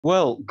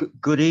Well,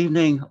 good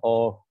evening,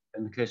 or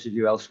in the case of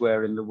you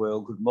elsewhere in the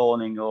world, good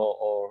morning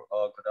or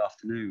good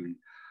afternoon.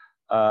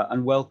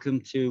 And welcome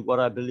to what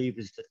I believe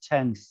is the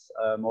 10th,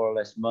 more or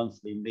less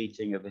monthly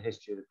meeting of the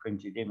History of the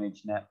Printed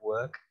Image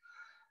Network.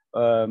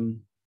 A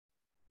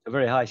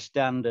very high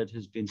standard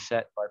has been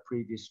set by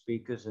previous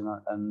speakers,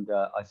 and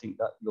I think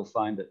that you'll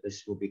find that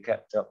this will be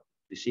kept up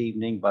this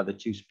evening by the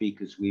two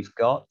speakers we've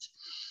got.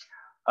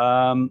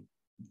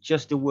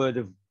 Just a word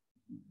of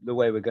the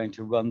way we're going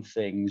to run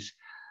things.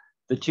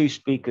 The two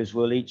speakers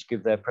will each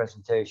give their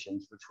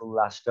presentations, which will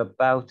last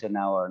about an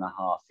hour and a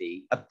half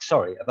each.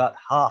 About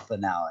half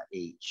an hour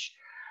each.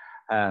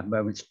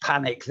 Moment's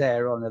panic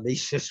there on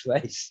Elisa's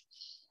face.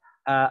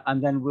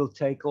 And then we'll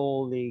take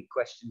all the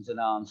questions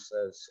and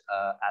answers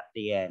at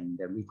the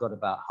end. And we've got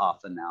about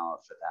half an hour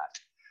for that.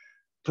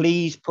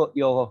 Please put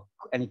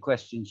any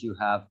questions you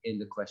have in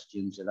the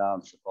questions and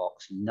answer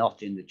box,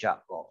 not in the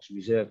chat box.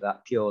 Reserve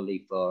that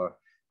purely for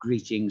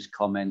greetings,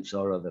 comments,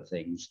 or other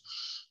things.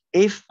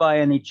 If by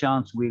any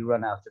chance we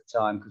run out of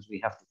time, because we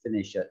have to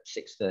finish at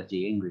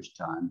 6:30 English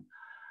time,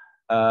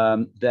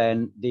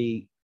 then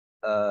the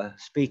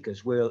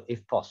speakers will,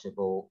 if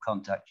possible,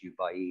 contact you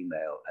by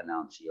email and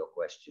answer your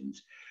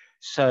questions.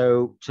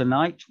 So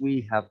tonight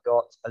we have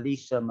got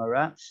Elisa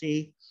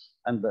Marazzi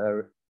and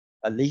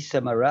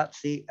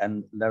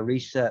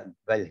Larissa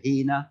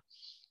Vilhena,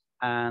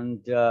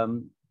 and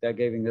they're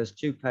giving us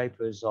two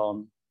papers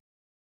on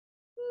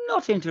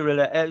closely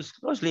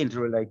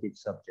interrelated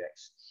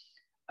subjects.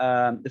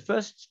 The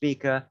first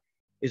speaker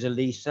is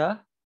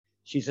Elisa.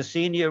 She's a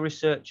senior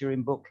researcher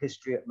in book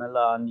history at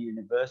Milan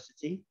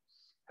University.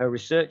 Her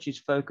research is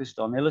focused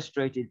on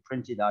illustrated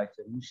printed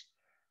items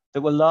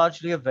that were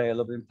largely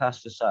available in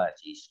past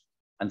societies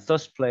and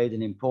thus played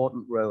an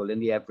important role in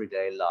the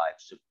everyday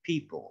lives of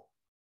people.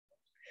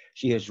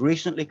 She has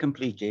recently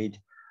completed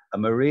a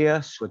Maria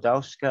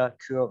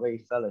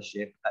Skłodowska-Curie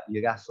Fellowship at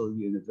Newcastle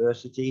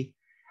University,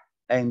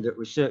 aimed at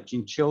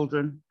researching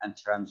children and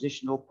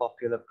transitional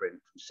popular print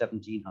from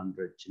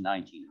 1700 to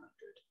 1900.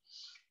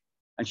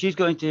 And she's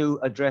going to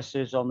address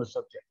us on the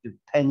subject of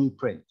penny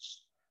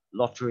prints,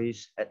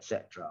 lotteries,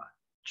 etc.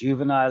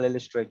 Juvenile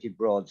illustrated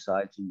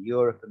broadsides in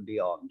Europe and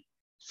beyond,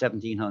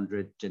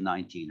 1700 to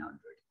 1900.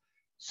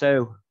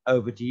 So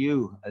over to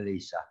you,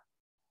 Elisa.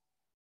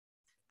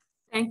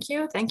 Thank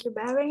you,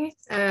 Barry.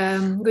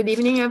 Good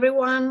evening,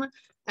 everyone.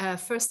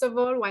 First of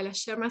all, while I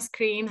share my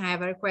screen, I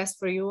have a request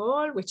for you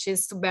all, which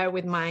is to bear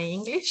with my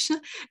English.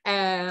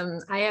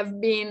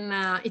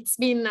 It's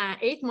been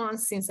 8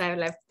 months since I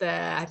left,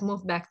 I've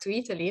moved back to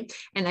Italy,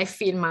 and I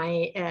feel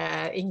my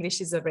English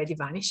is already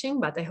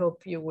vanishing, but I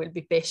hope you will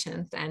be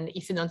patient. And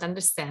if you don't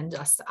understand,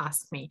 just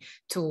ask me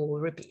to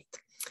repeat.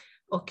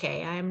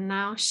 Okay, I'm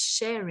now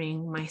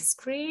sharing my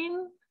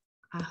screen,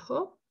 I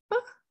hope.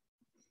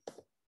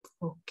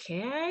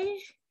 Okay,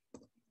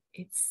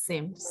 it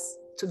seems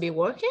to be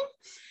working.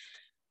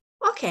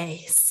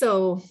 Okay,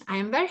 so I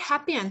am very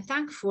happy and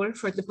thankful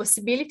for the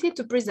possibility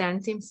to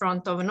present in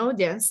front of an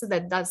audience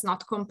that does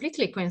not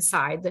completely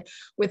coincide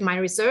with my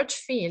research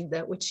field,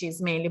 which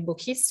is mainly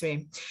book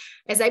history,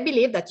 as I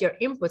believe that your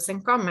inputs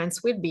and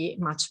comments will be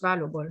much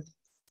valuable.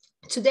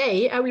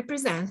 Today, I will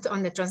present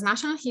on the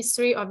transnational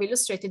history of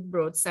illustrated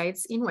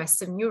broadsides in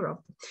Western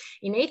Europe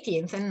in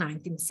 18th and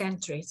 19th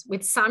centuries,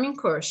 with some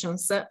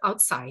incursions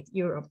outside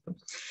Europe.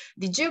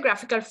 The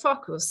geographical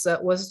focus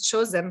was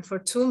chosen for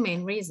two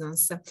main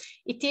reasons.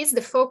 It is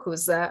the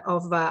focus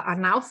of a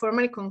now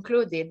formally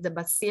concluded,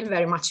 but still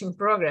very much in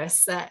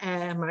progress,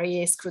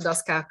 Maria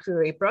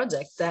Skłodowska-Curie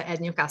project at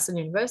Newcastle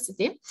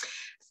University,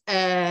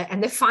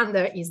 and the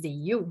funder is the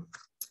EU.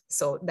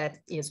 So that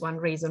is one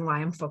reason why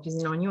I'm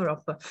focusing on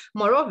Europe.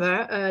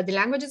 Moreover, the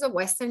languages of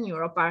Western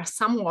Europe are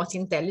somewhat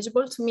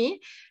intelligible to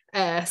me,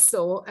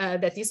 so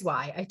that is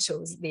why I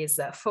chose this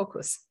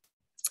focus.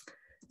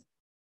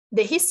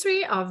 The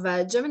history of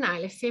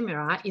juvenile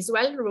ephemera is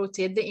well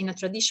rooted in a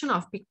tradition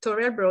of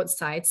pictorial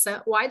broadsides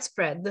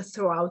widespread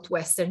throughout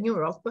Western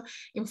Europe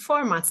in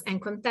formats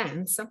and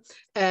contents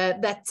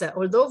that,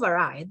 although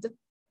varied,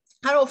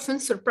 are often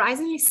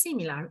surprisingly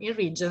similar in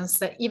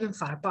regions even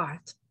far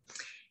apart.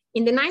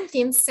 In the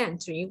 19th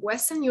century,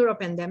 Western Europe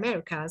and the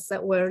Americas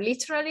were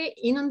literally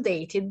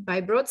inundated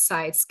by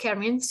broadsides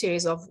carrying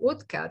series of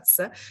woodcuts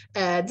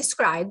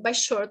described by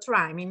short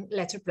rhyming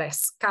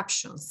letterpress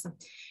captions.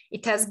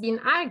 It has been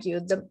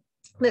argued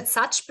that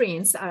such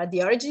prints are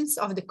the origins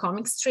of the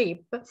comic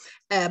strip,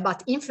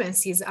 but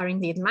influences are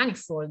indeed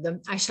manifold.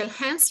 I shall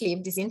hence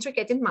leave this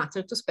intricate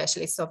matter to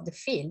specialists of the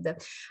field.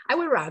 I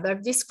will rather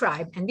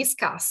describe and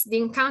discuss the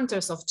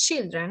encounters of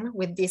children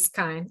with this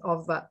kind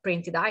of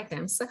printed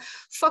items,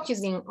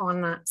 focusing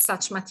on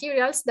such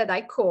materials that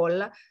I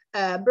call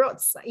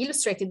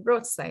illustrated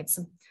broadsides.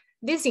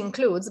 This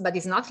includes, but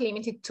is not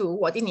limited to,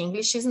 what in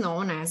English is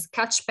known as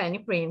catch penny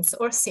prints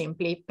or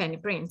simply penny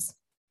prints.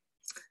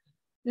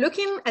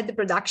 Looking at the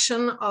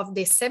production of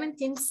the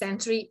 17th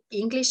century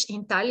English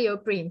intaglio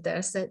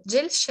printers,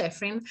 Jill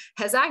Scheffrin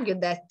has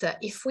argued that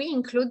if we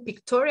include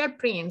pictorial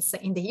prints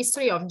in the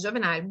history of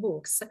juvenile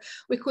books,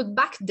 we could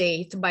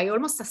backdate by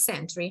almost a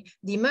century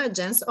the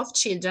emergence of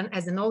children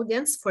as an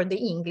audience for the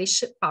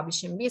English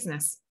publishing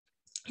business.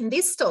 In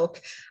this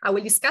talk, I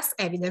will discuss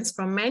evidence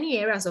from many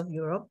areas of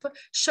Europe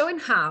showing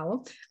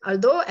how,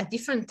 although at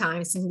different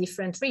times in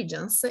different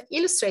regions,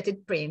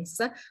 illustrated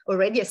prints,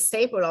 already a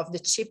staple of the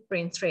cheap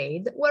print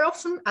trade, were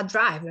often a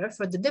driver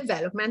for the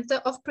development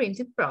of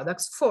printed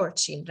products for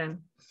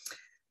children.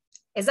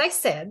 As I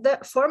said,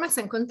 formats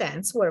and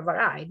contents were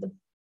varied.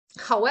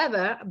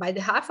 However, by the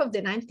half of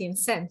the 19th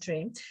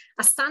century,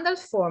 a standard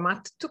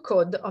format took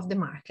hold of the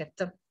market.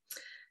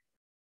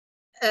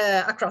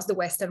 Across the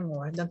Western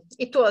world.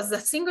 It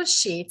was single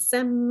sheets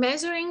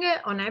measuring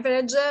on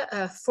average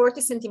 40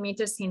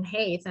 centimeters in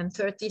height and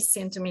 30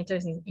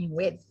 centimeters in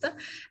width.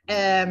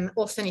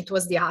 Often it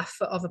was the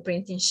half of a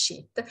printing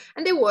sheet,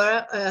 and they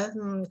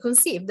were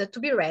conceived to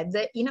be read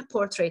in a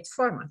portrait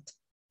format.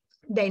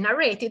 They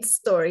narrated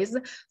stories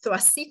through a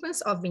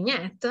sequence of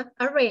vignettes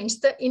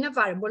arranged in a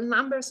variable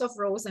numbers of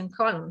rows and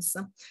columns,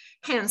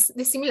 hence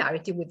the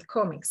similarity with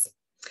comics.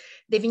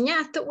 The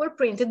vignettes were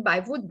printed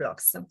by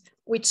woodblocks,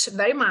 which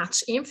very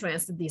much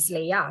influenced this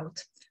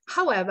layout.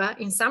 However,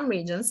 in some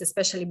regions,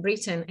 especially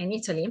Britain and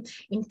Italy,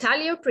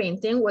 intaglio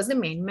printing was the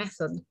main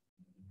method.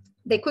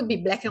 They could be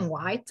black and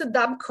white,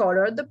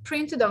 dab-colored,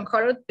 printed on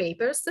colored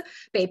paper,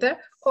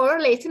 or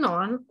later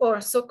on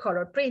also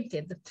color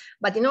printed.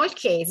 But in all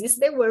cases,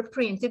 they were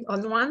printed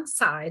on one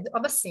side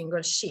of a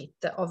single sheet,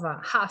 of a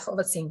half of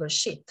a single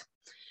sheet.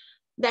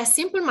 Their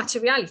simple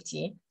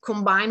materiality,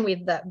 combined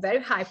with the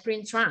very high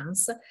print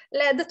runs,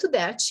 led to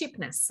their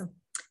cheapness.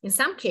 In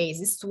some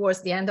cases,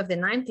 towards the end of the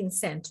 19th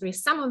century,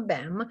 some of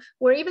them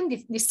were even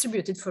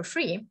distributed for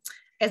free,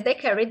 as they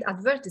carried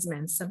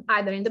advertisements,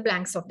 either in the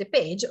blanks of the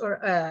page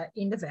or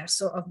in the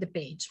verso of the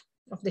page,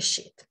 of the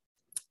sheet.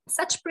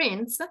 Such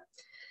prints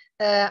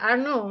are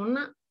known,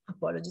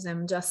 apologies,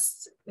 I'm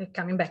just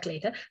coming back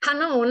later, are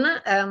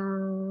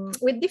known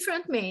with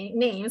different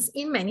names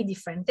in many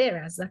different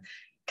areas.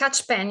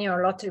 Catchpenny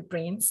or lottery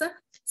prints,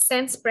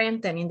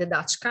 Centsprenten in the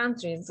Dutch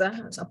countries,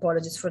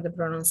 apologies for the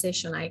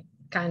pronunciation, I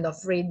kind of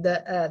read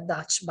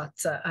Dutch, but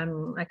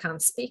I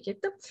can't speak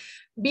it.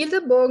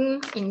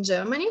 Bilderbogen in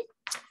Germany,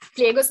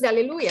 Pliegos de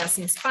Alleluyas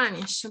in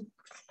Spanish,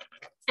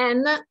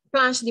 and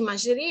Planches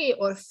d'imagerie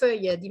or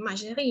Feuilles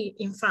d'imagerie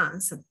in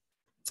France,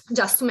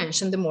 just to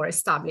mention the more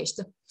established.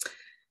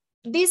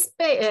 These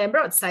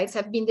broadsides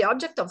have been the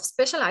object of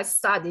specialized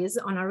studies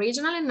on a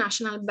regional and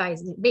national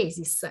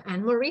basis,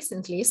 and more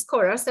recently,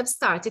 scholars have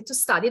started to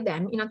study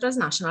them in a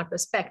transnational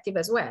perspective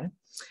as well.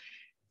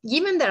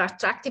 Given their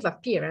attractive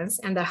appearance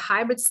and their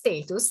hybrid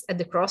status at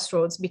the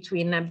crossroads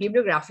between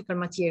bibliographical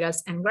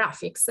materials and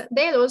graphics,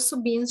 they had also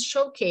been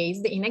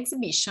showcased in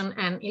exhibition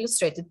and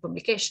illustrated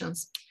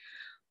publications.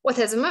 What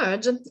has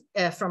emerged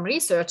from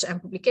research and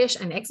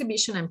publication and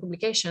exhibition and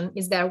publication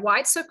is their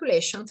wide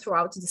circulation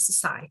throughout the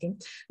society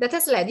that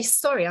has led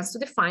historians to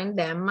define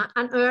them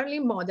an early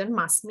modern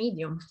mass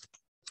medium.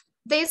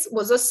 This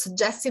was also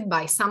suggested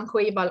by some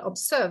coeval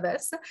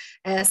observers,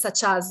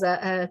 such as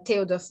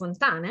Theodor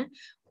Fontane,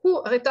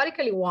 who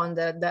rhetorically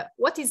wondered,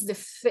 what is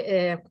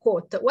the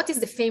quote, what is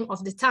the fame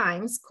of the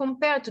times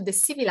compared to the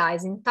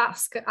civilizing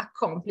task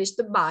accomplished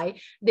by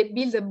the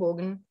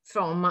Bilderbogen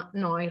from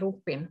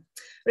Neuruppin,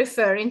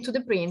 referring to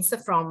the prints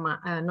from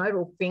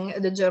Neuruppin,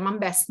 the German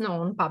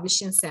best-known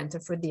publishing center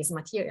for these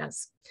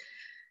materials.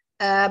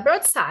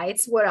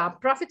 Broadsides were a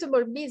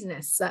profitable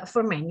business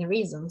for many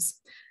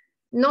reasons.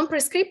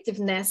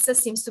 Non-prescriptiveness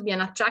seems to be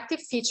an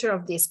attractive feature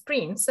of these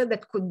prints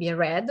that could be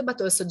read, but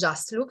also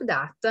just looked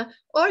at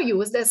or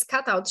used as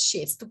cutout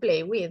sheets to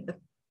play with.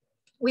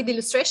 With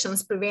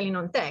illustrations prevailing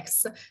on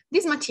text,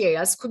 these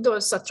materials could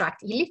also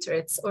attract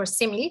illiterates or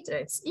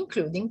semi-literates,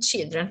 including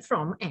children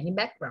from any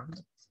background.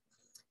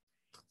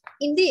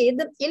 Indeed,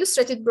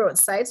 illustrated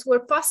broadsides were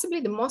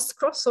possibly the most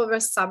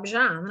crossover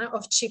subgenre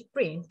of cheap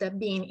print,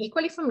 being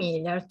equally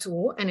familiar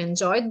to and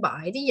enjoyed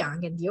by the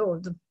young and the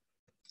old.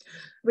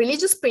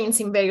 Religious prints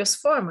in various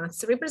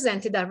formats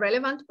represented a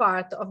relevant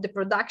part of the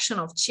production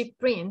of cheap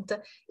print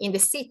in the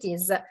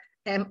cities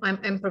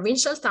and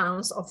provincial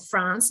towns of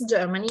France,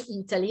 Germany,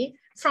 Italy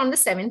from the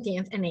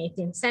 17th and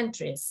 18th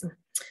centuries.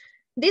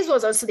 This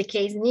was also the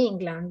case in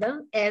England,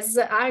 as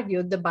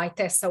argued by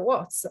Tessa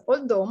Watts,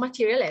 although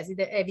material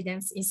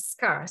evidence is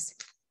scarce.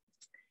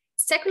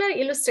 Secular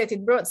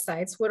illustrated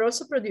broadsides were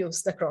also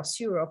produced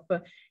across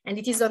Europe, and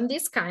it is on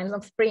these kinds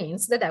of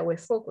prints that I will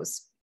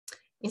focus.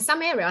 In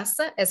some areas,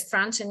 as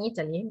France and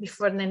Italy,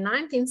 before the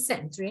 19th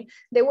century,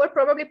 they were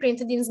probably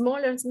printed in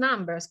smaller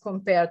numbers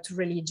compared to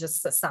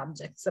religious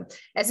subjects,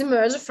 as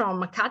emerged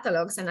from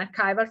catalogs and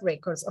archival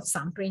records of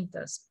some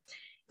printers.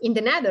 In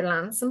the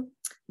Netherlands,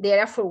 the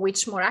area for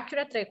which more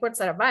accurate records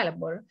are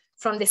available,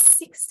 from the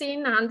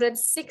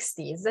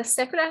 1660s,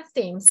 secular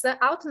themes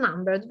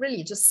outnumbered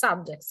religious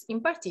subjects,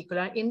 in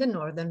particular in the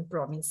northern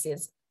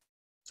provinces.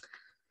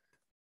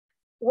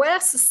 Where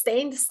a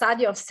sustained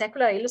study of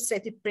secular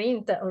illustrated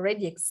print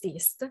already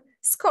exists,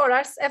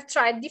 scholars have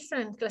tried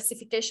different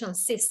classification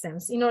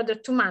systems in order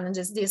to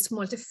manage this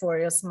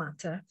multifarious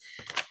matter,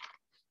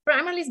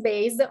 primarily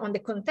based on the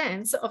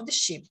contents of the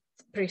sheet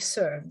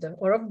preserved,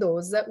 or of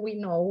those that we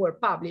know were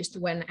published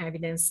when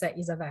evidence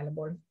is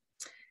available.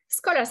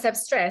 Scholars have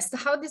stressed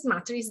how this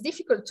matter is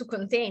difficult to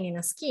contain in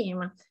a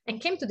scheme and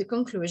came to the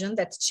conclusion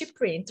that cheap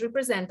print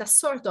represents a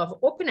sort of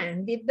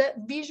open-ended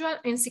visual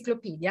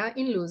encyclopedia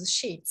in loose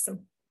sheets.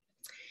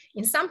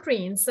 In some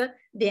prints,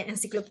 the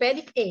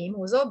encyclopedic aim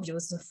was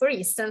obvious, for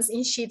instance,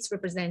 in sheets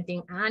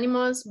representing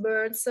animals,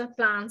 birds,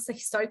 plants,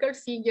 historical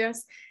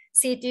figures,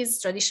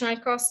 cities, traditional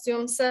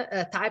costumes,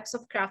 types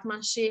of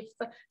craftsmanship,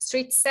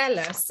 street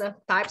sellers,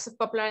 types of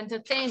popular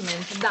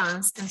entertainment,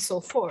 dance, and so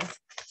forth.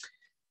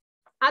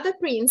 Other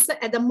prints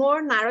had a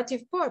more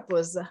narrative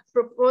purpose,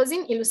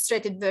 proposing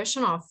illustrated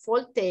version of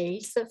folk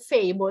tales,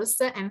 fables,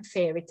 and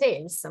fairy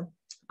tales.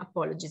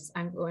 Apologies,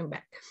 I'm going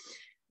back.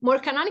 More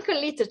canonical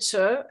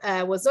literature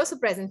was also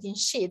present in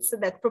sheets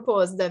that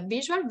proposed the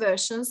visual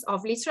versions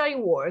of literary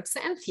works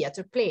and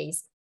theater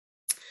plays.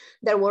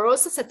 There were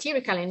also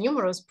satirical and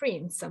humorous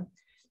prints.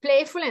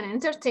 Playful and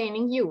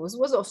entertaining use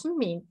was often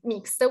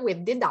mixed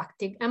with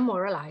didactic and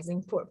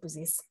moralizing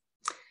purposes.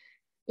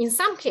 In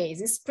some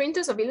cases,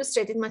 printers of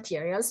illustrated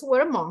materials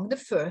were among the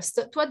first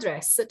to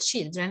address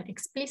children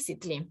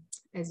explicitly,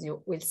 as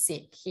you will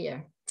see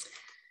here.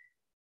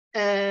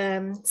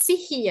 See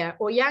here,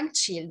 O young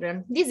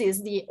children, this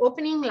is the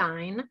opening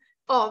line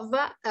of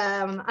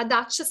a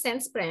Dutch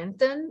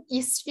sensprenten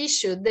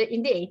issued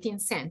in the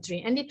 18th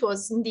century, and it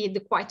was indeed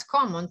quite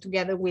common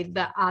together with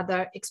the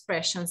other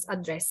expressions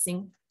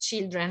addressing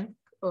children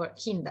or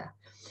kinder.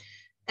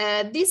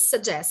 This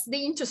suggests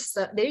the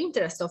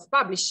interest of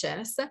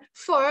publishers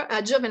for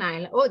a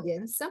juvenile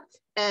audience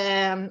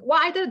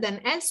wider than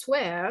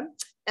elsewhere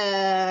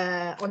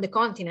on the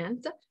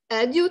continent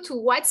due to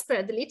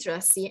widespread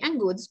literacy and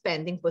good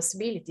spending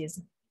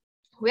possibilities.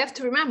 We have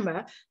to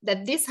remember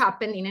that this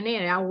happened in an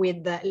area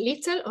with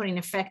little or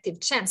ineffective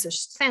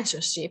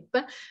censorship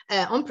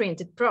on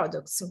printed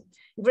products,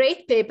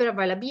 great paper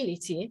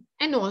availability,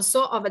 and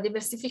also of a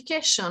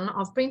diversification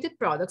of printed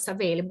products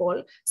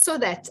available, so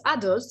that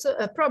adults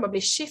probably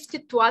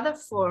shifted to other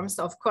forms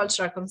of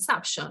cultural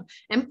consumption,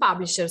 and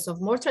publishers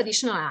of more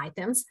traditional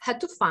items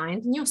had to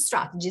find new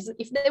strategies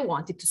if they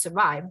wanted to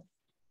survive.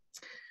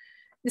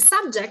 The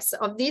subjects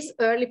of these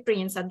early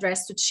prints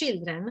addressed to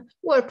children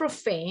were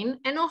profane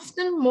and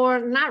often more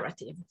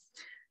narrative.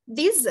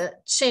 This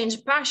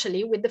changed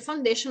partially with the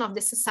foundation of the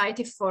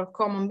Society for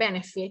Common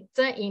Benefit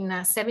in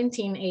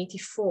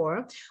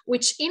 1784,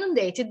 which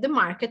inundated the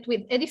market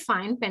with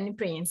edifying penny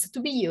prints to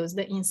be used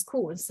in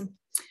schools.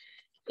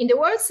 In the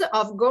words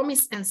of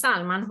Gomis and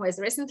Salman, who has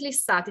recently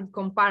studied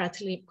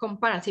comparatively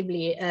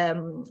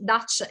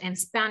Dutch and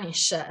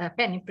Spanish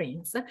penny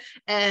prints,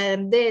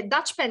 the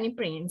Dutch penny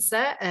prints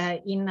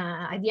at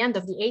the end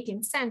of the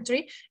 18th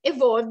century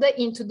evolved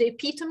into the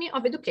epitome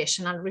of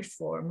educational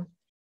reform.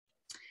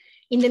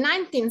 In the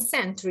 19th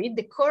century,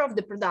 the core of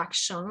the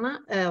production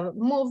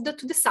moved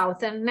to the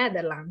southern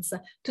Netherlands,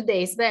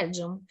 today's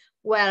Belgium,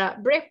 where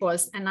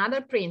Brepols and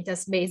other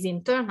printers based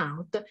in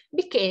Turnhout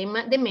became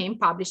the main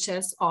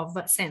publishers of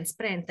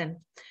sensprenten.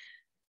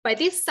 By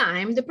this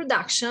time, the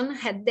production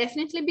had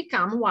definitely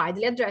become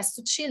widely addressed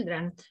to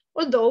children,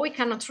 although we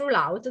cannot rule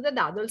out that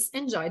adults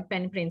enjoyed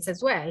penny prints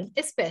as well,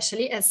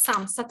 especially as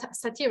some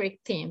satiric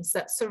themes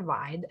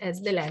survived,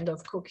 as the land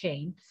of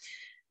cocaine.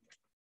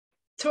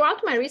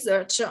 Throughout my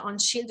research on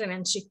children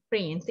and cheap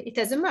print, it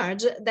has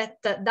emerged that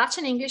Dutch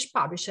and English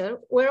publishers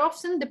were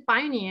often the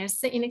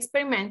pioneers in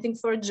experimenting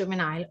for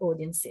juvenile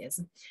audiences.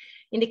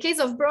 In the case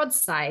of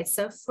broadsides,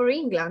 for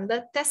England,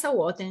 Tessa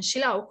Watt and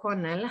Sheila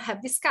O'Connell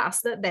have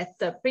discussed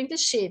that printed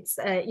sheets,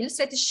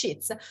 illustrated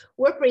sheets,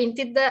 were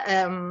printed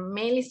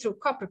mainly through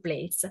copper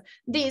plates,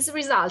 these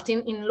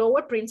resulting in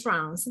lower print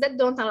rounds that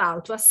don't allow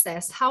to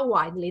assess how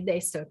widely they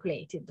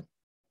circulated.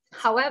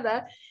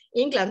 However,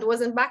 England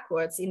wasn't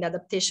backwards in the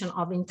adaptation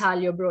of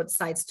intaglio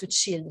broadsides to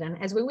children,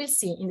 as we will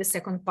see in the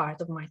second part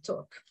of my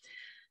talk.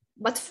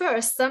 But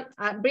first, a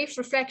brief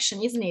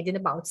reflection is needed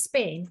about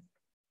Spain.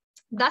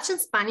 Dutch and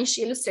Spanish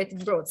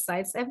illustrated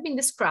broadsides have been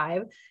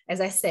described,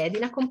 as I said,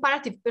 in a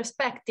comparative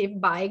perspective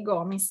by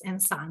Gomis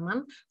and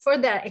Salman for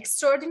their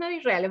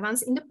extraordinary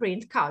relevance in the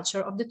print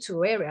culture of the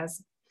two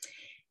areas.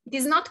 It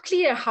is not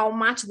clear how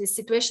much this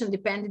situation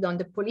depended on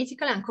the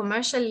political and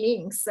commercial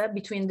links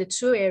between the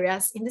two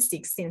areas in the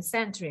 16th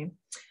century.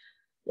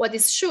 What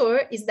is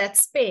sure is that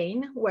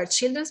Spain, where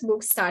children's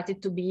books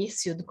started to be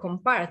issued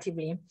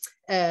comparatively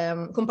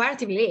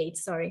late,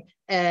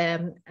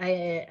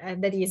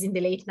 that is in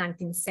the late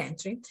 19th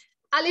century,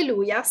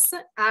 Alleluias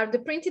are the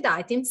printed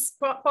items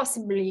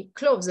possibly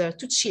closer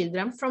to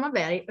children from a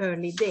very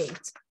early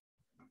date.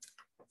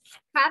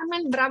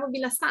 Carmen Bravo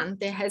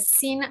Villasante has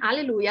seen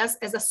Alleluias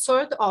as a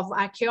sort of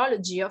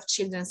archaeology of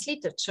children's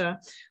literature,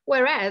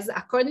 whereas,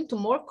 according to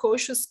more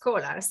cautious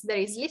scholars, there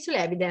is little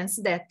evidence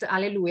that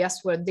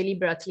Alleluias were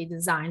deliberately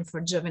designed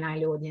for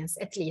juvenile audience,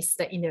 at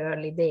least in the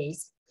early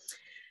days.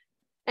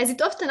 As it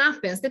often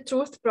happens, the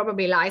truth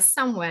probably lies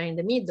somewhere in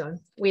the middle,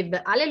 with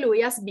the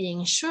Alleluias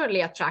being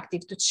surely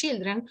attractive to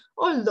children,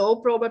 although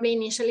probably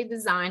initially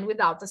designed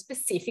without a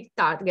specific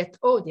target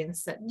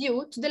audience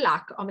due to the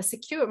lack of a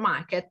secure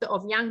market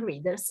of young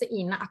readers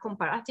in a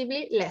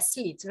comparatively less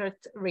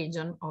literate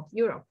region of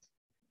Europe.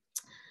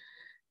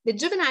 The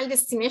juvenile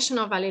destination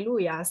of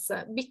Alleluias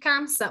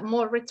becomes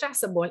more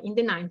retraceable in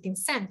the 19th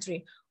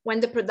century,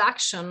 when the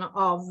production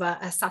of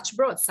such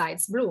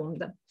broadsides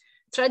bloomed.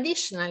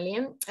 Traditionally,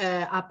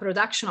 a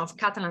production of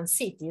Catalan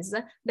cities,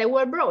 they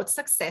were brought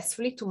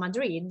successfully to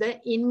Madrid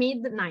in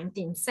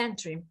mid-19th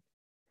century.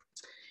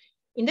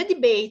 In the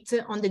debate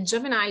on the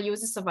juvenile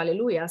uses of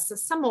Alleluias,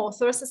 some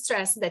authors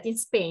stress that in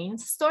Spain,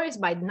 stories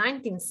by the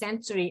 19th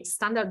century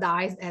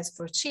standardized as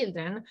for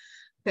children,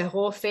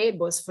 Perrault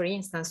fables, for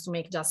instance, to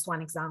make just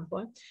one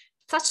example,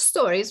 such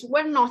stories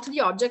were not the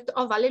object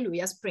of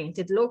Alleluias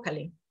printed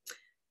locally.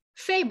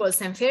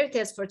 Fables and fairy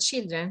tales for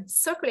children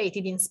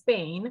circulated in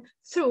Spain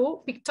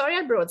through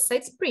pictorial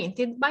broadsides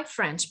printed by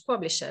French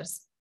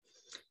publishers.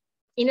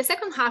 In the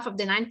second half of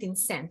the 19th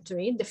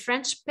century, the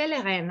French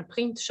Pèlerin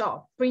print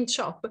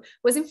shop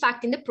was in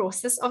fact in the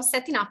process of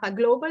setting up a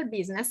global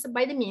business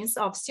by the means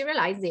of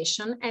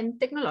serialization and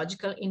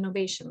technological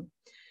innovation.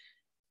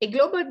 A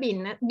global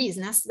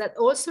business that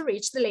also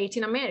reached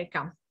Latin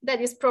America.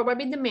 That is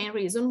probably the main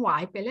reason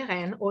why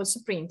Pèlerin also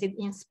printed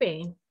in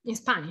Spain, in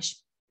Spanish.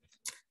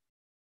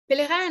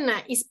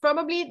 Pèlerin is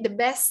probably the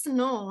best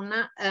known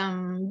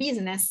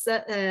business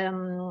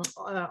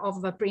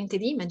of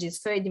printed images,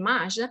 feuilles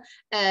d'images,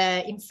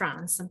 in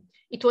France.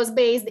 It was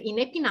based in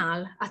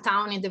Épinal, a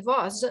town in the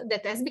Vosges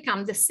that has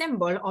become the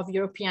symbol of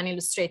European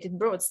illustrated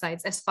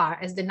broadsides as far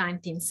as the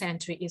 19th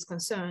century is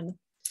concerned.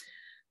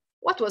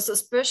 What was so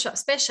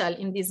special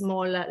in this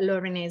small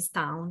Lorrainese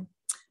town?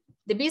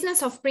 The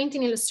business of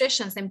printing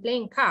illustrations and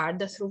playing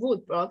cards through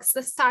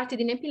woodblocks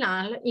started in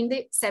Épinal in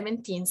the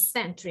 17th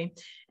century,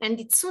 and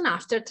it soon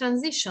after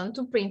transitioned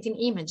to printing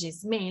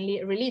images,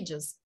 mainly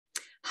religious.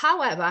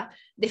 However,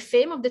 the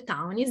fame of the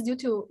town is due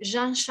to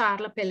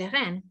Jean-Charles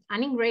Pèlerin,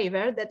 an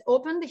engraver that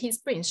opened his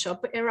print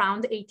shop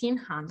around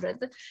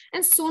 1800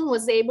 and soon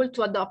was able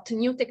to adopt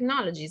new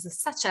technologies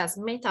such as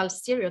metal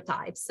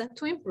stereotypes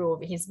to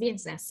improve his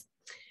business.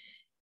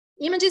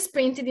 Images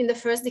printed in the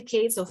first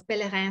decades of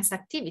Pèlerin's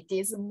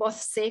activities, both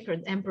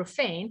sacred and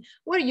profane,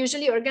 were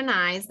usually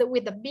organized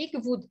with a big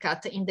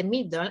woodcut in the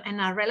middle and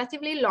a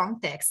relatively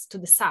long text to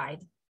the side.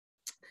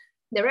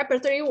 The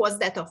repertory was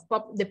that of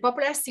the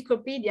popular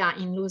encyclopedia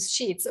in loose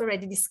sheets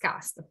already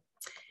discussed.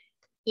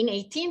 In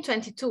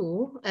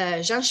 1822,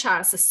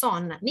 Jean-Charles'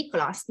 son,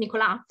 Nicolas,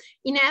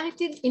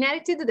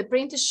 inherited the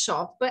printing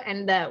shop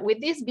and with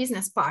this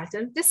business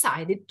partner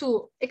decided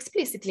to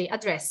explicitly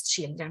address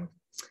children.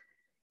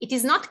 It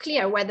is not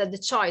clear whether the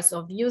choice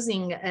of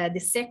using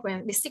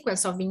the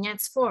sequence of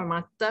vignettes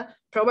format,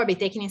 probably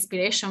taking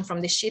inspiration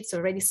from the sheets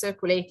already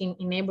circulating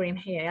in neighboring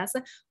areas,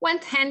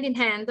 went hand in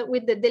hand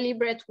with the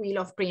deliberate will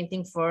of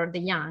printing for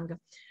the young.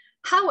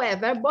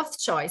 However, both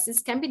choices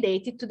can be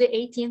dated to the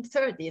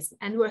 1830s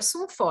and were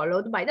soon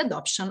followed by the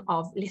adoption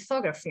of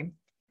lithography.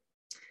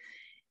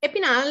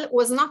 Épinal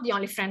was not the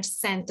only French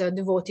center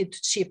devoted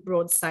to cheap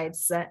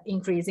broadsides,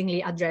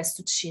 increasingly addressed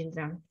to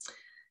children.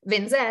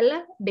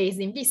 Wenzel, based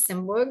in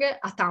Wissembourg,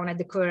 a town at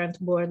the current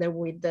border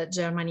with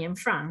Germany and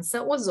France,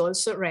 was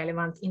also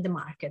relevant in the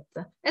market,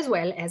 as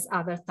well as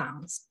other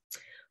towns.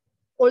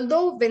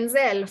 Although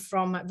Wenzel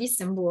from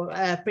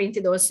Wissembourg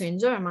printed also in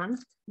German,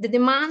 the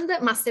demand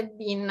must have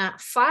been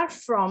far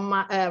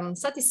from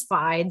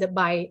satisfied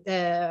by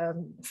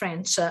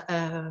French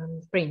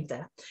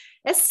printer,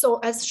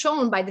 as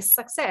shown by the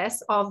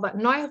success of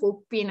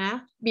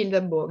Neuruppiner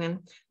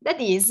Bilderbogen,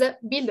 that is,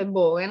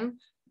 Bilderbogen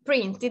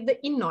printed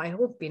in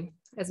Neuruppin,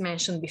 as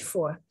mentioned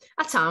before,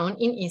 a town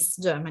in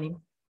Eastern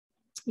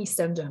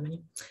Germany.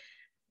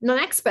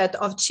 Non-expert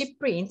of cheap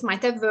print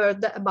might have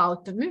heard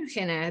about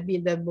Münchener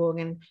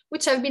Bilderbogen,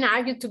 which have been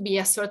argued to be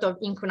a sort of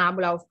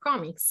incunabula of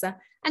comics,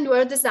 and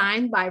were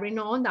designed by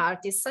renowned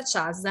artists such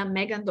as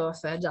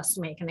Meggendorfer, just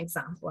to make an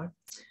example.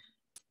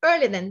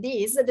 Earlier than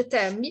this, the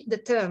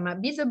term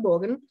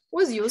Bilderbogen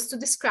was used to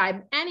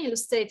describe any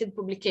illustrated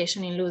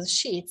publication in loose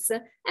sheets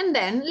and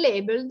then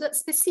labeled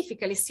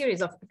specifically a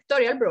series of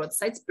pictorial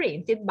broadsides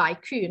printed by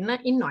Kuhn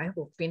in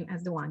Neuruppin,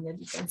 as the one that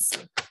you can see.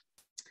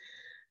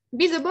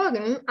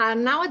 Bilderbogen are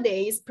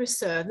nowadays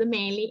preserved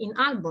mainly in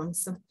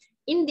albums.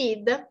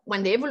 Indeed,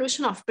 when the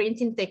evolution of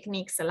printing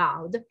techniques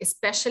allowed,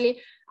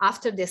 especially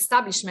after the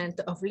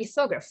establishment of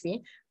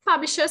lithography,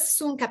 publishers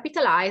soon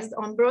capitalized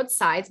on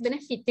broadsides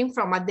benefiting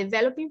from a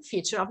developing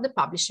feature of the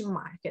publishing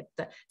market,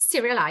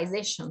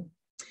 serialization.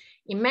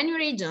 In many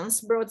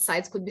regions,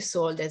 broadsides could be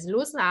sold as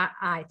loose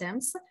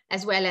items,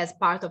 as well as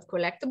part of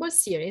collectible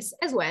series,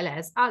 as well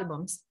as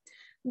albums.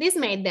 This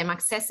made them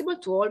accessible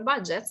to all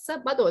budgets,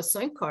 but also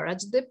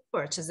encouraged the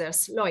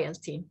purchaser's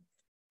loyalty.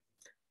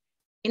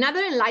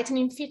 Another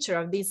enlightening feature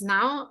of these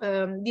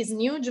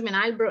new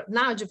juvenile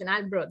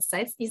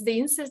broadsides is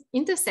the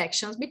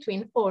intersections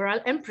between oral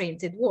and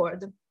printed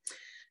word.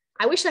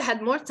 I wish I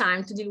had more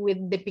time to deal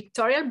with the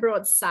pictorial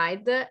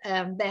broadside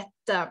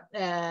that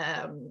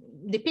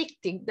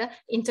depicted the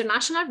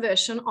international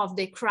version of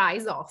the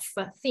cries of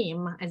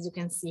theme, as you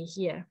can see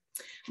here.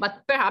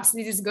 But perhaps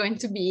this is going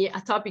to be a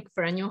topic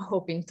for a new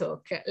HoPIN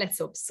talk. Let's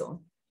hope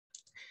so.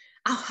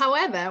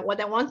 However,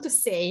 what I want to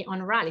say on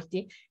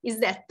orality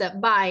is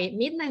that by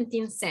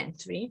mid-19th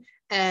century,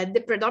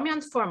 the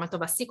predominant format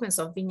of a sequence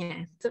of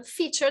vignettes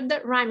featured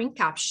rhyming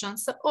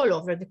captions all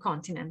over the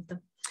continent.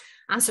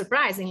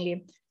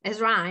 Unsurprisingly, as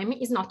rhyme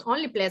is not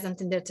only pleasant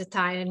and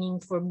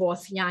entertaining for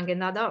both young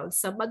and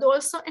adults, but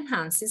also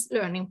enhances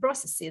learning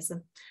processes.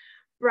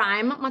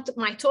 Rhyme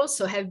might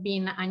also have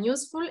been a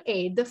useful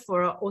aid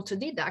for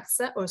autodidacts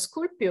or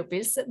school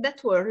pupils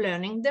that were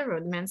learning the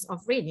rudiments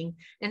of reading,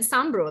 and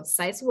some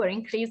broadsides were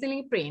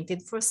increasingly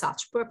printed for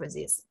such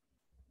purposes.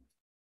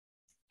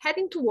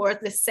 Heading toward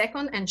the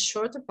second and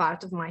shorter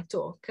part of my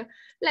talk,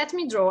 let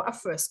me draw a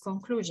first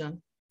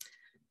conclusion.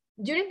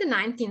 During the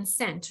 19th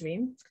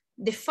century,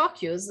 the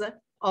focus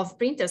of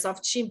printers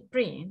of cheap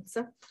prints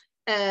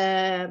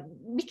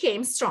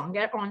became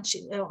stronger on,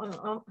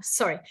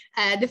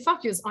 the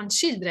focus on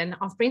children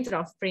of printer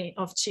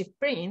of cheap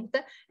print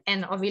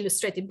and of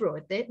illustrated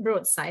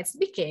broadsides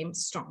became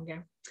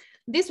stronger.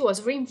 This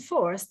was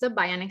reinforced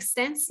by an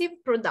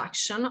extensive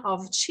production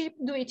of cheap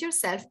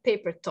do-it-yourself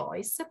paper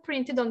toys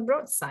printed on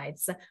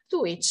broadsides, to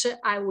which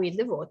I will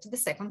devote the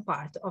second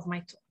part of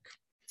my talk.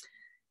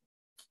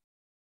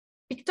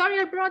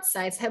 Pictorial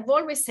broadsides have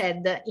always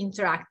had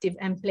interactive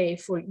and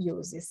playful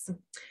uses.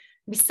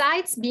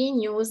 Besides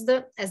being used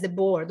as the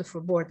board for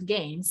board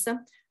games,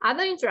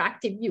 other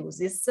interactive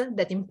uses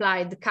that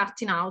implied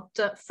cutting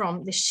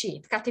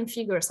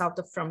figures out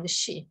from the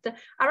sheet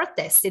are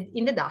attested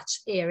in the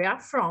Dutch area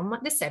from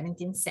the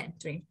 17th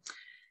century.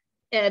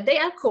 They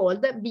are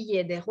called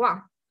billets de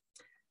roi.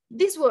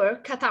 These were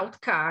cutout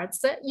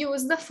cards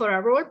used for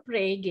a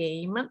role-play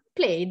game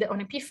played on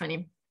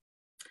Epiphany.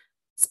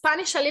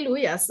 Spanish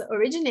Alleluias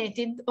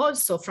originated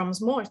also from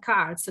small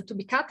cards to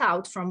be cut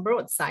out from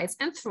broadsides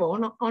and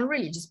thrown on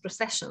religious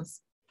processions.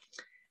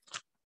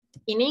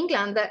 In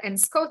England and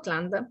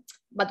Scotland,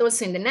 but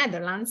also in the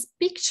Netherlands,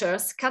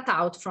 pictures cut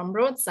out from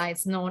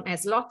broadsides known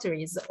as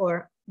lotteries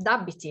or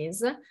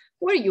dabbities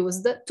were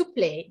used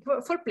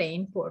for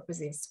playing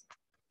purposes.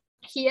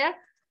 Here,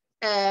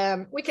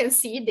 we can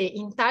see the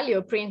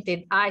intaglio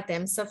printed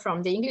items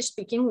from the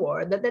English-speaking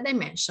world that I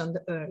mentioned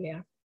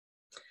earlier.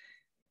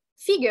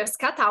 Figures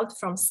cut out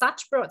from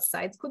such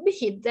broadsides could be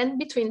hidden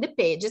between the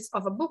pages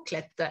of a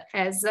booklet,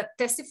 as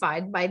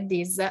testified by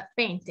this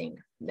painting,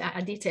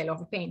 a detail of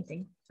a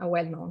painting, a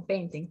well-known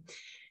painting.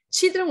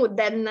 Children would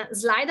then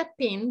slide a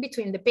pin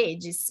between the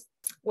pages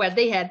where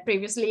they had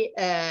previously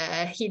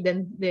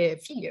hidden the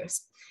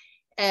figures,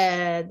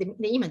 the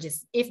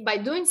images. If by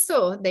doing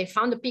so they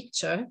found a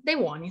picture, they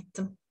won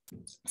it.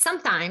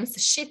 Sometimes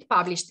sheets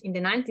published in the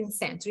 19th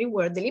century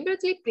were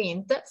deliberately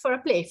printed for a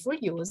playful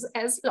use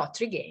as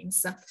lottery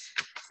games.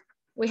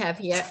 We have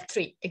here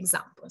 3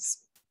 examples.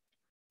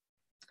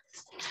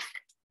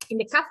 In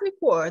the Catholic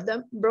world,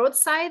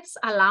 broadsides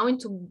allowing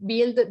to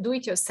build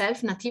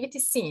do-it-yourself nativity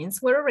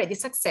scenes were already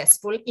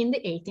successful in the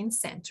 18th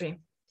century.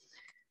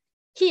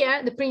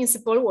 Here, the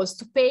principle was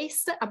to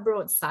paste a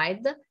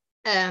broadside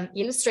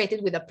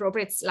illustrated with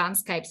appropriate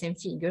landscapes and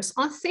figures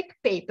on thick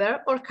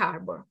paper or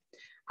cardboard.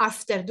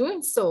 After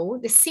doing so,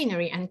 the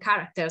scenery and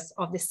characters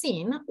of the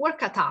scene were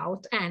cut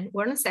out and,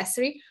 where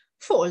necessary,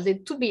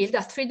 folded to build a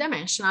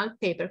 3-dimensional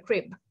paper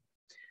crib.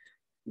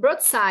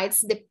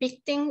 Broadsides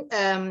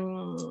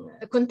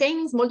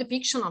containing small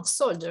depiction of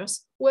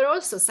soldiers were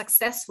also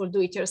successful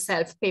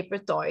do-it-yourself paper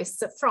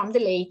toys from the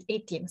late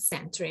 18th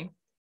century.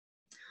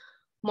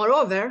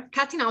 Moreover,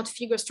 cutting out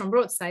figures from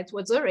broadsides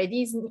was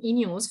already in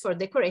use for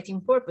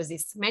decorating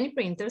purposes. Many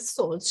printers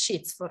sold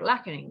sheets for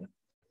lacquering.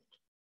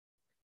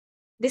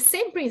 The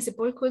same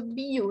principle could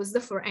be used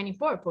for any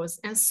purpose,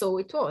 and so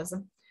it was.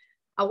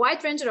 A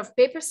wide range of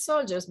paper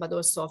soldiers, but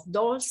also of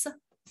dolls,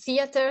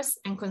 theaters,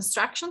 and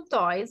construction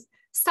toys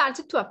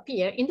started to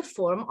appear in the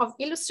form of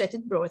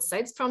illustrated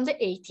broadsides from the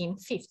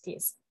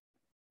 1850s.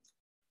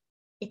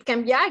 It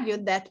can be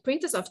argued that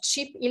printers of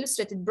cheap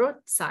illustrated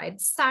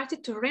broadsides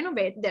started to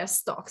renovate their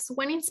stocks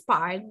when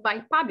inspired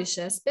by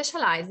publishers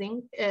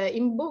specializing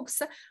in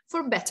books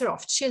for better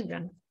off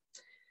children.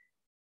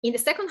 In the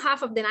second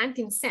half of the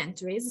 19th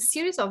century, a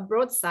series of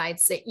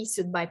broadsides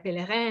issued by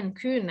Pellerin,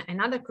 Kuhn,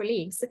 and other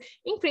colleagues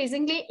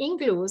increasingly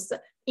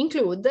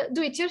include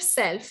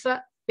do-it-yourself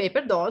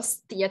paper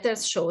dolls,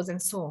 theaters, shows,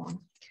 and so on.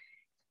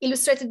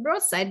 Illustrated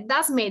broadside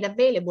thus made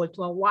available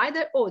to a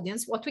wider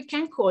audience what we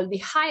can call the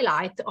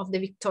highlight of the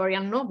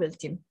Victorian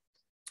novelty.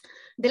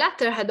 The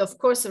latter had, of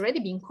course, already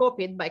been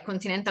copied by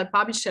continental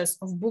publishers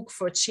of books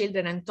for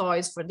children and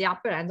toys for the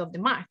upper end of the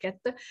market,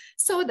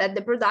 so that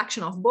the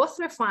production of both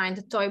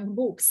refined toy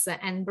books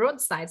and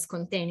broadsides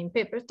containing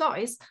paper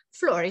toys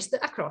flourished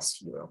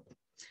across Europe.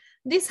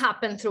 This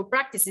happened through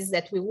practices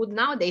that we would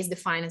nowadays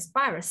define as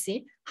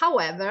piracy.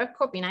 However,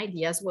 copying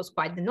ideas was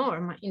quite the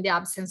norm in the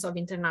absence of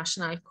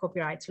international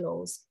copyright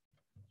laws.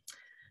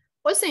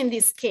 Also in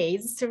this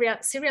case,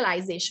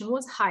 serialization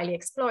was highly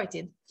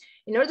exploited.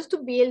 In order to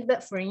build,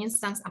 for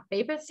instance, a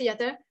paper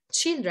theater,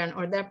 children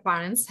or their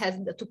parents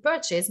had to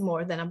purchase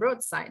more than a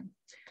broadside.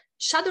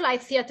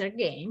 Shadowlight theater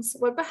games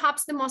were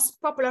perhaps the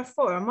most popular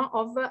form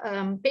of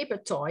paper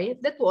toy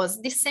that was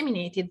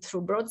disseminated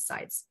through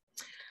broadsides.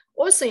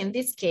 Also in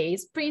this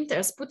case,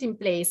 printers put in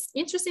place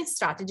interesting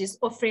strategies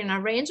offering a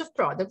range of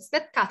products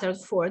that catered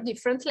for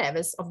different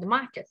levels of the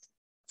market.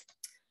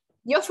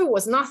 The offer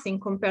was nothing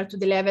compared to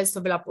the levels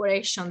of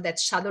elaboration that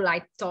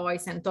Shadowlight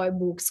toys and toy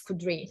books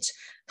could reach.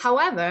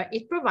 However,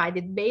 it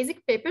provided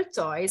basic paper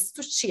toys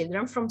to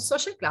children from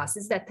social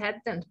classes that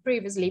hadn't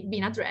previously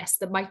been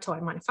addressed by toy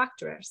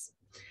manufacturers.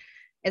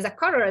 As a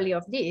corollary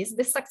of this,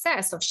 the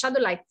success of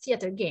Shadowlight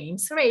theater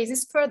games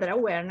raises further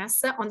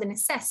awareness on the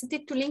necessity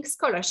to link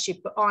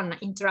scholarship on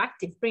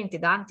interactive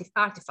printed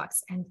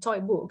artifacts and toy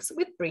books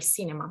with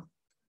pre-cinema.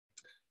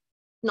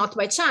 Not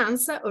by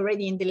chance,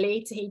 already in the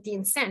late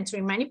 18th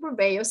century, many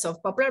purveyors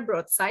of popular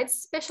broadsides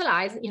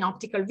specialized in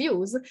optical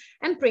views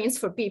and prints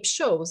for peep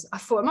shows, a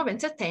form of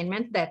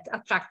entertainment that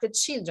attracted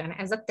children,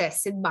 as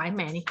attested by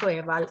many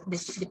coeval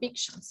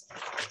depictions.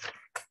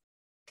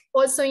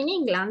 Also in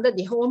England,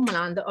 the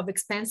homeland of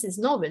expensive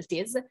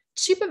novelties,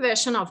 cheaper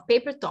versions of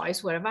paper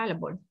toys were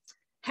available.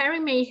 Henry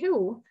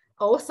Mayhew,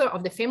 author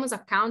of the famous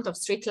account of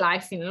street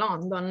life in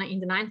London in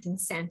the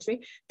 19th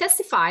century,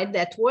 testified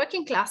that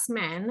working class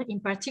men, in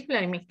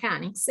particular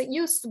mechanics,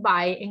 used to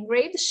buy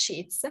engraved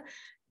sheets,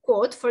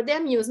 quote, for the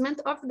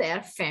amusement of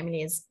their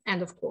families,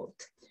 end of quote.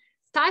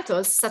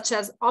 Titles such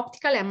as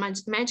Optical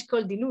and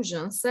Magical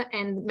Delusions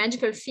and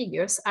Magical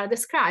Figures are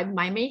described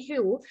by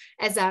Mayhew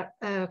as a,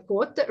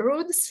 quote,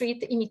 rude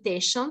street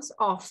imitations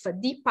of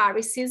D.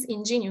 Paris's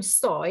ingenious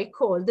toy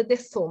called the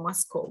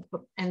Thomascope,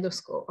 end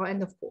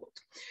of quote.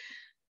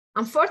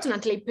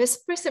 Unfortunately,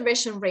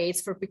 preservation rates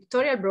for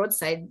pictorial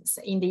broadsides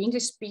in the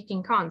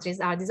English-speaking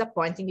countries are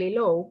disappointingly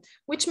low,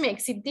 which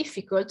makes it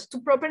difficult to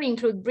properly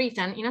include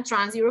Britain in a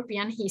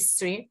trans-European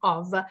history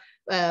of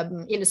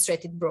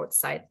illustrated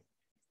broadside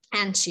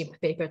and cheap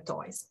paper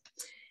toys.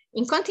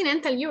 In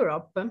continental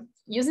Europe,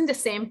 using the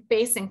same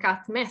paste and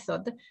cut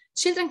method,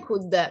 children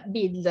could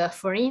build,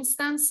 for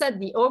instance,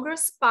 the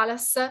Ogre's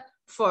Palace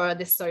for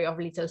the story of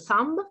Little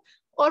Thumb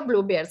or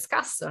Bluebeard's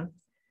Castle.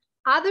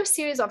 Other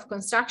series of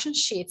construction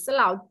sheets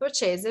allowed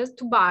purchasers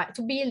to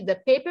build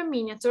the paper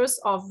miniatures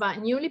of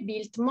newly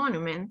built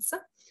monuments,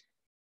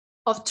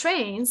 of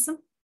trains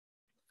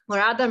or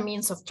other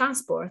means of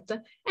transport,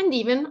 and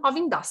even of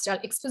industrial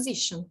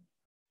exposition.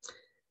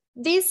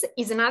 This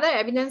is another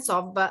evidence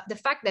of the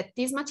fact that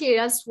these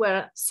materials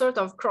were sort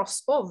of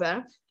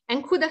crossover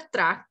and could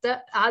attract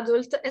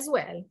adults as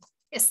well.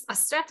 A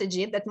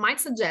strategy that might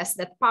suggest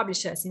that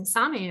publishers in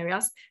some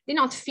areas did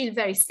not feel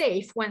very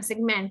safe when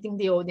segmenting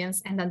the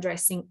audience and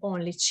addressing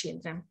only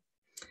children.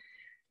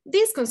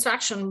 These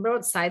construction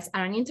broadsides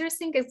are an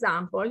interesting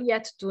example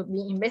yet to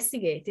be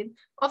investigated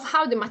of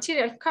how the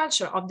material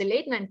culture of the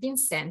late 19th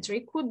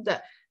century could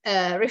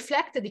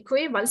reflect the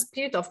coeval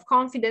spirit of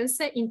confidence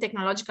in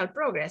technological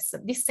progress,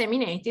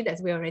 disseminated,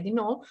 as we already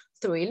know,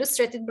 through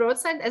illustrated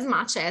broadside as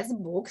much as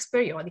books,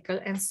 periodicals,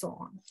 and so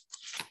on.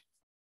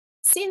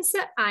 Since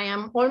I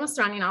am almost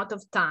running out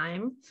of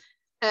time,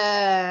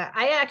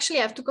 I actually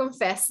have to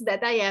confess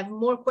that I have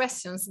more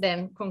questions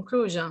than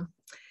conclusion.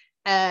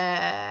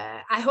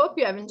 I hope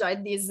you have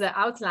enjoyed this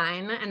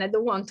outline, and I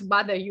don't want to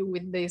bother you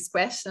with this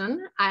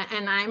question,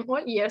 and I'm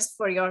all ears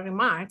for your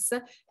remarks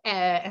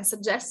and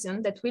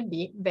suggestions that will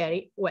be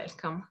very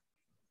welcome.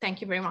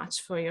 Thank you very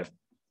much for your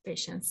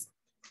patience.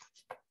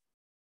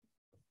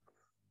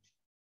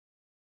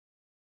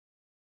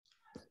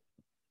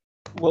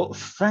 Well,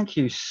 thank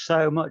you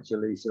so much,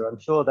 Elisa. I'm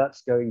sure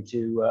that's going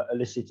to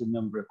elicit a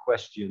number of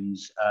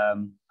questions.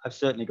 I've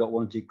certainly got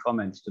one or two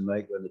comments to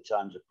make when the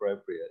time's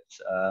appropriate.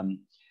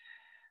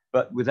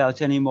 But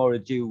without any more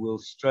ado,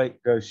 we'll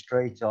go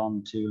straight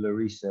on to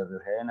Larissa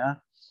Vilhena.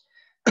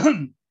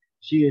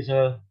 She is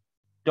a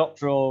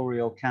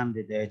doctoral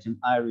candidate and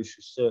Irish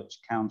Research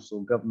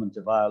Council Government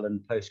of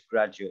Ireland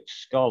postgraduate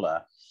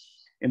scholar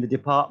in the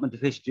Department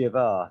of History of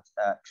Art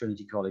at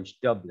Trinity College,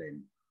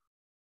 Dublin.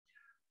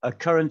 A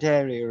current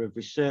area of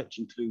research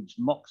includes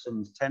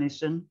Moxon's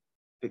Tennyson,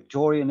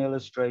 Victorian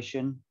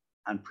illustration,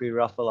 and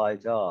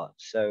pre-Raphaelite art.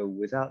 So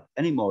without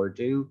any more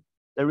ado,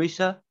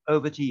 Larissa,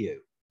 over to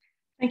you.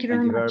 Thank you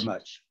very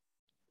much.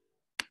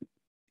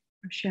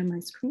 I'll share my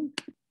screen.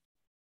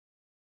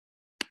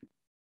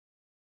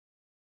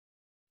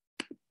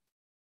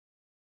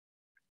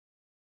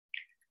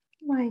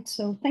 Right,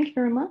 so thank you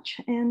very much.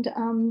 And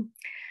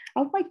I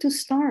would like to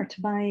start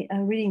by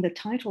reading the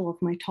title of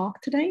my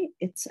talk today.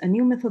 It's a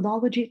new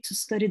methodology to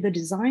study the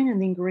design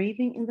and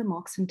engraving in the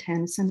Moxon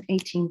Tennyson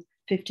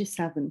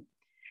 1857.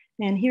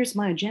 And here's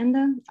my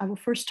agenda. I will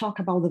first talk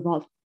about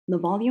the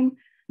volume,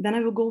 then I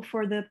will go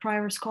for the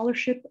prior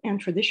scholarship and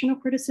traditional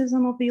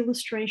criticism of the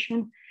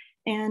illustration.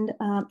 And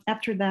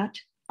after that,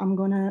 I'm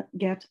gonna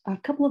get a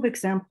couple of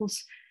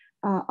examples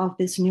of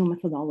this new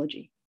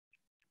methodology.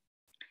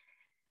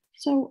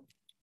 So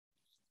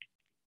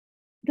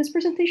This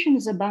presentation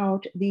is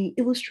about the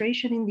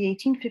illustration in the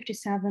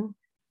 1857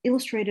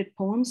 illustrated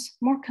poems,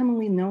 more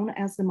commonly known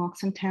as the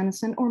Moxon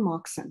Tennyson or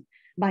Moxon,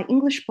 by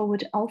English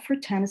poet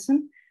Alfred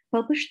Tennyson,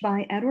 published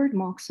by Edward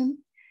Moxon.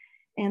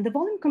 And the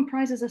volume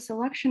comprises a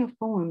selection of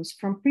poems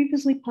from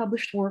previously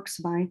published works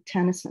by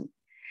Tennyson.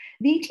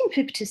 The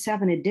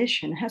 1857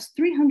 edition has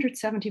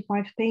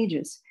 375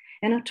 pages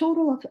and a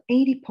total of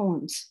 80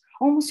 poems.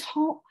 Almost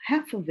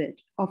half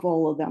of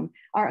all of them,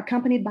 are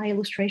accompanied by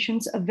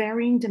illustrations of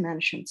varying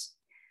dimensions.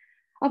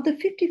 Of the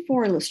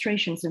 54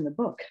 illustrations in the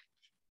book,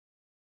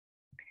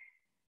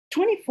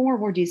 24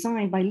 were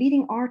designed by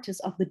leading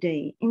artists of the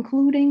day,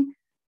 including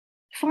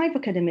 5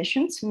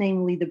 academicians,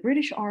 namely the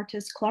British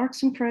artists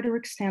Clarkson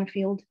Frederick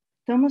Stanfield,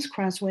 Thomas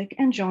Creswick,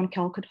 and John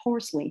Calcutt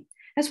Horsley,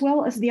 as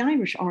well as the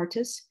Irish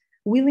artists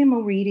William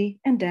O'Reilly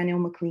and Daniel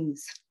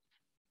Maclise.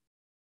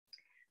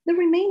 The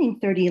remaining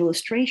 30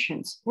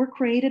 illustrations were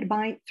created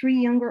by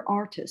 3 younger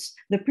artists,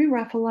 the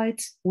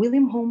Pre-Raphaelites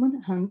William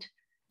Holman Hunt,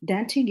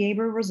 Dante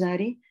Gabriel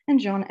Rossetti, and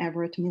John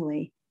Everett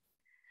Millais.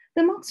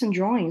 The Moxon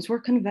drawings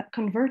were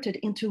converted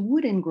into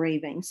wood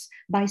engravings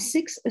by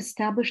 6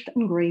 established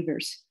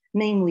engravers,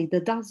 namely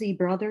the Dazzi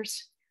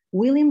brothers,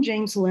 William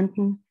James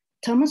Linton,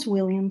 Thomas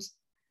Williams,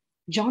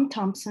 John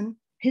Thompson,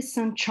 his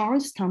son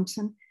Charles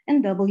Thompson,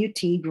 and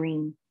W.T.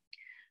 Green.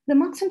 The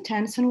Moxon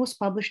Tennyson was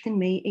published in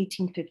May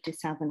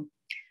 1857.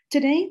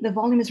 Today, the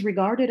volume is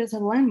regarded as a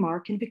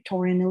landmark in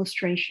Victorian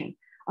illustration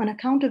on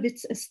account of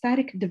its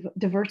aesthetic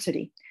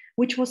diversity,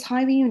 which was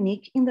highly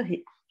unique in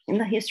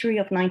the history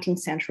of 19th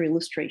century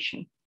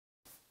illustration.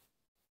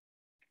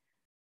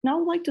 Now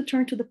I'd like to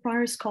turn to the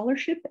prior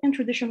scholarship and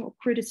traditional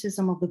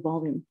criticism of the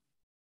volume.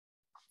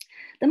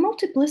 The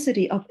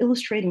multiplicity of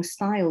illustrating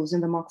styles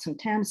in the Moxon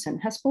Tennyson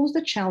has posed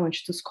a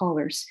challenge to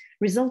scholars,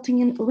 resulting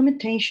in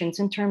limitations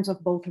in terms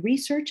of both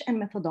research and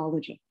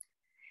methodology.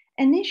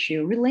 An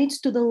issue relates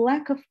to the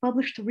lack of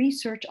published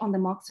research on the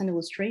Moxon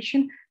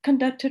illustration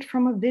conducted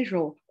from a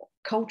visual,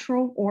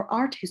 cultural, or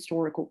art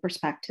historical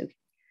perspective.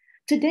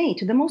 To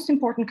date, the most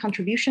important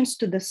contributions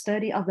to the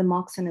study of the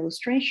Moxon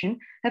illustration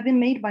have been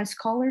made by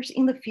scholars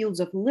in the fields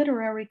of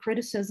literary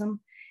criticism,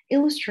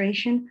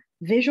 illustration,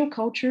 visual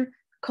culture,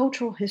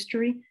 cultural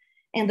history,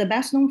 and the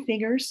best known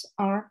figures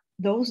are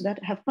those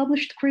that have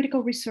published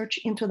critical research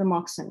into the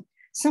Moxon.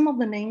 Some of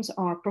the names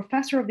are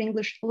Professor of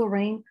English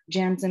Lorraine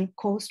Jansen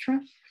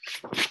Kostra,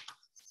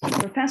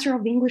 Professor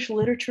of English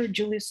Literature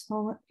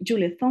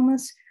Julia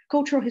Thomas,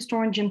 Cultural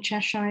Historian Jim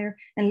Cheshire,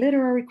 and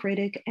literary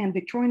critic and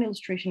Victorian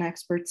illustration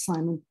expert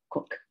Simon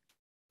Cook.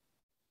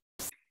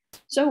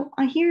 So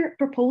I here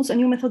propose a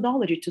new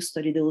methodology to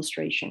study the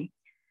illustration.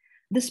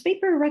 This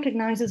paper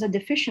recognizes a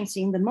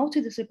deficiency in the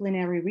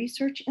multidisciplinary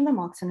research in the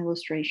Moxon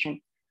illustration.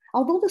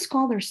 Although the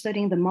scholars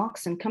studying the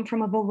Moxon come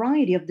from a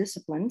variety of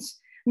disciplines,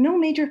 no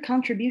major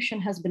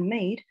contribution has been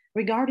made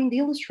regarding the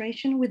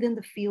illustration within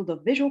the field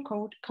of visual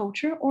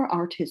culture or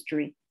art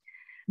history.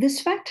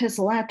 This fact has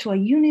led to a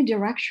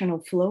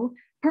unidirectional flow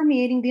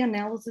permeating the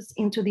analysis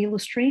into the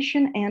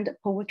illustration and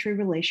poetry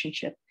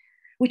relationship,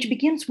 which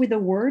begins with a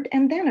word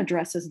and then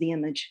addresses the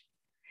image.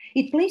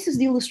 It places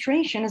the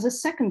illustration as a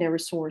secondary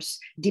source,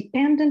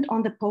 dependent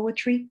on the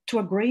poetry to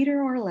a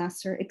greater or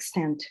lesser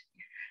extent.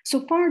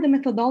 So far, the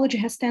methodology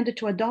has tended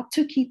to adopt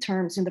 2 key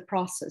terms in the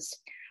process,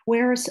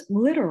 whereas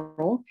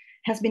literal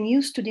has been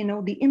used to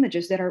denote the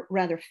images that are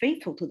rather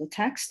faithful to the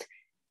text.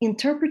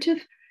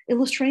 Interpretive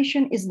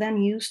illustration is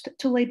then used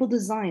to label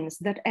designs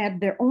that add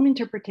their own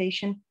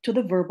interpretation to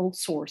the verbal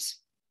source.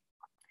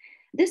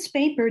 This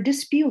paper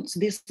disputes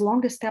these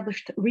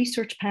long-established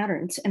research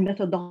patterns and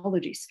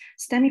methodologies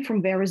stemming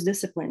from various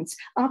disciplines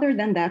other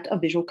than that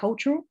of visual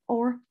culture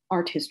or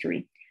art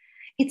history.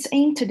 Its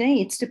aim today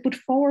is to put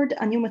forward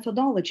a new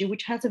methodology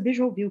which has a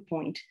visual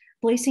viewpoint,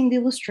 placing the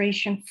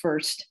illustration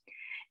first,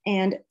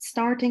 and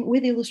starting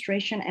with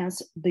illustration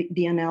as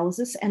the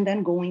analysis, and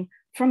then going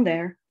from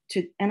there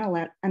to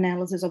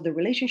analysis of the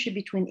relationship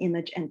between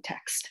image and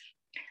text.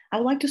 I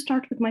would like to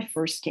start with my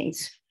first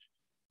case,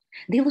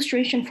 the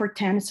illustration for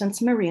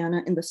Tennyson's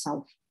Mariana in the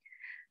South.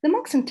 The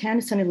Moxon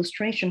Tennyson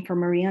illustration for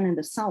Mariana in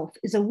the South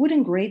is a wood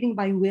engraving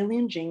by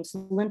William James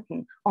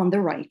Linton on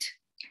the right,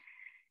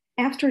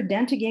 after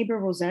Dante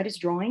Gabriel Rossetti's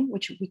drawing,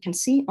 which we can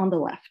see on the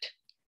left.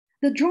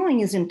 The drawing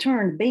is in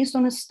turn based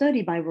on a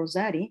study by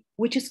Rossetti,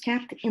 which is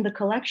kept in the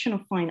collection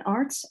of fine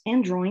arts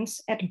and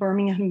drawings at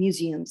Birmingham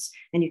museums,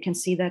 and you can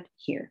see that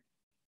here.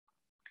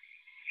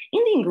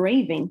 In the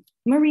engraving,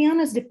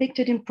 Mariana is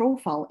depicted in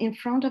profile in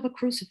front of a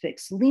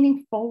crucifix,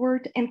 leaning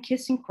forward and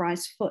kissing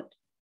Christ's foot.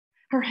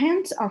 Her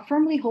hands are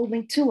firmly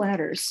holding 2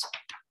 letters,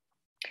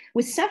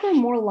 with several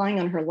more lying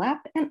on her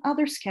lap and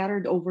others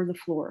scattered over the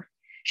floor.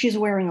 She's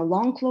wearing a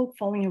long cloak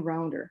falling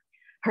around her.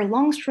 Her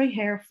long straight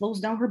hair flows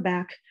down her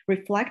back,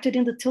 reflected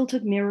in the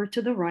tilted mirror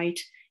to the right,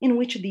 in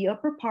which the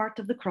upper part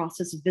of the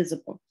cross is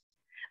visible.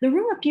 The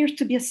room appears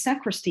to be a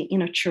sacristy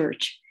in a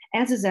church,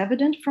 as is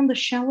evident from the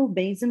shallow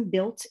basin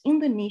built in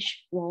the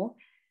niche wall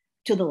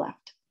to the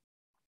left.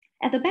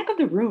 At the back of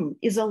the room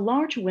is a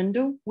large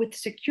window with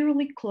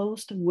securely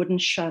closed wooden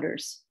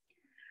shutters.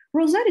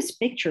 Rossetti's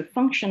picture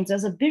functions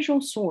as a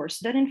visual source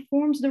that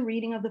informs the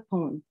reading of the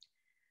poem.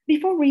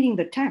 Before reading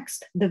the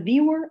text, the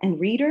viewer and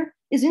reader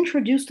is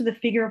introduced to the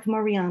figure of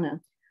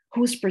Mariana,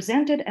 who is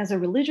presented as a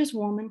religious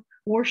woman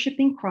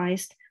worshiping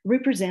Christ,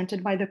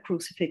 represented by the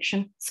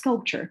crucifixion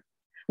sculpture.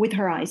 With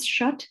her eyes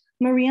shut,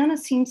 Mariana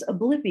seems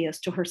oblivious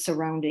to her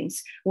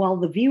surroundings, while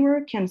the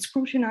viewer can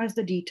scrutinize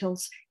the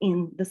details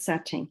in the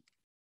setting.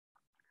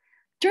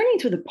 Turning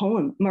to the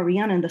poem,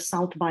 Mariana in the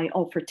South by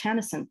Alfred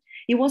Tennyson,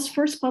 it was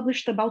first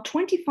published about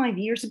 25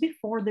 years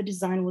before the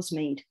design was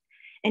made,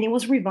 and it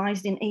was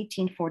revised in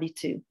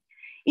 1842.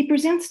 It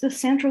presents the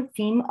central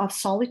theme of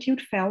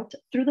solitude felt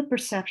through the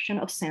perception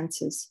of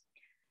senses.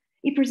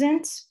 It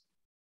presents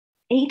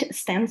 8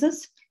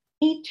 stanzas,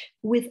 each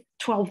with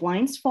 12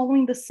 lines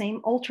following the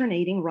same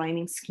alternating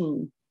rhyming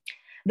scheme.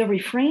 The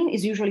refrain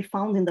is usually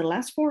found in the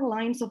last 4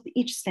 lines of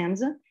each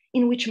stanza,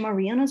 in which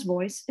Mariana's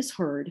voice is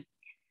heard.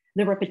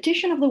 The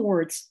repetition of the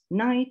words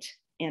night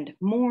and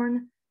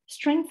morn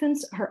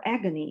strengthens her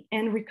agony,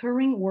 and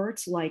recurring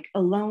words like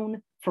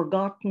alone,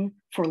 forgotten,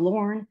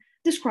 forlorn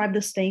describe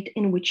the state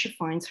in which she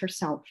finds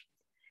herself.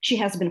 She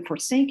has been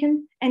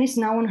forsaken and is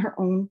now on her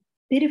own,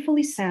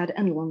 pitifully sad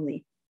and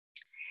lonely.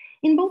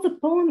 In both the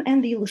poem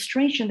and the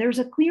illustration, there's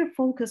a clear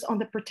focus on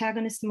the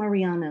protagonist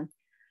Mariana.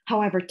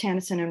 However,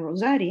 Tennyson and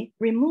Rossetti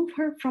remove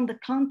her from the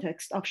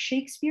context of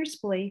Shakespeare's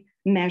play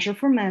Measure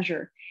for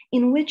Measure,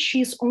 in which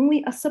she is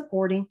only a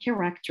supporting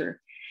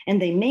character,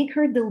 and they make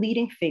her the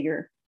leading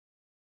figure.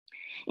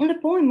 In the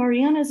poem,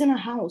 Mariana is in a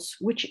house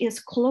which is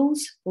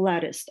close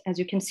latticed, as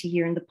you can see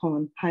here in the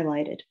poem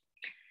highlighted.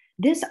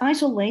 This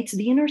isolates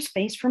the inner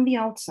space from the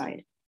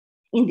outside.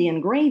 In the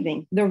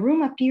engraving, the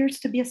room appears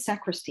to be a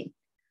sacristy.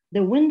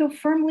 The window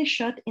firmly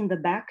shut in the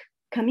back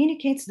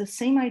communicates the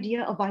same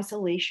idea of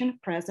isolation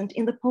present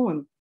in the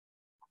poem.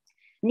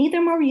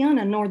 Neither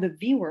Mariana nor the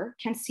viewer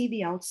can see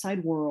the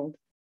outside world.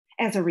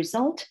 As a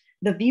result,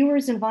 the viewer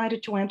is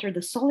invited to enter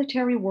the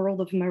solitary world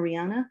of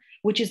Mariana,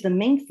 which is the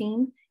main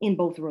theme in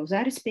both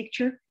Rossetti's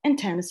picture and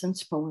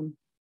Tennyson's poem.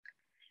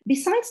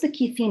 Besides the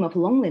key theme of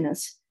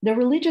loneliness, the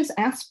religious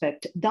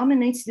aspect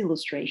dominates the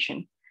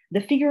illustration.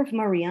 The figure of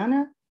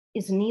Mariana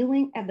is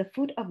kneeling at the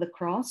foot of the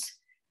cross,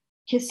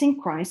 kissing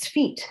Christ's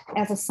feet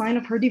as a sign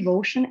of her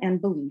devotion and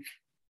belief.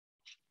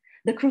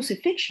 The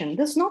crucifixion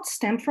does not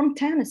stem from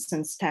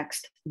Tennyson's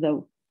text,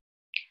 though.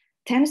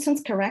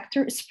 Tennyson's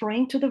character is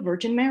praying to the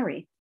Virgin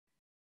Mary.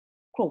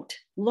 Quote,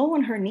 low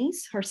on her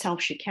knees,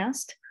 herself she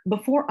cast,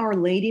 before Our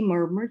Lady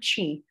murmured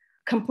she,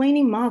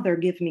 complaining, Mother,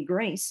 give me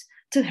grace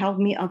to help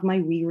me of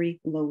my weary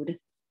load,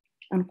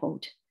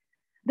 unquote.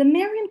 The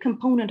Marian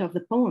component of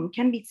the poem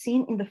can be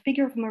seen in the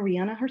figure of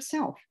Mariana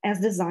herself, as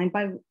designed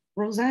by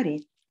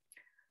Rossetti.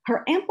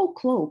 Her ample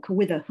cloak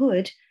with a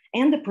hood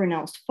and the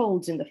pronounced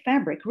folds in the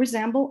fabric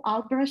resemble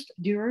Albrecht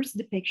Dürer's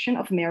depiction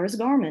of Mary's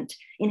garment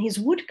in his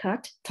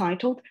woodcut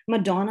titled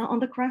Madonna on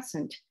the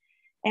Crescent,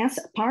 as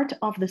part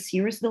of the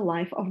series The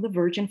Life of the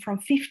Virgin from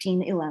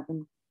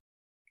 1511.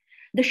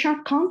 The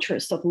sharp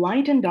contrast of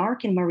light and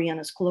dark in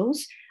Mariana's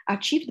clothes,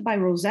 achieved by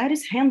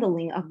Rossetti's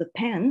handling of the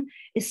pen,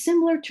 is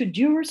similar to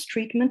Dürer's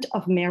treatment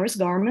of Mary's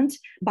garment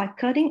by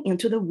cutting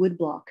into the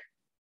woodblock.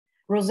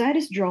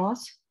 Rossetti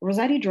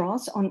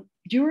draws on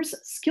Dürer's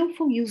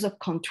skillful use of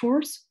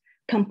contours,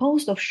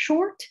 composed of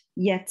short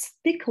yet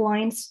thick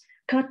lines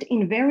cut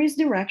in various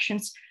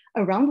directions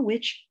around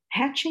which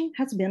hatching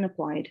has been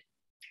applied.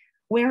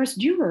 Whereas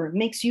Dürer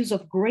makes use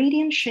of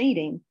gradient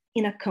shading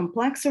in a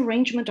complex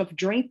arrangement of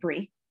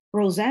drapery,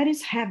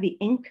 Rossetti's heavy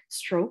ink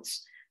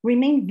strokes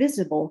remain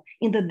visible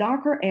in the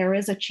darker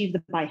areas achieved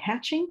by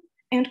hatching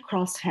and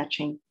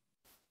cross-hatching.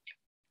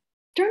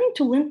 Turning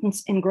to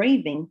Linton's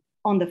engraving,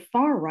 on the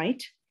far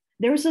right,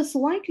 there is a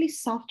slightly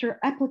softer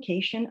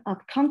application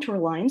of contour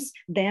lines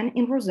than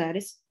in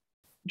Rossetti's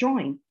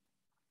drawing,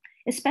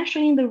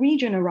 especially in the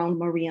region around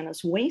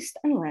Mariana's waist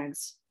and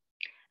legs.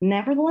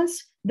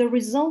 Nevertheless, the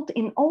result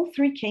in all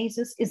 3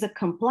 cases is a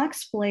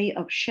complex play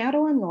of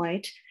shadow and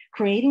light,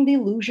 creating the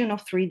illusion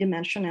of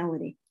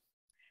 3-dimensionality.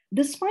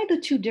 Despite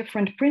the 2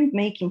 different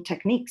printmaking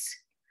techniques,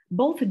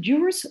 both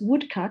Dürer's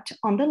woodcut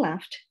on the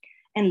left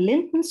and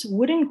Linton's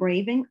wood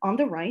engraving on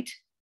the right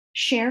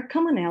share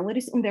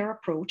commonalities in their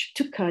approach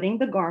to cutting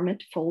the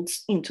garment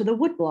folds into the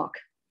woodblock.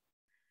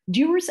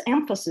 Dürer's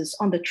emphasis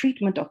on the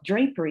treatment of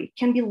drapery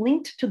can be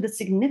linked to the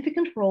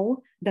significant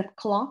role that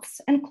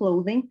cloths and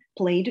clothing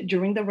played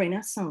during the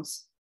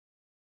Renaissance.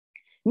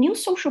 New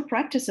social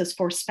practices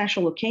for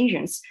special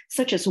occasions,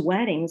 such as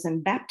weddings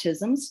and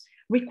baptisms,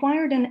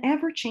 required an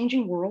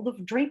ever-changing world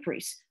of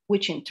draperies,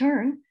 which in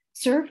turn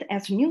served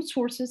as new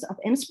sources of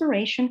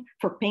inspiration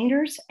for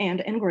painters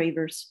and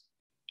engravers.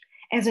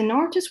 As an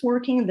artist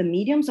working in the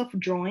mediums of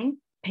drawing,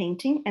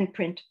 painting, and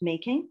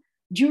printmaking,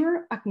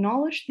 Dürer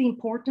acknowledged the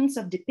importance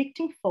of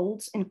depicting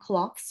folds in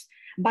cloths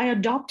by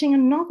adopting a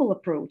novel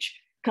approach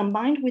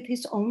combined with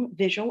his own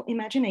visual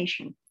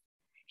imagination.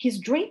 His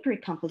drapery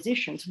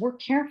compositions were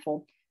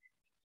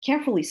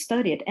carefully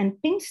studied and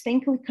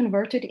painstakingly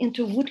converted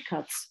into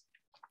woodcuts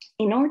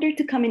in order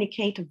to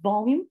communicate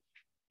volume,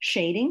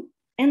 shading,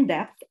 and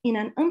depth in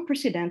an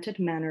unprecedented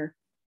manner.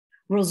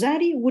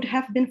 Rossetti would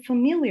have been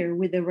familiar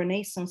with the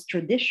Renaissance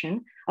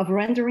tradition of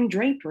rendering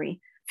drapery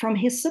from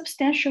his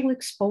substantial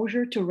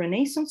exposure to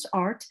Renaissance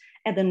art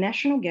at the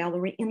National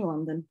Gallery in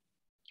London.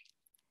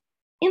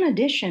 In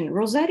addition,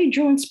 Rossetti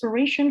drew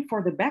inspiration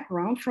for the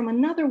background from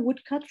another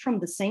woodcut from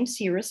the same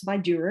series by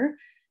Dürer,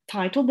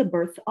 titled The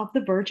Birth of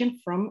the Virgin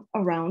from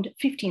around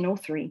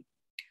 1503.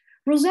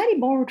 Rossetti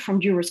borrowed from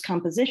Dürer's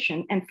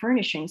composition and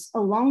furnishings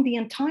along the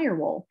entire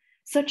wall,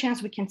 such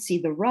as we can see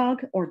the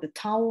rug or the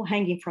towel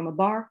hanging from a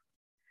bar,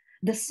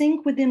 the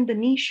sink within the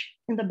niche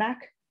in the back,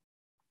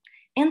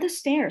 and the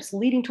stairs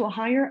leading to a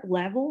higher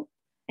level,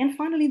 and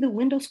finally the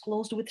windows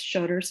closed with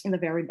shutters in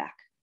the very back.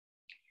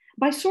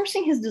 By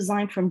sourcing his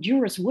design from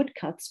Dürer's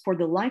woodcuts for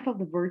the Life of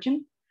the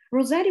Virgin,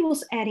 Rossetti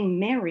was adding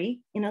Mary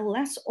in a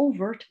less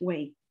overt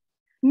way,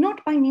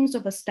 not by means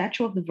of a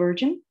statue of the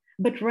Virgin,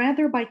 but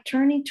rather by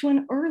turning to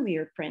an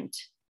earlier print.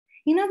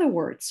 In other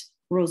words,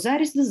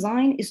 Rossetti's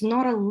design is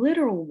not a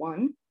literal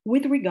one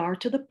with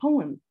regard to the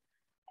poem,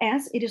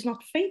 as it is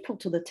not faithful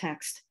to the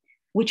text,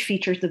 which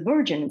features the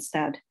Virgin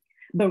instead,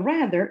 but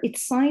rather it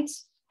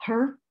cites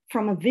her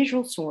from a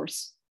visual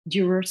source,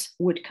 Dürer's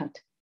woodcut.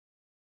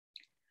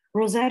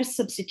 Rossetti's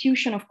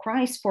substitution of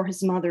Christ for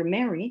his mother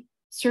Mary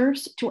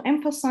serves to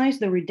emphasize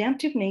the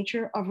redemptive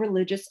nature of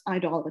religious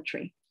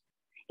idolatry.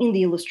 In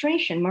the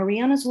illustration,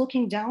 Mariana is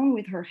looking down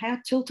with her head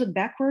tilted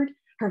backward.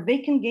 Her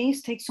vacant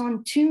gaze takes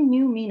on two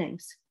new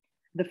meanings.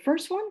 The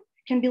first one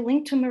can be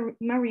linked to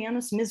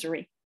Mariana's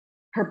misery.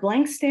 Her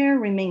blank stare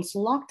remains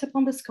locked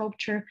upon the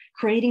sculpture,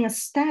 creating a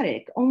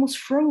static, almost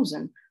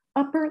frozen,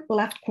 upper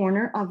left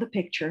corner of the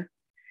picture.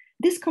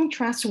 This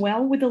contrasts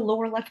well with the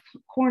lower left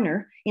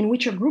corner, in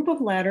which a group of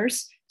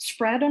letters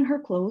spread on her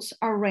clothes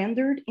are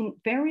rendered in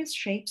various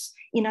shapes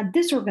in a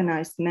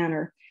disorganized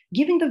manner,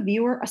 giving the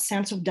viewer a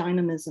sense of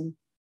dynamism.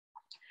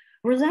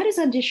 Rossetti's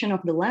addition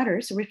of the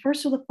letters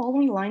refers to the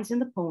following lines in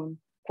the poem,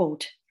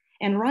 quote,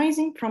 "And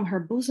rising from her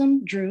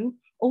bosom drew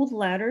old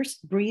letters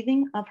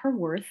breathing of her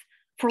worth,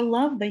 for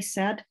love, they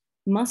said,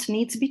 must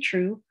needs be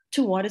true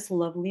to what is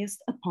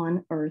loveliest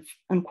upon earth,"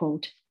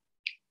 unquote.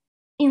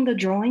 In the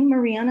drawing,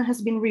 Mariana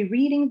has been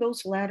rereading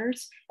those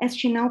letters as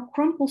she now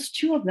crumples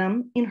two of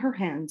them in her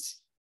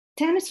hands.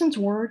 Tennyson's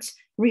words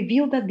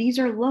reveal that these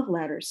are love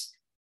letters,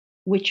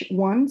 which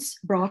once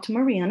brought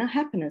Mariana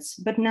happiness,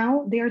 but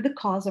now they are the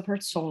cause of her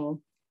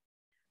sorrow.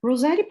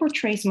 Rossetti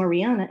portrays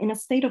Mariana in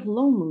a state of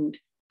low mood,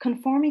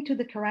 conforming to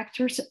the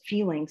character's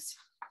feelings.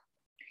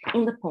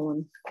 In the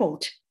poem,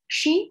 quote,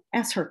 "She,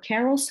 as her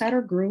carol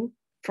satyr grew,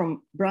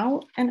 from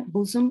brow and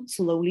bosom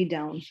slowly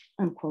down,"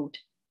 unquote.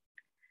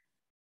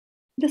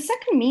 The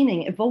second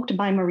meaning evoked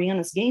by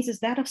Mariana's gaze is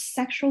that of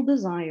sexual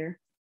desire.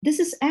 This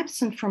is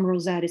absent from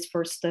Rossetti's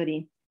first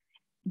study,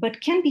 but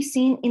can be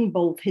seen in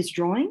both his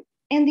drawing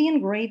and the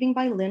engraving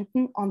by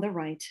Linton on the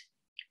right.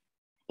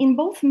 In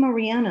both,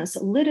 Mariana's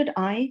lidded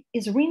eye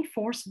is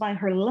reinforced by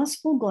her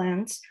lustful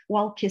glance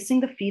while kissing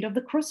the feet of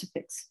the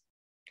crucifix.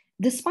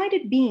 Despite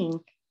it being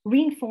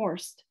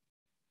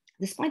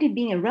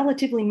a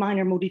relatively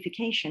minor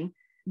modification,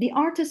 the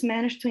artist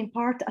managed to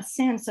impart a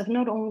sense of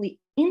not only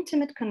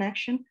intimate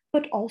connection,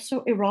 but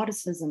also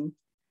eroticism.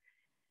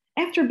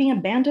 After being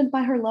abandoned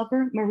by her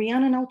lover,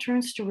 Mariana now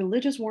turns to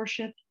religious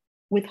worship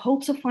with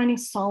hopes of finding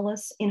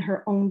solace in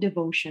her own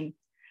devotion.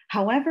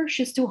 However,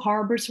 she still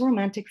harbors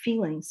romantic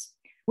feelings,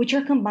 which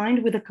are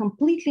combined with a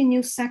completely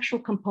new sexual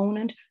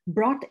component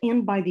brought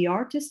in by the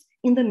artist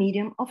in the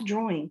medium of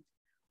drawing,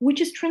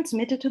 which is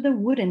transmitted to the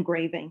wood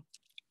engraving.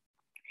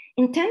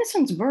 In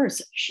Tennyson's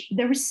verse,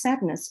 there is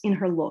sadness in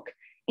her look,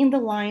 in the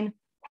line,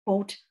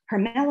 quote, "Her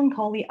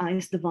melancholy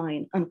eyes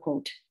divine,"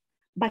 unquote.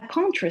 By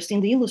contrast,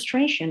 in the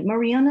illustration,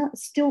 Mariana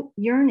is still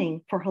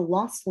yearning for her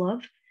lost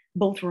love,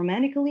 both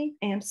romantically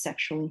and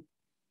sexually.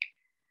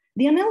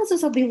 The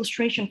analysis of the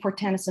illustration for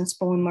Tennyson's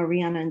poem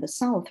Mariana in the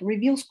South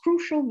reveals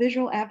crucial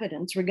visual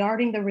evidence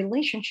regarding the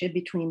relationship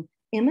between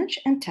image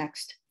and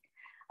text.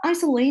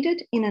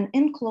 Isolated in an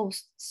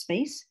enclosed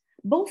space,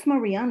 both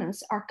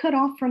Marianas are cut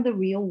off from the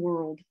real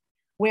world.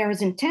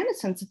 Whereas in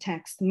Tennyson's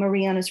text,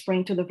 Mariana is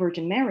praying to the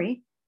Virgin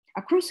Mary,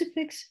 a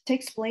crucifix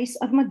takes place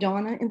of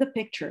Madonna in the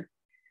picture.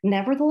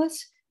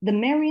 Nevertheless, the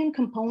Marian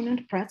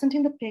component present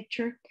in the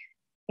picture,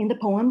 in the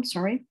poem,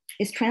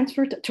 is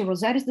transferred to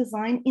Rossetti's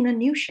design in a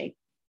new shape.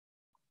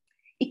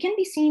 It can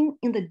be seen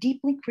in the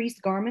deeply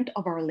creased garment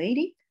of Our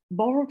Lady,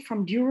 borrowed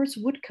from Dürer's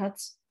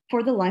woodcuts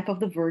for the Life of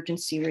the Virgin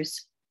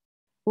series.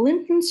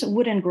 Linton's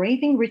wood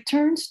engraving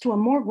returns to a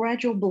more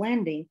gradual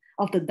blending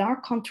of the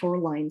dark contour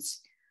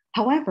lines.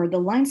 However, the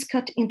lines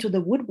cut into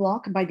the wood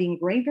block by the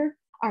engraver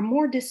are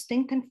more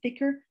distinct and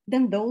thicker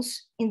than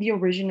those in the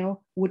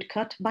original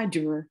woodcut by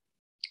Dürer.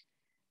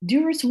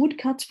 Dürer's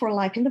woodcuts for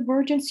Life in the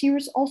Virgin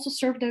series also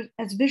served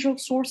as visual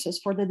sources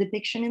for the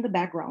depiction in the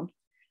background.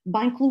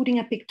 By including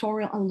a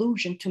pictorial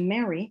allusion to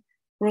Mary,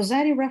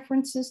 Rossetti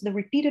references the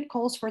repeated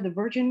calls for the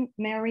Virgin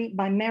Mary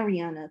by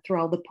Mariana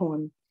throughout the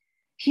poem.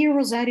 Here,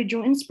 Rossetti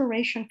drew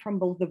inspiration from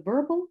both the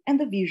verbal and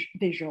the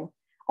visual,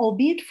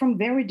 albeit from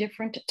very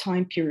different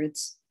time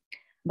periods.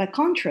 By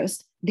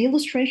contrast, the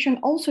illustration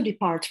also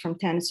departs from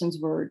Tennyson's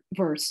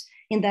verse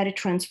in that it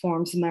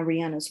transforms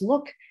Mariana's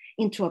look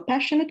into a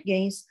passionate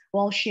gaze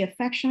while she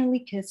affectionately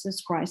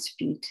kisses Christ's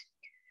feet.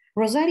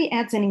 Rossetti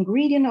adds an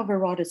ingredient of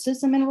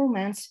eroticism and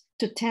romance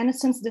to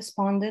Tennyson's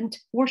despondent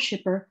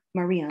worshipper,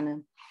 Mariana.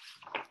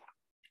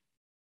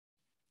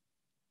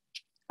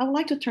 I would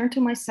like to turn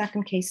to my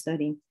second case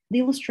study, the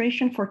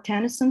illustration for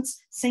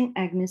Tennyson's St.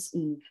 Agnes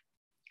Eve.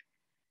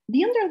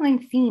 The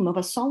underlying theme of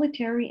a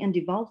solitary and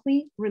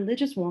devoutly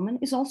religious woman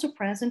is also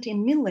present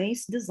in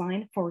Millet's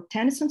design for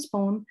Tennyson's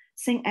poem,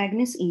 St.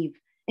 Agnes Eve,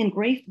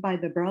 engraved by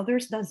the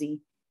brothers Daisy.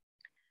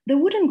 The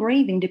wood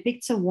engraving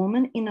depicts a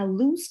woman in a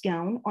loose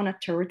gown on a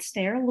turret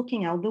stair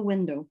looking out the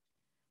window.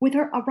 With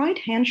her right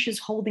hand, she's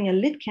holding a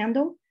lit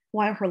candle,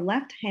 while her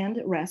left hand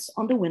rests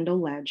on the window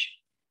ledge.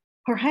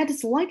 Her head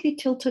is slightly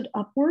tilted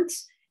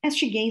upwards as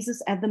she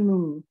gazes at the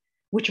moon,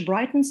 which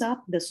brightens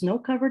up the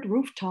snow-covered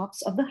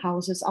rooftops of the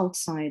houses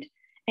outside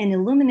and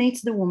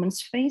illuminates the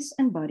woman's face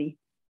and body.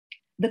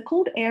 The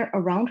cold air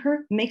around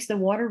her makes the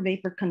water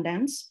vapor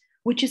condense,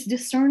 which is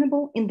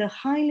discernible in the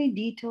highly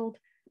detailed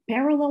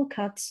parallel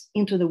cuts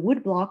into the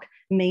woodblock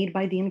made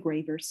by the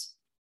engravers.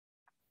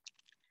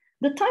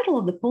 The title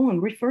of the poem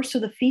refers to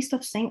the feast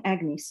of St.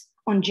 Agnes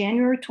on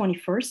January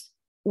 21st,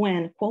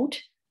 when,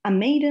 quote, a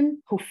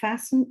maiden who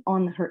fastened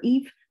on her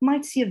Eve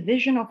might see a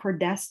vision of her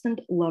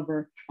destined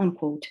lover,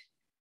 unquote.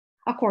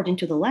 According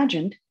to the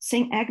legend,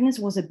 St. Agnes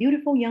was a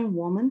beautiful young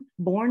woman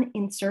born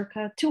in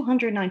circa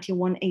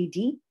 291 AD,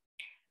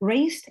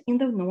 raised in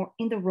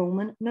the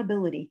Roman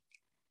nobility.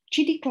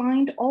 She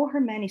declined all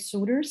her many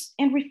suitors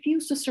and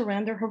refused to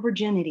surrender her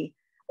virginity,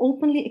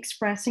 openly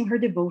expressing her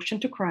devotion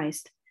to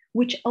Christ,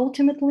 which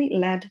ultimately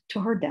led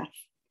to her death.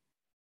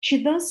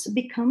 She thus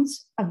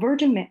becomes a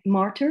virgin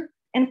martyr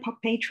and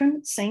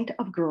patron saint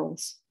of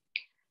girls.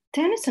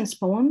 Tennyson's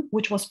poem,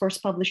 which was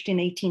first published in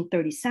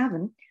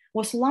 1837,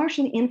 was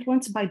largely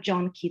influenced by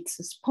John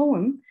Keats's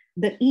poem,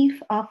 The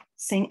Eve of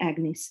St.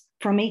 Agnes,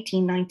 from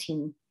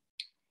 1819.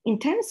 In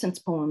Tennyson's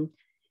poem,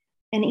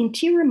 an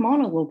interior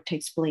monologue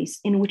takes place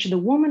in which the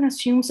woman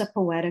assumes a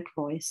poetic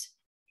voice.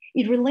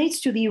 It relates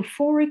to the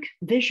euphoric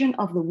vision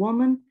of the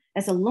woman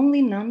as a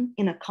lonely nun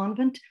in a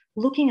convent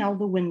looking out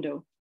the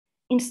window.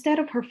 Instead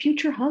of her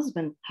future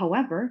husband,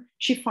 however,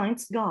 she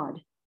finds God,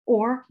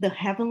 or the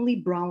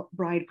heavenly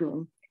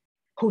bridegroom,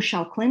 who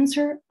shall cleanse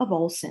her of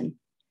all sin.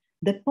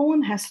 The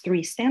poem has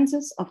 3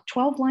 stanzas of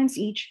 12 lines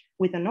each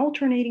with an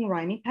alternating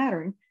rhyming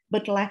pattern,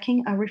 but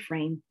lacking a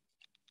refrain.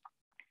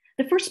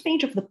 The first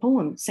page of the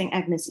poem, St.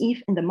 Agnes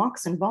Eve, in the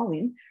Moxon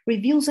volume,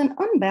 reveals an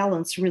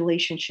unbalanced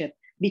relationship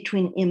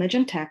between image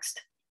and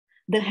text.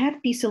 The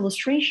headpiece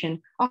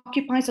illustration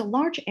occupies a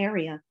large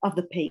area of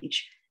the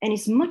page and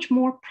is much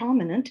more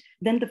prominent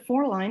than the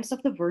 4 lines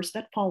of the verse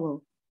that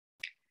follow.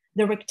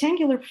 The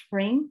rectangular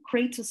frame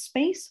creates a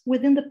space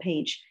within the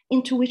page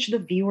into which the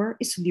viewer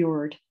is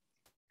lured.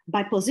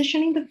 By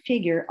positioning the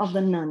figure of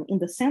the nun in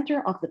the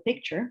center of the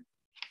picture,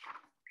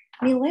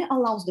 Millet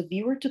allows the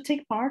viewer to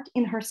take part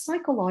in her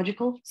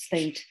psychological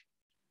state.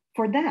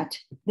 For that,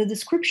 the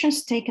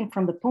descriptions taken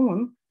from the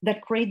poem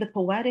that create the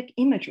poetic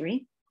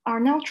imagery are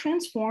now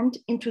transformed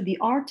into the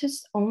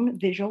artist's own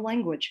visual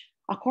language,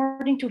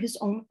 according to his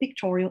own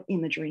pictorial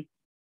imagery.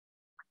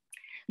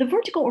 The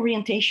vertical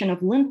orientation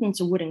of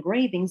Linton's wood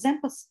engravings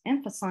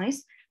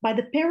emphasized by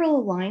the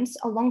parallel lines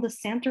along the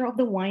center of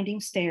the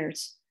winding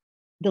stairs,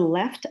 the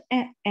left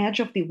edge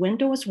of the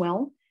window as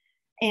well,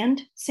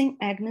 and St.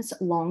 Agnes'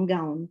 long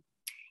gown.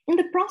 In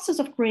the process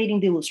of creating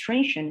the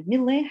illustration,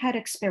 Millet had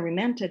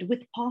experimented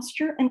with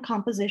posture and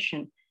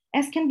composition,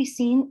 as can be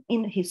seen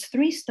in his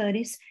 3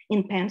 studies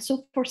in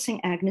pencil for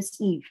St. Agnes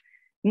Eve,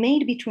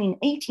 made between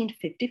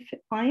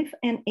 1855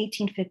 and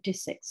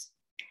 1856.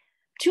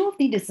 2 of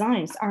the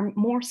designs are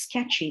more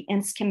sketchy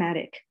and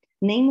schematic,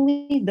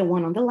 namely the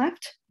one on the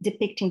left,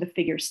 depicting the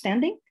figure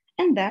standing,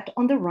 and that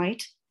on the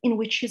right, in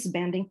which she's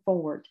bending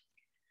forward.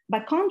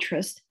 By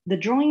contrast, the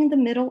drawing in the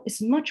middle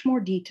is much more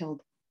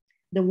detailed.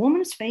 The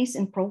woman's face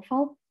in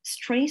profile is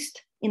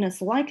traced in a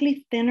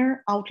slightly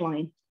thinner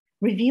outline,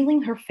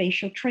 revealing her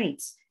facial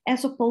traits,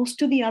 as opposed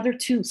to the other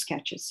 2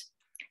 sketches.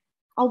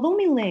 Although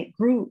Millet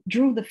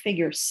drew the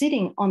figure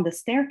sitting on the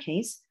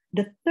staircase,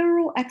 the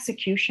thorough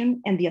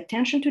execution and the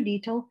attention to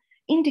detail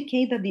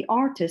indicate that the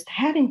artist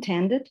had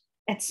intended,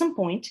 at some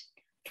point,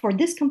 for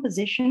this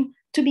composition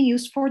to be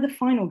used for the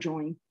final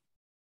drawing,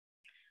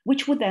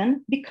 which would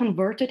then be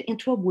converted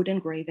into a wood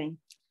engraving.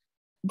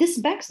 This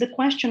begs the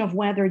question of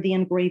whether the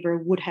engraver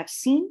would have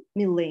seen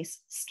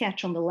Millet's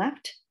sketch on the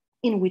left,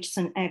 in which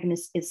St.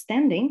 Agnes is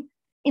standing,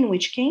 in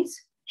which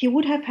case he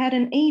would have had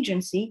an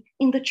agency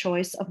in the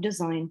choice of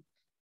design.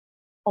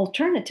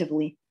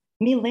 Alternatively,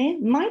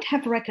 Millet might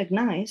have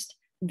recognized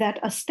that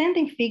a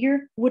standing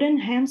figure would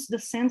enhance the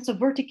sense of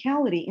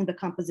verticality in the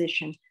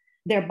composition,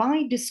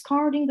 thereby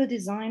discarding the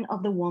design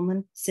of the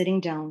woman sitting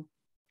down.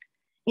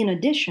 In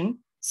addition,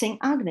 St.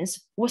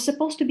 Agnes was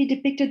supposed to be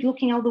depicted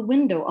looking out the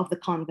window of the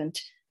convent.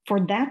 For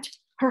that,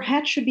 her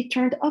head should be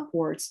turned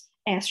upwards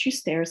as she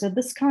stares at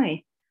the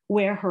sky,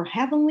 where her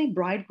heavenly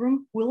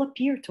bridegroom will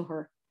appear to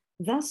her.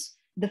 Thus,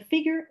 the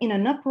figure in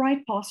an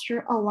upright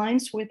posture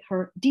aligns with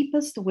her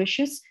deepest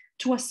wishes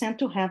to ascend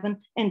to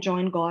heaven and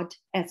join God,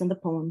 as in the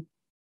poem.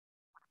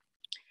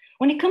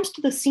 When it comes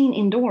to the scene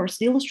indoors,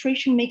 the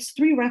illustration makes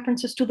three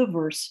references to the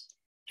verse.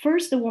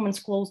 First, the woman's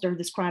clothes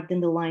are described in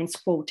the lines,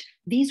 quote,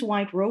 "These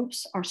white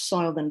robes are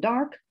soiled and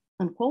dark,"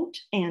 unquote,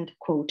 and,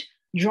 quote,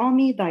 "Draw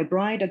me thy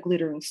bride a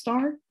glittering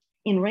star,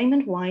 in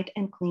raiment white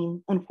and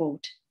clean,"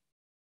 unquote.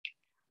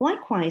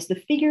 Likewise,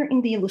 the figure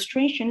in the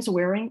illustration is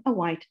wearing a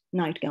white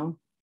nightgown.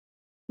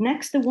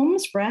 Next, the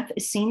woman's breath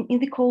is seen in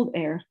the cold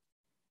air,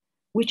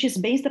 which is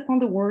based upon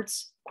the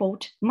words,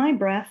 quote, "My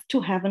breath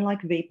to heaven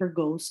like vapor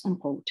goes,"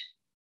 unquote.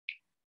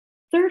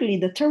 Thirdly,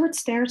 the turret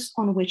stairs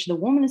on which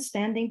the woman is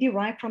standing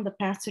derive from the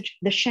passage,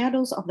 "The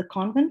shadows of the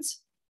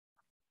convents."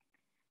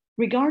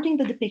 Regarding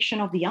the depiction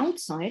of the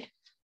outside,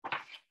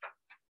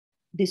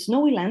 the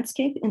snowy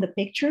landscape in the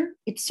picture,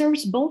 it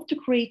serves both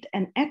to create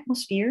an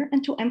atmosphere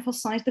and to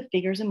emphasize the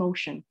figure's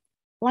emotion.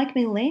 Like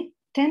Millet,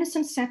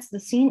 Tennyson sets the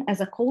scene as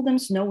a cold and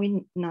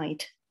snowy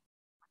night.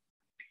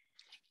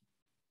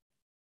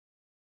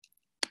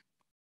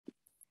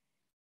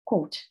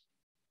 Quote,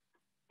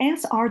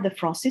 "As are the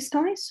frosty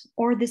skies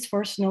or this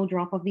first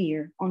snowdrop of the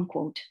year,"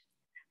 unquote.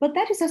 But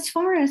that is as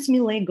far as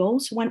Millet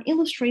goes when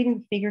illustrating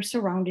the figure's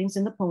surroundings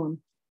in the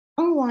poem.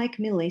 Unlike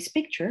Millet's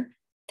picture,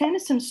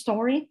 Tennyson's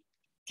story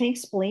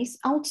takes place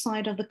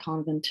outside of the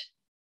convent.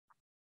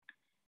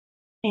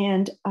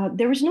 And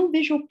there is no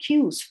visual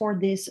cues for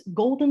these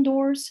golden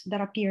doors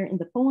that appear in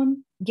the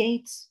poem,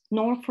 gates,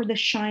 nor for the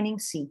shining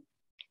sea,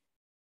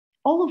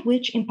 all of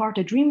which impart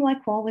a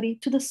dreamlike quality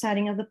to the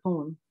setting of the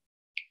poem.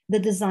 The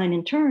design,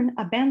 in turn,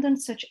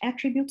 abandons such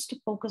attributes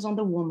to focus on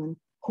the woman,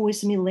 who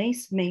is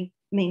Millet's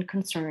main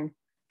concern,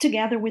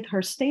 together with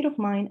her state of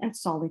mind and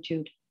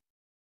solitude.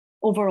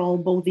 Overall,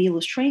 both the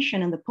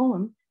illustration and the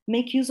poem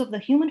make use of the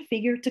human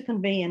figure to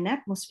convey an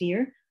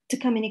atmosphere, to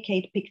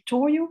communicate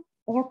pictorial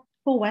or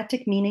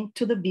poetic meaning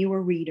to the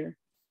viewer reader.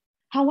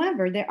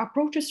 However, their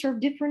approaches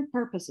serve different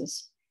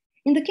purposes.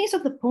 In the case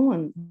of the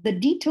poem, the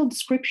detailed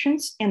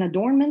descriptions and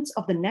adornments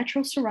of the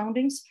natural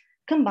surroundings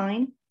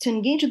combine to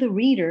engage the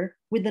reader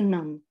with the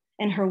nun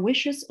and her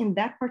wishes in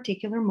that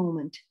particular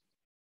moment.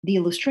 The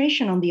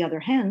illustration, on the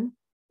other hand,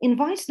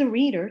 invites the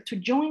reader to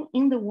join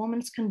in the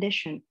woman's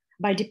condition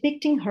by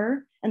depicting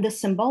her and the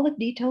symbolic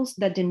details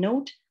that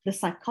denote the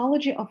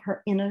psychology of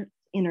her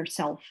inner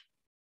self.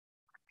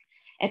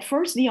 At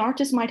first, the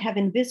artist might have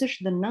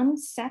envisaged the nun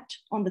sat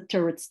on the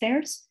turret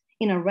stairs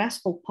in a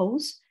restful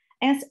pose,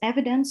 as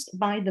evidenced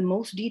by the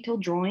most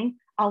detailed drawing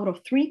out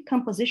of 3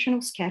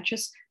 compositional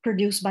sketches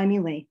produced by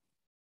Millet.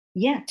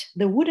 Yet,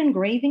 the wood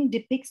engraving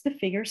depicts the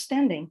figure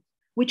standing,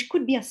 which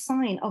could be a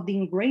sign of the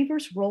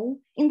engraver's role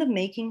in the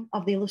making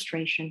of the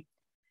illustration.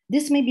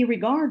 This may be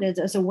regarded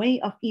as a way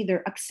of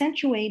either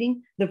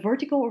accentuating the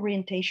vertical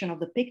orientation of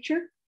the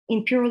picture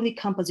in purely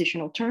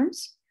compositional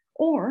terms,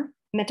 or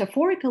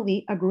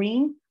metaphorically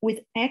agreeing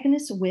with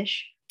Agnes'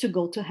 wish to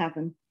go to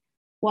heaven.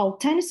 While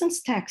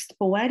Tennyson's text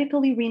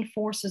poetically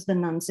reinforces the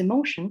nun's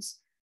emotions,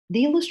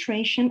 the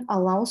illustration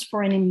allows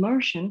for an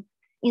immersion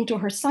into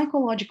her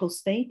psychological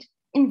state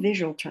in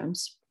visual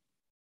terms.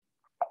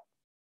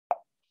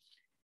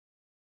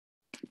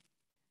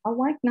 I'd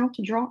like now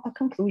to draw a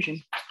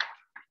conclusion.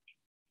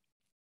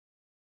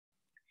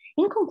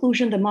 In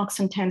conclusion, the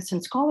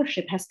Moxon-Tennyson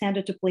scholarship has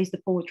tended to place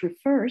the poetry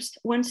first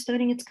when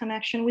studying its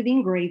connection with the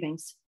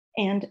engravings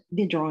and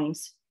the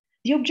drawings.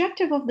 The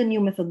objective of the new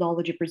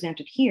methodology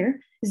presented here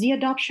is the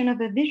adoption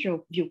of a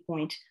visual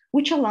viewpoint,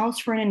 which allows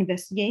for an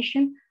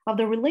investigation of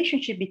the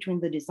relationship between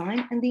the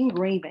design and the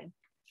engraving.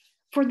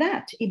 For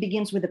that, it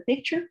begins with a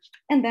picture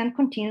and then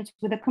continues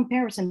with a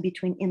comparison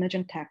between image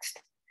and text.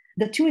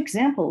 The 2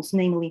 examples,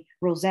 namely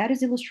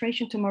Rossetti's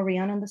illustration to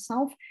Marianne in the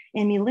South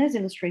and Millet's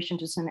illustration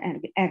to St.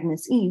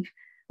 Agnes Eve,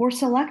 were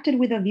selected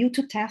with a view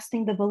to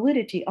testing the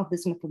validity of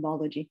this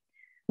methodology,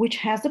 which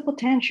has the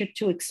potential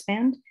to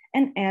expand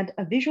and add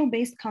a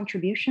visual-based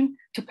contribution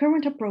to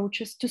current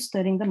approaches to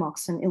studying the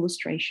Moxon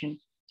illustration.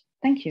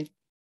 Thank you.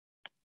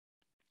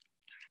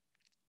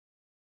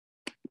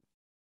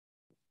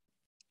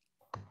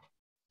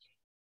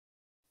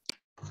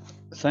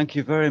 Thank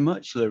you very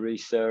much,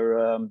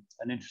 Larissa.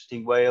 An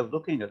interesting way of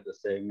looking at the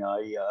thing.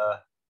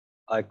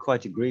 I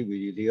quite agree with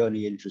you. The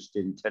only interest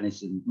in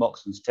Tennyson,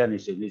 Moxon's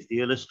Tennyson, is the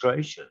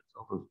illustrations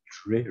of the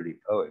dreary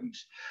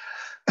poems.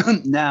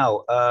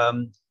 Now,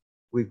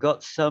 we've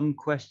got some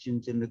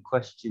questions in the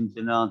questions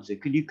and answer.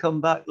 Could you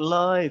come back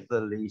live,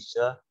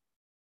 Elisa?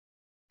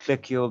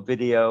 Click your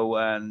video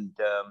and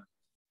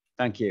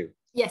thank you.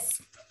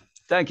 Yes.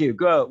 Thank you.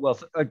 Go. Well,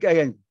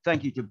 again,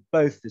 thank you to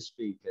both the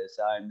speakers.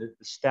 And the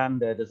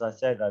standard, as I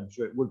said, I'm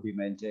sure it would be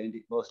maintained.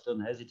 It most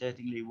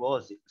unhesitatingly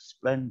was. It was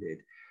splendid.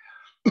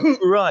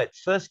 Right.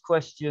 First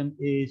question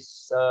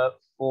is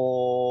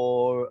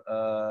for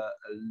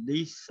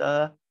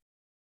Elisa,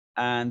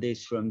 and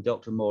is from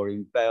Dr.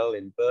 Maureen Bell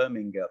in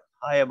Birmingham.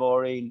 Hiya,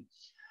 Maureen.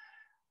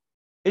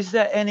 Is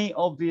there any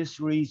obvious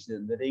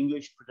reason that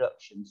English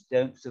productions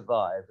don't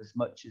survive as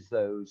much as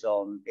those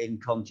in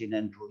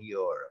continental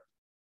Europe?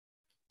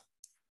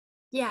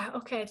 Yeah,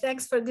 okay,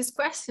 thanks for this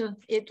question.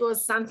 It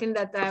was something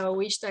that I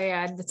wished I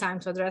had the time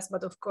to address,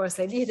 but of course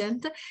I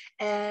didn't.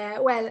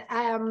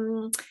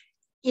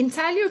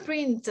 Intaglio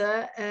print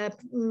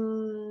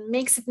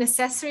makes it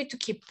necessary to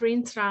keep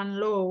print run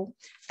low,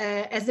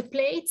 as the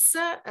plates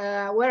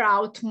wear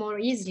out more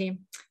easily,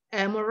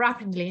 more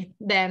rapidly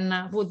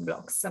than wood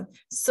blocks.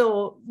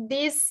 So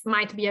this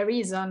might be a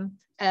reason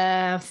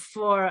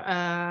for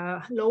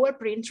lower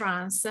print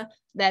runs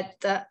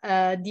that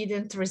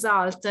didn't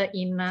result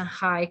in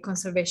high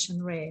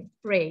conservation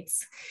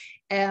rates.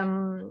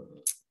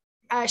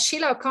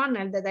 Sheila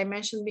O'Connell, that I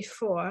mentioned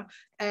before,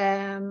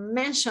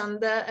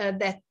 mentioned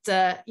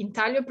that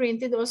intaglio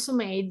printed also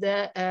made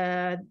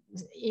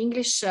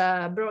English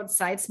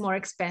broadsides more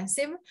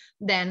expensive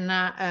than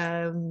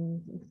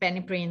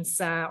penny prints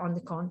on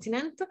the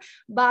continent.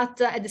 But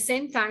at the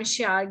same time,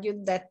 she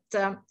argued that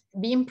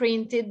being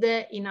printed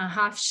in a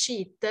half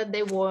sheet,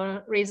 they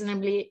were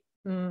reasonably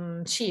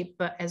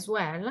cheap as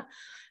well.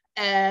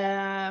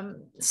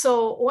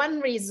 So one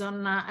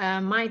reason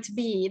might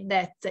be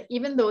that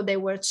even though they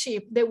were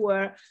cheap, they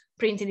were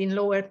printed in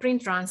lower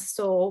print runs,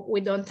 so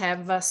we don't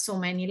have so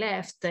many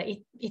left.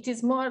 It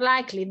is more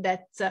likely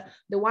that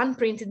the one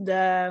printed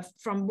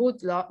from wood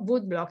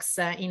blocks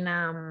in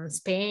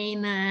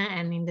Spain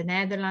and in the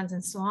Netherlands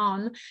and so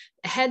on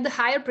had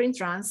higher print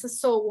runs.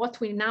 So what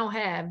we now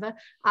have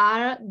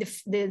are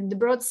the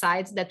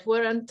broadsides that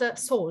weren't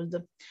sold.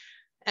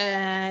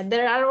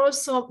 There are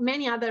also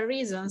many other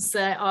reasons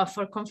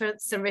for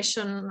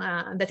conservation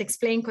that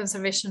explain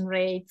conservation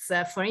rates.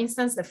 For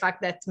instance, the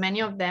fact that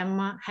many of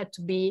them had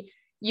to be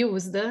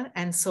used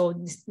and so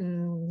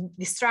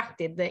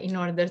distracted in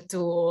order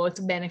to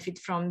benefit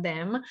from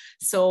them.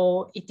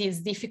 So it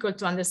is difficult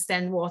to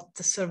understand what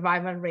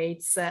survival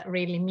rates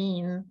really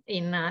mean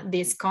in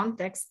this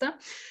context.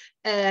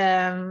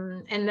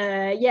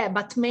 Yeah,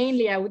 but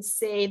mainly I would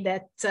say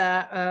that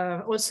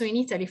also in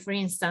Italy, for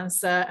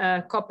instance,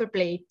 copper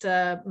plate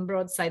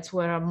broadsides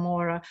were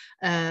more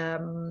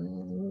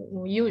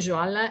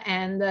usual,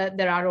 and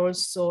there are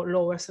also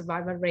lower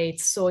survival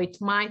rates. So it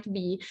might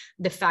be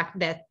the fact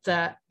that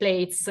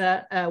plates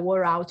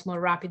wore out more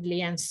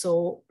rapidly, and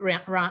so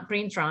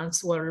print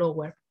runs were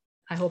lower.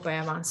 I hope I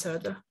have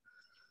answered.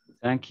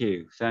 Thank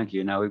you. Thank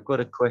you. Now we've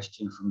got a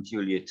question from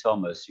Julia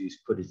Thomas, who's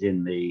put it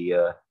in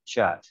the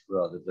chat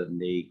rather than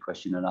the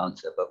question and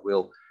answer, but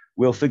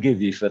we'll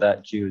forgive you for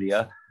that,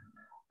 Julia.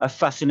 A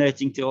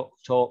fascinating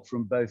talk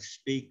from both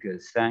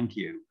speakers. Thank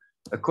you.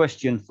 A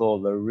question for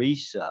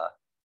Larissa.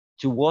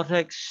 To what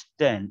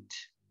extent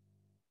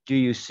do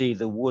you see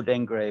the wood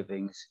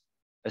engravings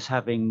as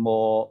having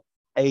more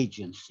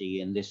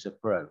agency in this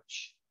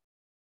approach?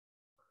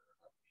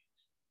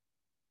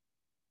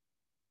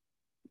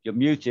 You're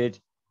muted.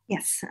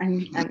 Yes,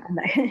 I'm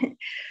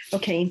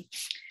okay.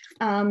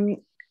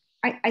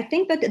 I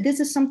think that this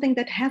is something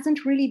that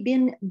hasn't really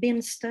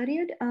been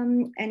studied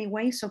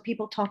anyway. So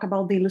people talk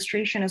about the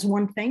illustration as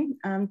one thing.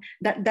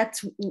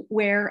 That's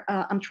where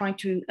I'm trying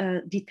to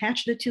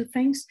detach the two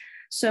things.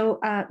 So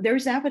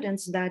there's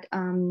evidence that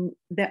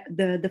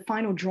the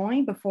final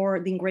drawing before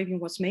the engraving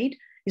was made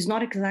is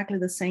not exactly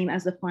the same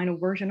as the final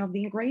version of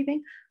the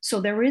engraving. So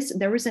there is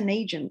an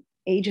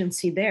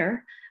agency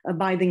there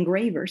by the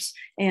engravers.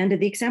 And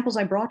the examples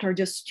I brought are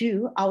just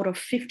 2 out of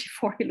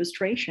 54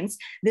 illustrations.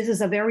 This is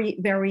a very,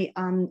 very,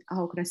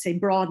 how could I say,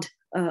 broad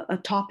a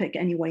topic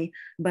anyway.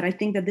 But I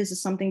think that this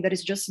is something that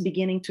is just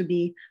beginning to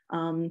be,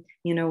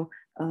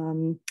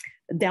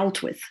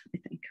 dealt with, I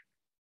think.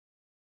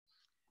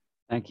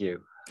 Thank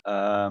you.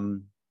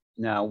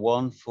 Now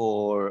one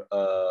for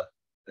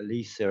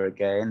Elisa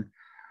again.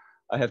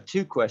 I have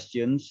 2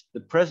 questions.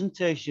 The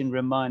presentation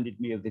reminded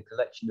me of the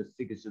collection of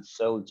figures of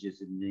soldiers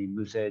in the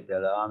Musée de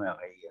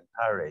l'Armerie in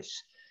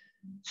Paris,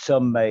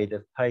 some made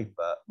of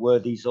paper. Were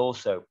these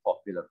also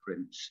popular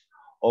prints,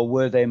 or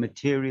were they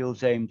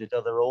materials aimed at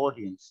other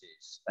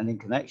audiences? And in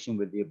connection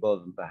with the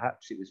above, and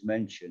perhaps it was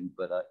mentioned,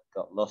 but I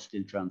got lost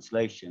in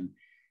translation,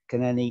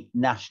 can any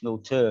national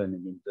turn,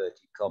 in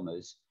inverted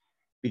commas,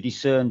 be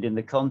discerned in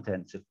the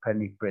contents of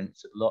penny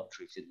prints at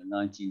lotteries in the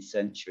 19th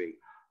century?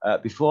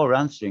 Before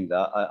answering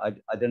that,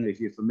 I don't know if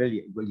you're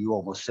familiar, well, you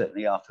almost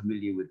certainly are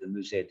familiar with the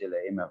Musée de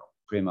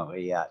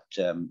l'Imprimerie at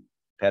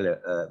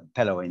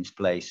Pellerin's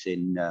place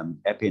in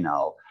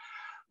Épinal.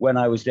 When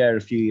I was there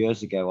a few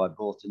years ago, I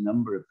bought a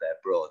number of their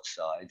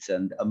broadsides,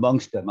 and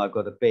amongst them, I've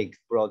got a big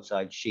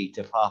broadside sheet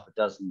of half a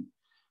dozen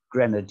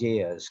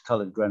grenadiers,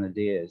 colored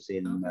grenadiers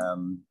in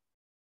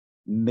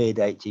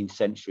mid-18th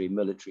century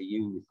military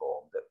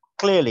uniform that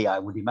clearly I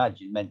would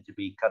imagine meant to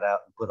be cut out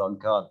and put on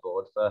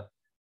cardboard for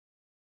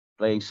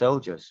playing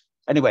soldiers.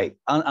 Anyway,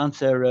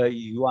 answer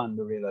Juan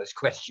Murillo's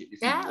question,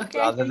 if you would, Okay,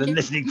 rather than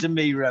listening to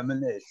me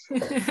reminisce.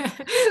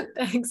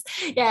 Thanks.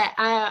 Yeah,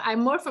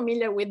 I'm more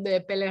familiar with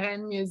the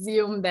Pèlerin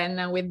Museum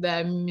than with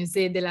the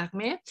Musée de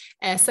l'Armée.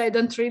 So I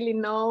don't really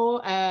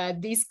know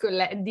these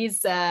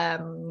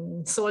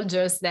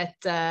soldiers that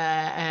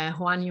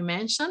Juan, you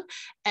mentioned.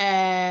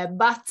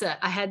 But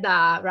I had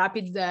a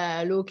rapid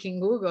look in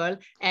Google,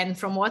 and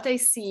from what I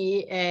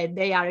see,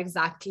 they are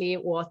exactly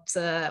what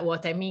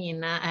I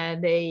mean.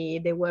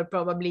 They were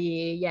probably,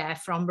 yeah,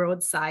 from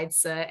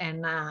broadsides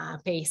and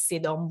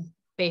pasted on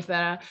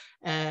paper,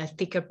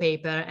 thicker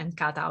paper, and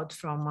cut out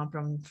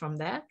from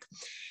that.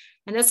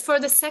 And as for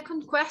the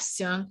second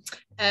question,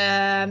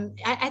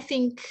 I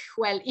think,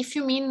 well, if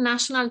you mean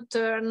national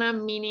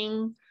turn,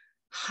 meaning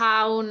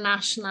how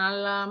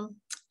national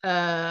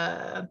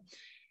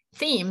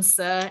themes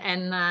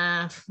and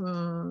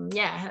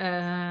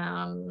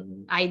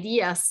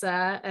ideas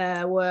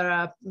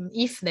were,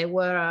 if they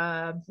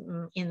were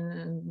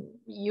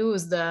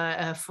used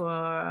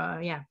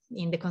for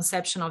in the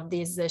conception of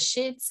these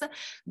sheets,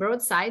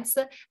 broadsides.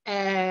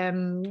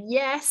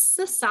 Yes,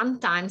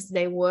 sometimes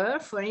they were.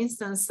 For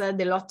instance,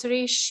 the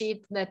lottery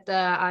sheet that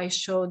I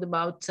showed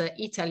about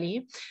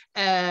Italy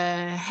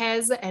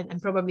has,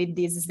 and probably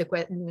this is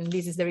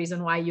the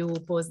reason why you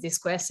posed this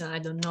question. I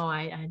don't know.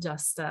 I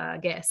just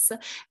guess.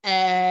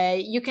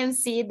 You can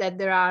see that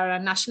there are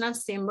national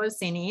symbols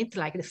in it,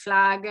 like the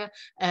flag,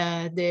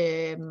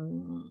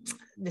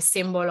 the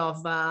symbol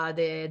of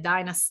the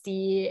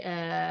dynasty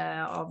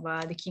of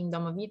the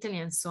Kingdom of Italy,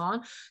 and so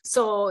on.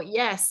 So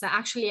yes,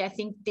 actually, I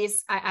think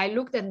this, I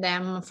looked at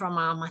them from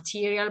a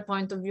material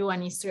point of view,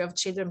 an history of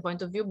children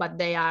point of view, but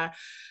they are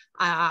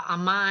a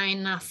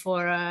mine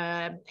for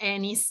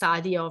any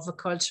study of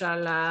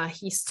cultural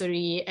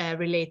history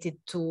related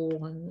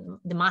to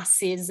the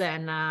masses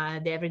and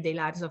the everyday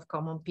lives of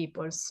common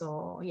people.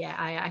 So yeah,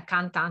 I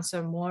can't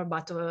answer more,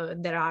 but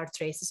there are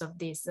traces of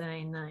this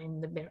in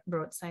the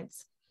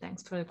broadsides.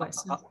 Thanks for the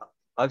question.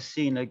 I've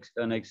seen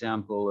an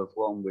example of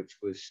one which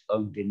was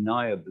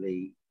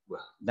undeniably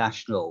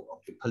national,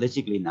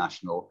 politically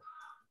national.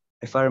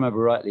 If I remember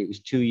rightly, it was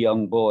two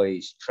young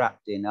boys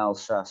trapped in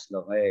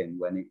Alsace-Lorraine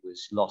when it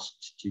was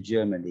lost to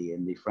Germany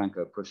in the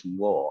Franco-Prussian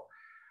War,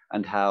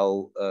 and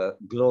how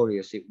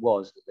glorious it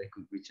was that they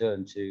could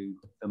return to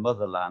the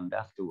motherland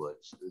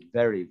afterwards. It was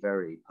very,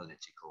 very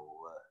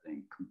political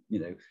thing. You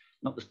know,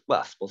 not the,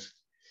 well, I suppose,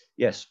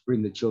 yes,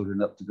 bring the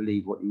children up to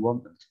believe what you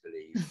want them to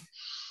believe.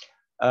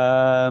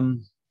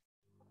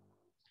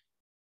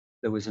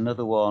 There was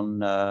another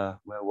one,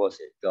 where was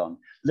it gone?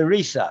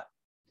 Larissa.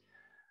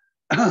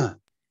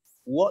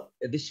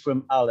 This is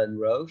from Alan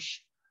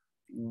Roche.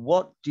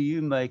 What do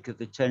you make of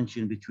the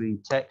tension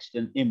between text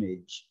and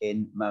image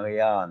in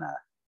Mariana?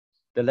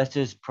 The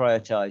letters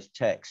prioritize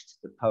text,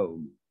 the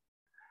poem,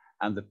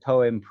 and the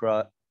poem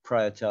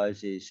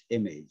prioritizes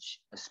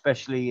image,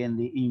 especially in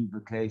the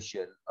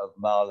invocation of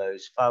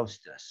Marlowe's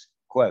Faustus.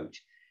 Quote,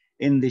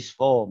 in this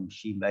form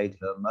she made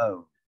her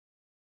moan,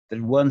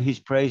 that won his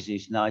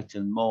praises night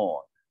and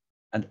morn.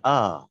 And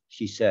ah,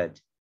 she said,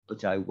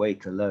 but I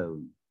wake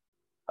alone.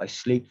 I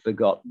sleep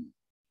forgotten,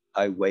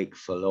 I wake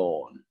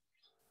forlorn.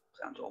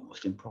 Sounds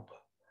almost improper.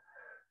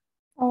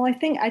 Oh, I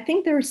think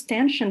there is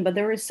tension, but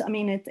there is, I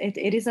mean,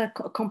 it is a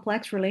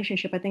complex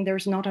relationship. I think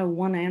there's not a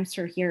one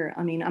answer here.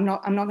 I mean, I'm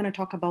not going to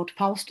talk about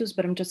Faustus,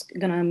 but I'm just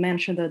going to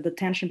mention the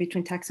tension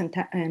between text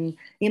and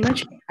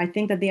image. I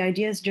think that the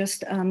idea is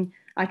just,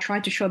 I try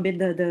to show a bit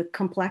the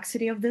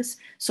complexity of this.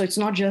 So it's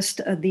not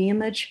just the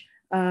image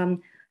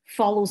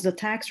follows the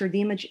text or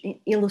the image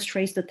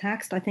illustrates the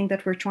text. I think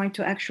that we're trying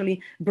to actually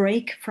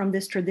break from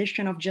this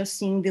tradition of just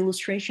seeing the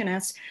illustration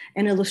as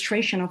an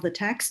illustration of the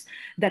text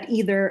that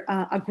either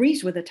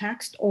agrees with the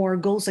text or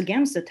goes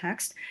against the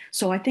text.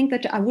 So I think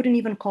that I wouldn't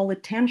even call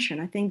it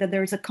tension. I think that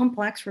there is a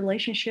complex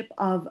relationship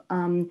of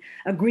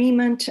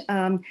agreement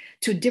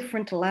to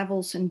different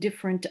levels and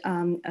different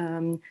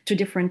to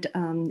different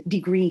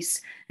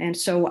degrees. And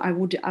so I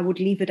would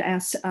leave it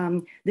as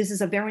this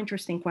is a very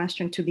interesting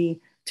question to be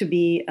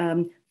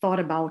thought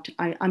about.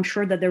 I'm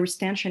sure that there is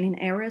tension in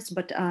areas,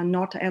 but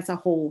not as a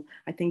whole.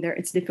 I think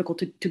it's difficult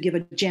to give a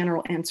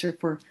general answer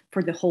for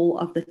the whole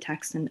of the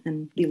text and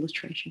the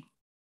illustration.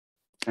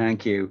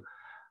 Thank you.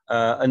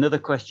 Another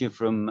question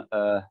from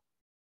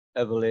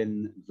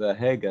Evelyn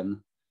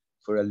Verhagen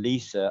for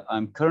Elisa.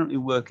 I'm currently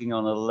working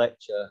on a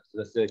lecture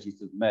for the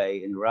 30th of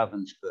May in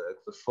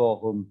Ravensburg for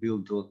Forum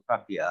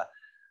Bildungspapier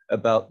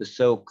about the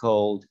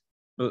so-called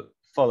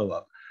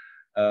follow-up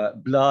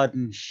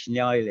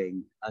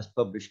Bladenschneiling, as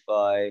published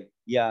by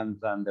Jan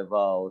van der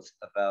Waals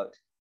about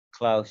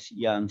Klaus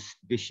Jans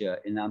Bischer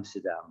in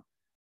Amsterdam.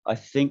 I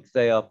think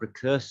they are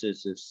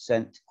precursors of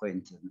cent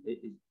print,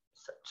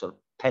 sort of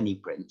penny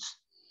prints.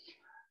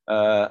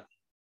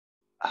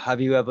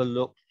 Have you ever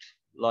looked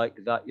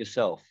at that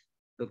yourself?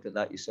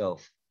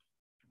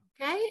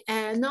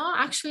 Okay, no,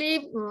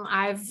 actually,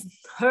 I've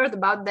heard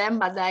about them,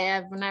 but I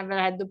have never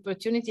had the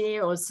opportunity,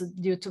 also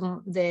due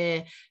to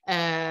the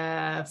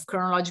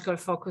chronological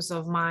focus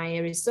of my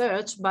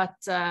research. But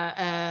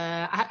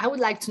I would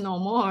like to know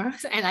more,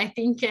 and I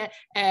think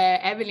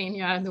Evelyn,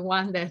 you are the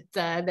one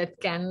that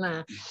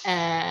can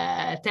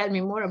tell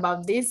me more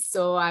about this.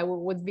 So I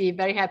would be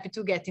very happy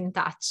to get in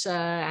touch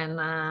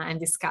and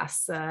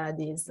discuss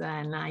this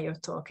and your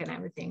talk and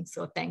everything.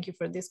 So thank you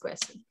for this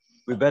question.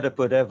 We better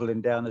put Evelyn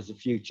down as a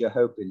future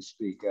HoPIN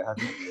speaker,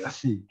 hadn't we? I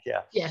think,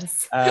 yeah.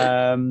 Yes.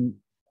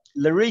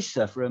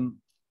 Larissa from,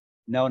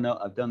 no,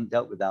 I've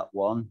dealt with that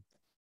one.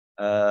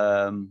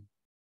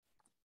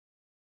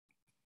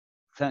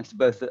 Thanks to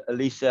both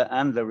Elisa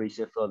and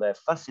Larissa for their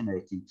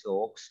fascinating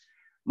talks.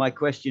 My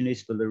question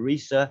is for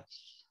Larissa.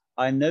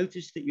 I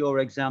noticed that your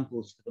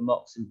examples for the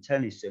Moxon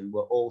Tennyson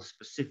were all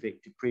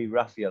specific to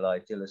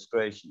pre-Raphaelite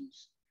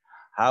illustrations.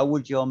 How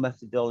would your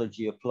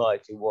methodology apply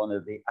to one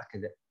of the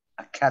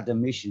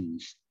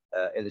academicians'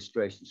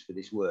 illustrations for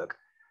this work?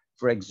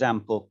 For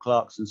example,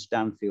 Clarkson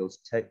Stanfield's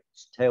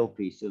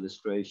tailpiece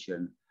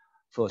illustration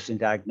for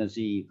St. Agnes'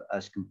 Eve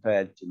as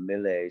compared to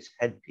Millet's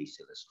headpiece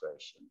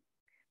illustration.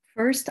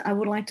 First, I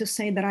would like to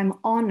say that I'm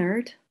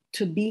honored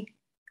to be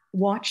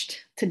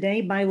watched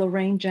today by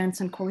Lorraine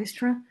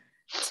Jansen-Koistra.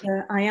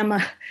 I am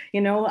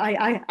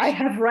I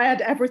have read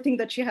everything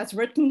that she has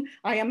written.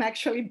 I am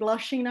actually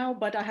blushing now,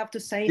 but I have to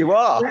say, you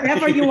are.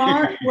 wherever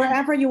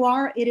you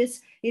are, it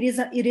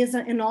is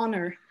an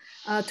honor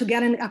to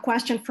get a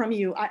question from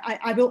you.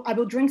 I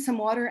will drink some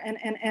water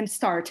and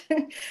start.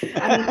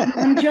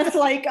 I'm just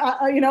like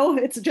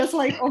it's just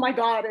like, oh my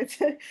God, it's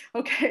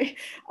okay.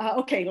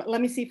 Okay,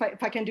 let me see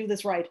if I can do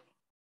this right.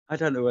 I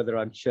don't know whether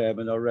I'm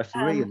chairman or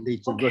referee and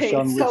need to rush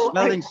on with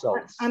smelling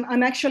salts.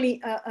 I'm actually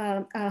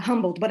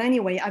humbled, but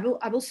anyway, I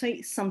will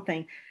say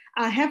something.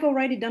 I have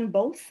already done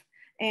both,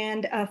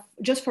 and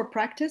just for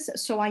practice.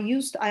 So I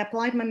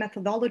applied my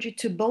methodology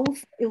to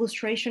both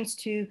illustrations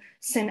to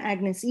St.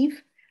 Agnes'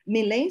 Eve,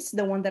 Millet's,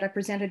 the one that I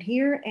presented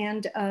here,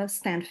 and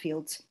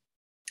Stanfield's,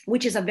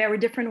 which is a very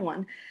different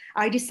one.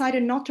 I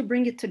decided not to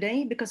bring it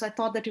today because I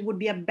thought that it would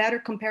be a better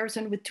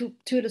comparison with two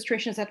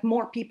illustrations that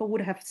more people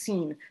would have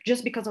seen,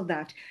 just because of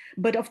that.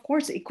 But of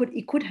course, it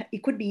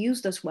could be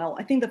used as well.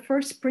 I think the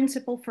first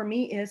principle for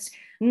me is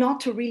not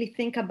to really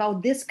think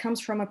about this comes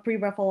from a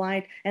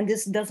pre-Raphaelite and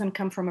this doesn't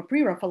come from a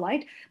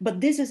pre-Raphaelite,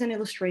 but this is an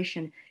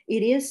illustration.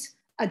 It is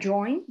a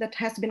drawing that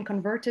has been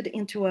converted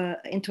into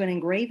an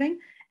engraving.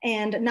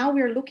 And now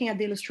we are looking at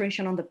the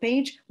illustration on the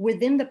page.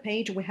 Within the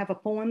page, we have a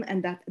poem,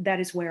 and that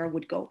is where I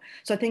would go.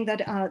 So I think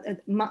that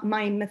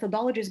my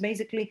methodology is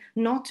basically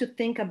not to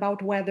think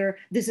about whether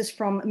this is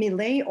from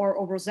Millet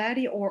or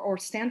Rossetti or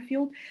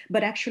Stanfield,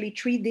 but actually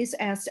treat this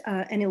as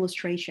an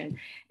illustration.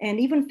 And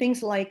even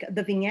things like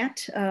the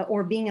vignette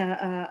or being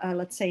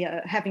let's say,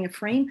 having a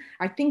frame,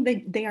 I think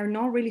they are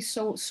not really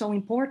so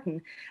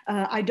important.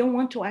 I don't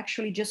want to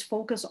actually just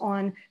focus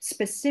on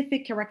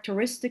specific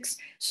characteristics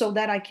so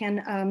that I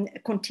can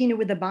continue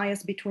with the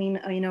bias between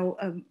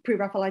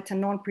pre-Raphaelites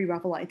and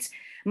non-pre-Raphaelites.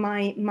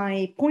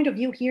 My point of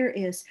view here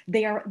is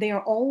they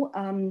are all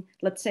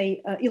let's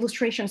say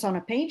illustrations on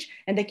a page,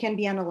 and they can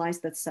be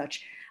analyzed as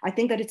such. I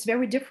think that it's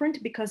very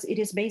different because it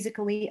is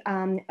basically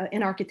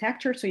in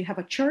architecture. So you have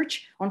a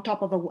church on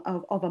top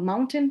of a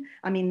mountain.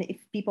 I mean, if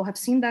people have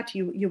seen that,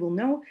 you will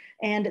know.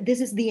 And this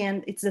is the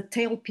end. It's the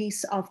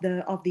tailpiece of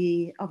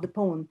the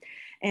poem.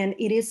 And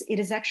it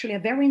is actually a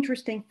very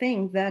interesting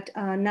thing that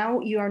now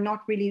you are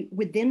not really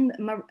within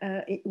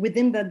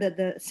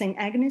the St.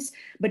 Agnes,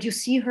 but you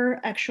see her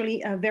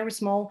actually very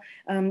small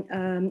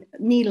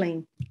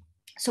kneeling.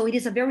 So it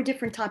is a very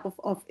different type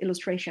of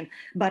illustration,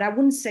 but I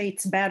wouldn't say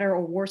it's better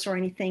or worse or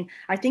anything.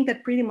 I think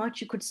that pretty much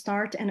you could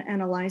start and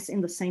analyze in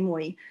the same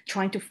way,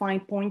 trying to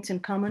find points in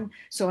common.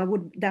 So I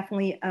would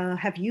definitely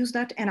have used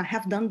that, and I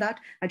have done that.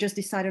 I just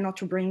decided not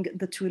to bring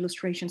the two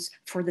illustrations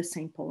for the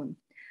same poem.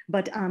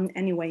 But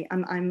anyway,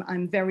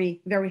 I'm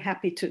very, very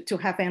happy to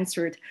have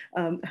answered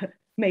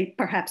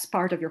perhaps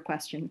part of your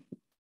question.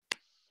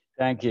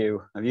 Thank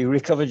you. Have you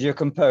recovered your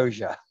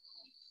composure?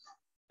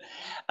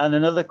 And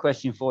another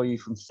question for you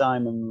from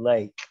Simon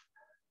Lake.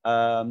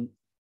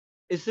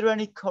 Is there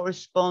any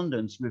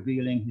correspondence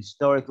revealing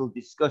historical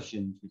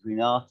discussions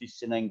between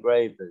artists and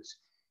engravers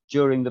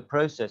during the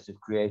process of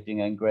creating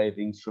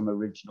engravings from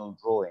original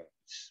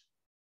drawings?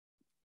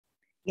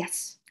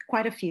 Yes,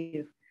 quite a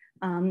few.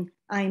 I'm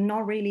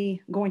not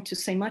really going to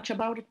say much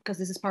about it because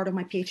this is part of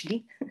my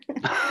PhD,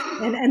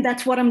 and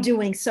that's what I'm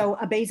doing. So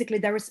basically,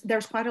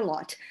 there's quite a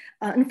lot.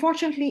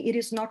 Unfortunately, it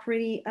is not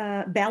really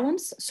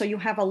balanced. So you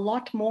have a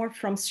lot more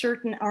from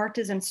certain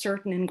artists and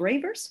certain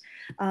engravers.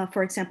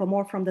 For example,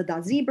 more from the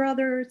Dazi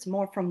brothers,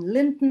 more from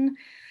Linton.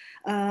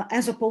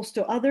 as opposed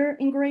to other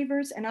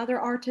engravers and other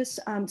artists.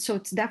 So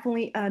it's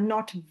definitely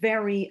not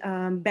very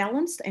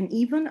balanced and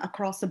even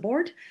across the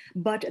board,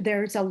 but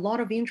there's a lot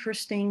of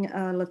interesting,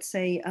 let's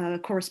say,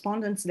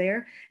 correspondence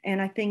there.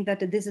 And I think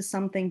that this is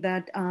something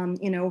that,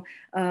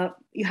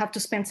 you have to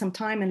spend some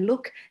time and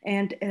look,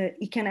 and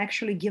it can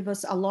actually give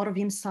us a lot of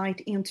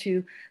insight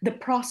into the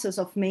process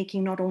of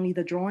making not only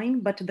the drawing,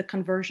 but the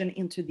conversion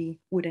into the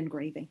wood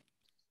engraving.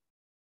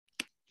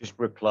 Just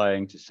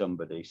replying to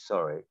somebody,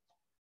 sorry.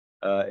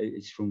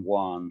 It's from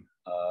Juan,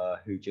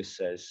 who just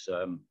says,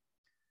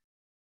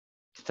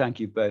 thank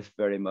you both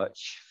very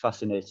much.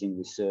 Fascinating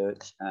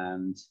research,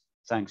 and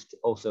thanks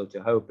also to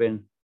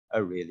HoPIN,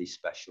 a really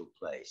special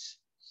place.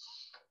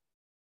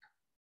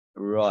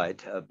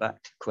 Right,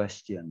 back to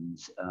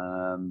questions.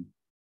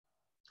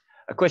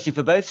 A question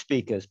for both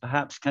speakers.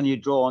 Perhaps can you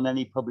draw on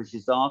any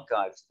publishers'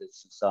 archives that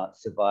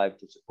survive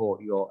to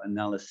support your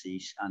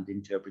analyses and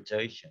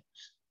interpretations?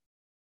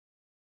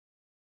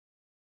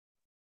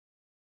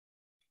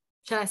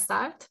 Shall I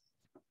start?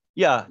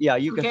 Yeah,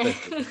 you can.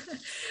 Okay.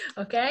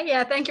 Okay,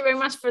 yeah, thank you very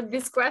much for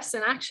this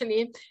question.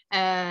 Actually,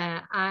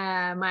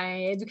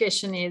 my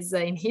education is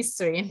in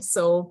history,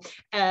 so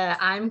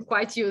I'm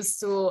quite used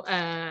to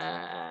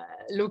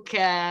look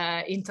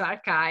into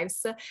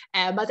archives,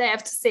 but I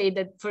have to say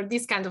that for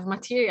this kind of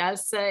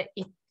materials,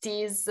 it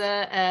is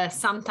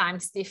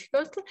sometimes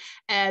difficult.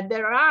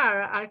 There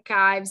are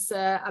archives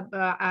at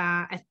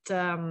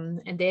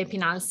the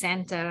Épinal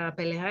Center,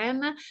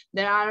 Pellerin.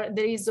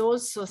 There is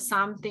also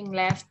something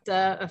left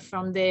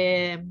from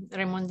the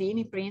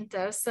Remondini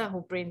printers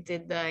who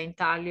printed the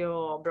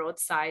intaglio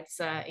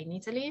broadsides in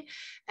Italy.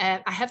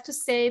 I have to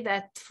say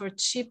that for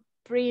cheap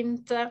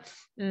print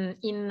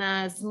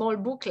in small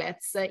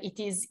booklets, it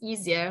is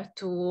easier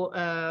to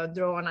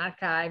draw on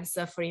archives.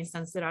 For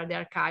instance, there are the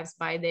archives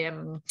by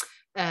the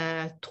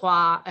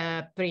Trois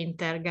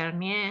printer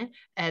Garnier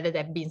that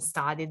have been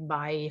studied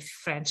by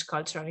French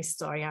cultural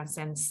historians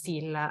and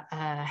still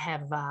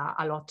have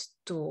a lot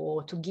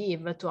to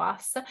give to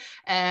us.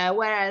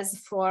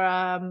 Whereas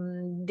for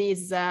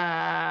these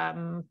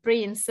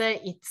prints,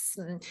 it's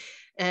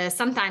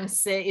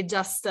sometimes it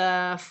just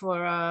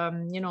for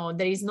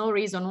there is no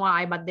reason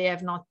why, but they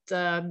have not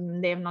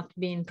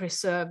been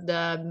preserved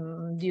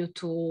due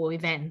to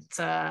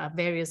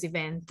various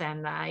events,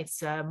 and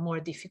it's more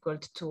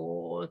difficult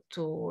to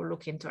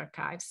look into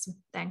archives.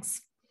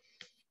 Thanks.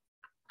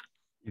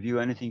 Have you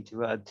anything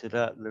to add to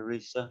that,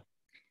 Larissa?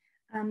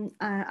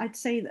 I'd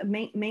say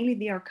mainly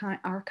the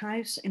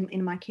archives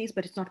in my case,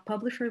 but it's not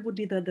publisher, it would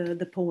be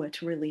the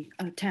poet, really,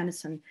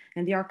 Tennyson.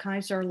 And the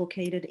archives are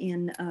located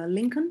in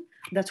Lincoln.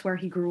 That's where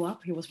he grew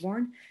up, he was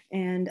born.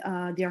 And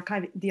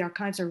the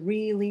archives are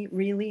really,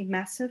 really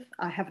massive.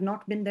 I have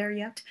not been there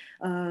yet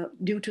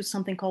due to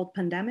something called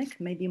pandemic.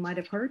 Maybe you might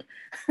have heard.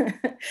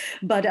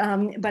 But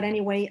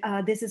anyway,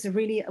 this is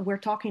really, we're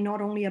talking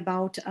not only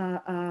about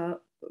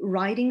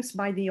writings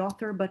by the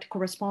author, but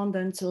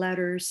correspondence,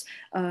 letters,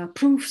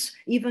 proofs,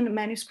 even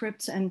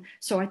manuscripts. And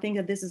so I think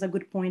that this is a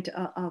good point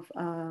of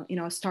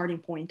a starting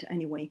point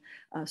anyway.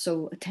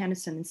 So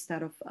Tennyson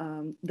instead of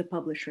the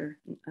publisher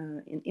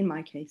in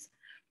my case.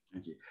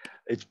 Thank you.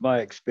 It's my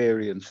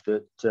experience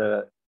that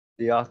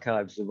the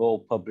archives of all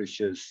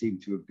publishers seem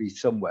to be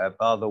somewhere,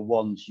 bar the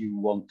ones you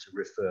want to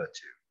refer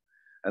to,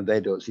 and they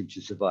don't seem to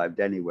have survived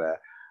anywhere.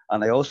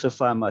 And I also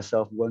find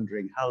myself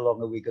wondering, how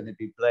long are we going to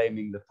be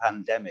blaming the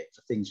pandemic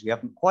for things we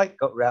haven't quite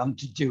got round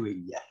to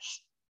doing yet?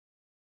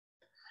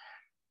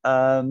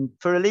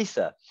 For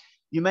Elisa,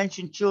 you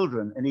mentioned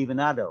children and even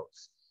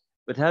adults,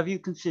 but have you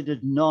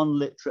considered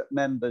non-literate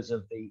members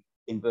of the,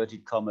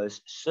 inverted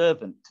commas,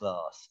 servant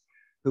class,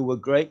 who were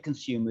great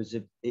consumers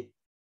of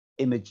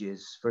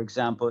images, for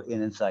example,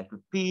 in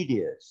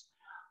encyclopedias?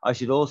 I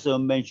should also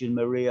mention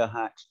Maria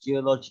Hack's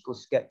Geological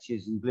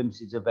Sketches and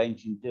Glimpses of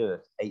Ancient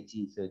Earth,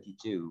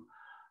 1832,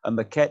 a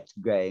maquette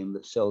game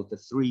that sold for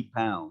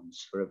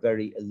 £3 for a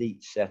very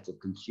elite set of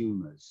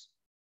consumers.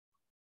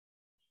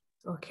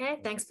 Okay,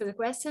 thanks for the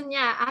question.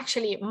 Yeah,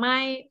 actually,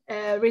 my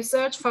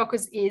research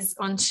focus is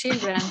on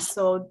children,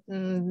 so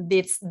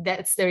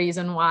that's the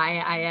reason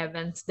why I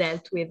haven't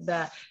dealt with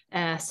the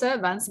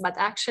servants. But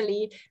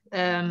actually,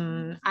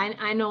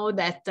 I know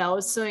that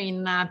also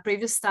in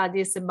previous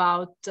studies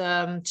about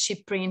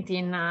cheap print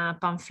in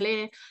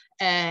pamphlet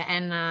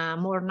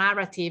and more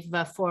narrative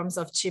forms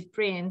of cheap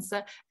prints,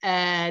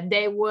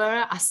 they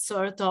were a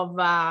sort of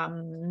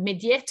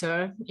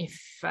mediator,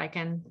 if I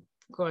can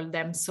call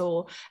them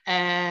so,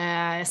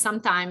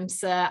 sometimes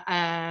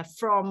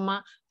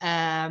from,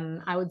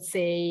 I would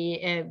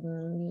say,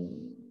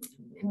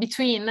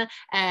 between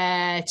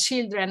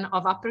children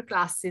of upper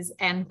classes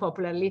and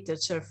popular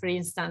literature, for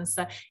instance,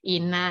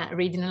 in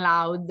reading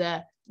aloud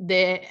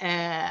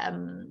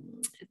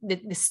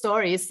the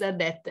stories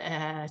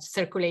that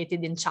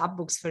circulated in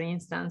chapbooks, for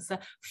instance,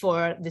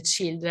 for the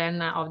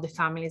children of the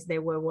families they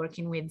were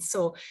working with.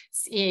 So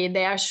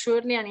they are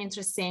surely an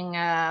interesting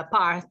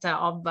part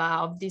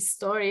of this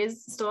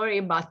story,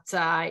 but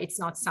it's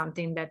not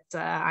something that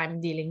I'm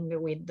dealing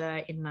with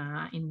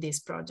in this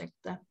project.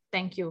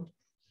 Thank you.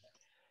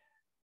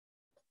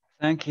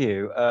 Thank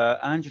you.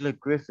 Angela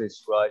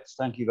Griffiths writes,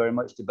 thank you very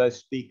much to both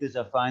speakers.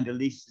 I find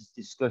Elisa's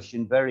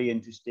discussion very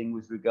interesting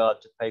with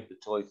regard to paper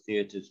toy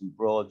theatres and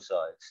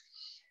broadsides.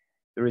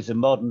 There is a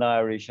modern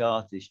Irish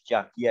artist,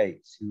 Jack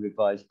Yates, who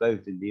revised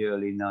both in the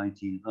early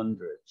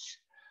 1900s,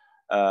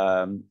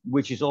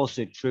 which is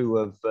also true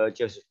of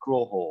Joseph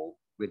Crawhall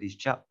with his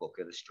chapbook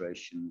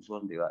illustrations,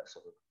 wasn't he? That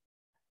sort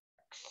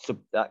of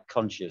that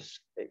conscious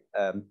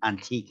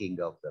antiquing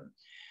of them.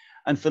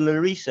 And for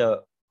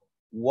Larissa,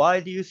 why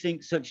do you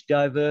think such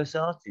diverse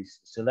artists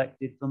are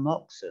selected for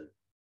Moxon?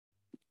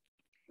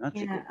 That's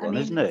a good one,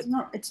 isn't it?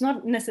 It's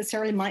not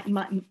necessarily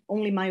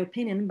only my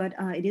opinion, but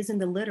it is in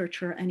the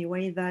literature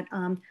anyway that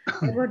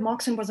Edward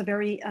Moxon was a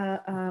very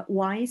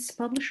wise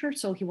publisher.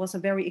 So he was a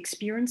very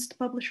experienced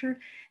publisher.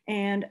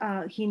 And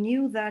he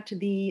knew that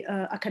the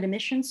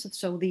academicians,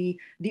 so the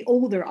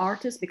older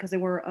artists, because they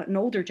were an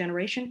older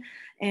generation,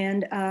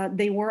 and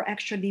they were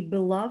actually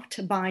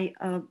beloved by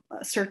a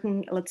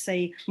certain, let's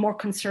say, more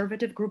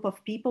conservative group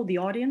of people, the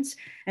audience.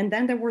 And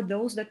then there were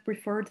those that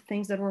preferred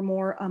things that were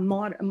more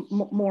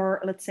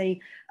more, let's say,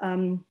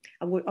 I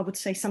would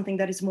say something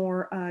that is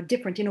more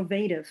different,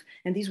 innovative.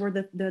 And these were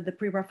the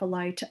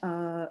pre-Raphaelite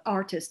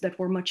artists that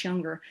were much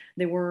younger.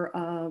 They were,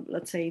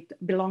 let's say,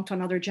 belonged to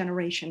another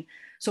generation.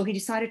 So he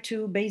decided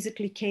to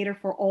basically cater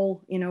for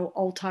all,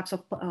 all types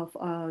of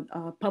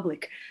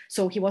public.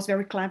 So he was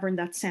very clever in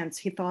that sense.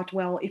 He thought,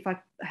 well, if I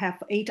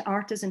have 8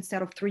 artists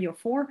instead of 3 or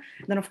 4,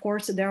 then of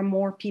course there are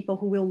more people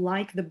who will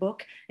like the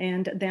book,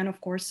 and then of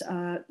course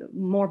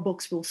more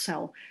books will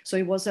sell. So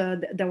it was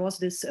there was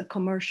this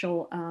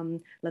commercial,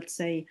 let's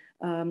say,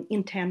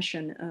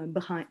 intention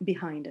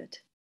behind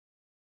it.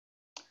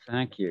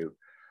 Thank you.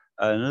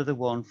 Another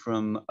one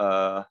from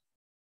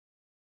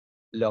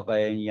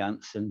Lorraine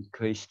Janssen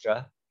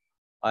Kuistra.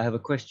 I have a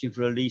question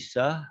for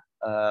Elisa.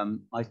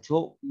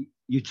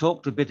 You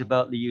talked a bit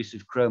about the use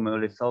of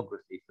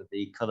chromolithography for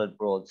the coloured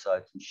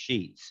broadsides and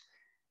sheets.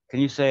 Can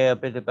you say a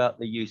bit about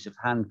the use of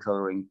hand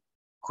colouring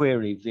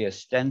query via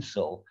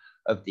stencil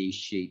of these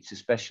sheets,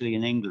 especially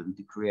in England,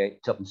 to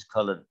create tuppence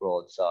coloured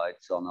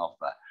broadsides on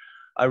offer?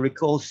 I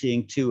recall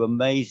seeing 2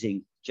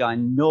 amazing,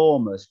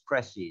 ginormous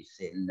presses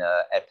in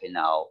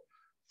Epinal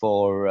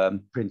for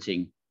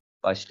printing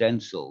by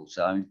stencils.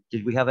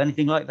 Did we have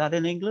anything like that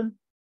in England?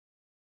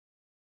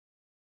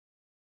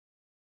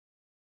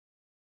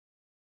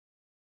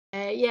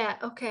 Yeah,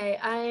 okay.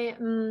 I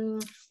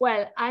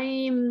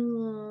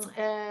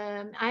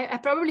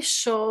probably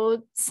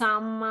showed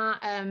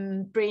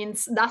some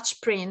prints,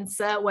 Dutch prints,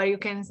 where you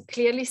can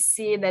clearly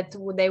see that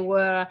they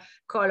were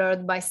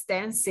colored by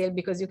stencil,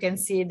 because you can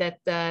see that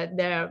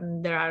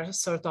there are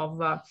sort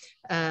of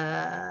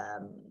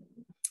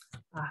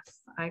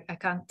I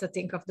can't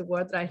think of the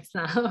word right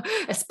now.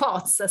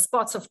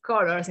 spots of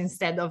colors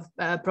instead of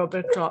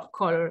proper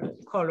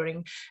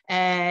coloring.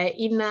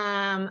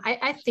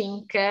 I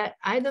think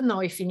I don't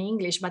know if in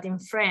English, but in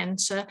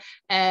French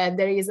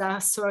there is a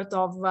sort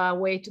of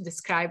way to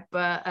describe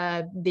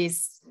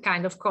this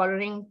kind of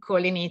coloring,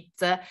 calling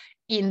it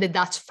in the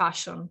Dutch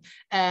fashion,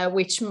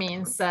 which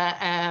means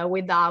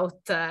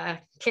without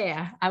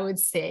care, I would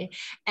say.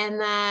 And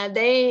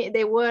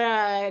they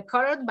were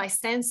colored by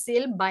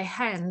stencil, by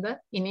hand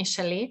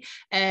initially,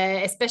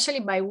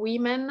 especially by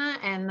women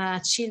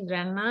and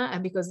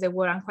children, because they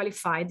were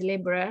unqualified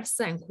laborers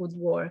and could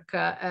work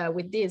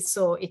with this.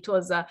 So it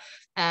was a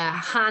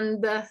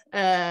hand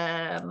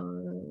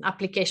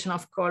application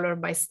of color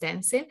by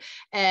stencil.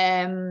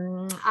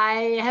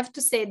 I have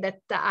to say that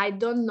I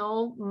don't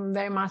know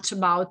very much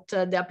about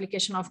the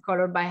application of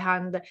color by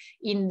hand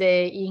in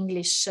the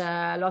English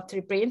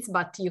lottery prints,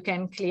 but you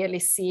can clearly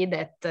see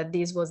that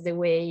this was the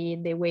way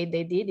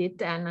they did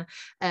it. And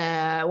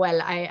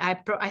well,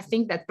 I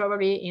think that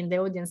probably in the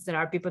audience there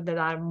are people that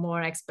are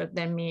more expert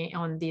than me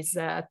on this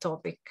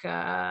topic,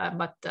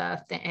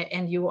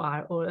 and you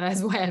are all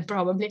as well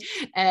probably.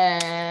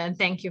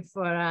 Thank you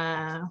for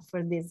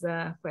this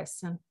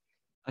question.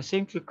 I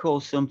seem to recall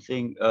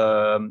something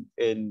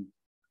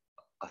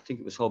I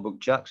think it was Holbrook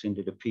Jackson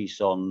did a piece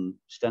on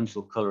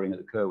stencil colouring at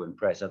the Curwen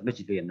Press,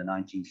 admittedly in the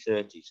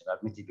 1930s, and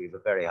admittedly of a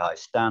very high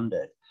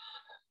standard.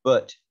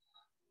 But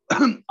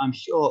I'm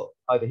sure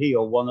either he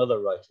or one other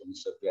writer on the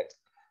subject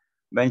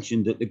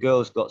mentioned that the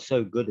girls got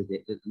so good at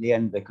it that in the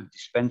end they could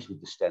dispense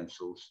with the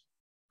stencils,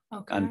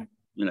 okay,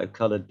 and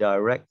coloured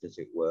direct, as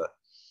it were.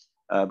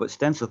 But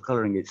stencil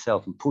colouring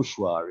itself and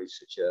poussoir is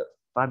such a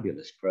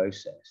fabulous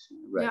process.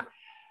 Right. Yeah.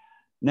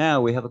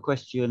 Now we have a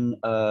question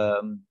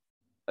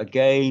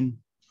again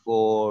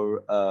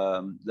for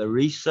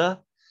Larissa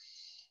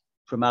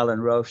from Alan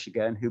Roche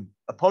again, who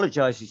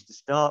apologizes to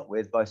start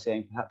with by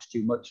saying perhaps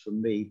too much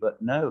from me, but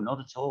no,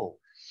 not at all.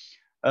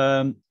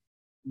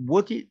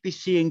 Would it be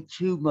seeing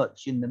too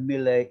much in the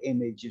Millet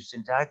image of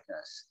St.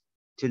 Agnes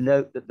to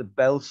note that the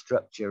bell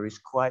structure is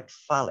quite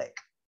phallic?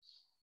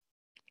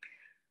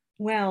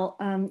 Well,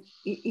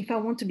 if I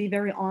want to be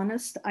very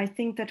honest, I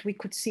think that we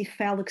could see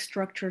phallic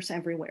structures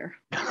everywhere.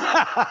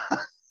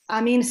 I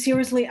mean,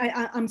 seriously,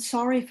 I'm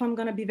sorry if I'm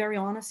going to be very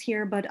honest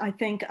here, but I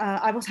think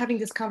I was having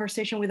this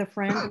conversation with a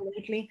friend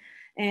lately,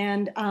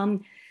 And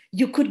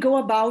you could go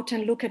about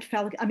and look at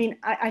phallic. I mean,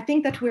 I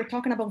think that we're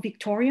talking about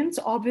Victorians.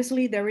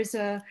 Obviously, there is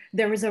a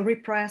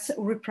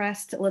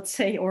repressed, let's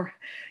say, or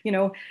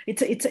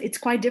it's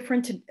quite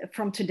different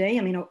from today.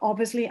 I mean,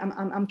 obviously,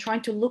 I'm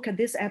trying to look at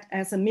this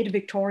as a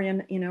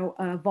mid-Victorian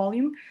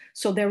volume.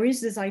 So there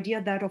is this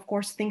idea that, of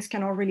course, things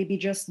cannot really be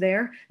just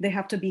there; they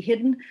have to be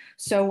hidden.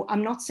 So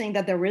I'm not saying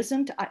that there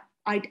isn't.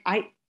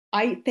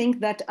 I think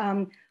that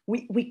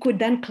we could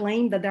then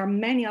claim that there are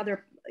many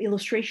other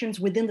illustrations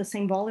within the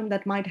same volume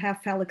that might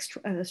have phallic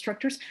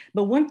structures.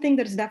 But one thing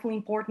that is definitely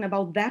important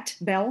about that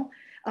bell,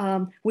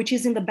 which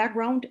is in the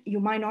background, you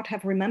might not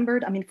have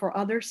remembered. I mean, for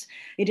others,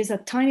 it is a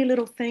tiny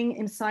little thing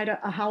inside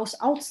a house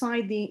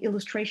outside the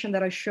illustration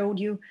that I showed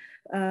you.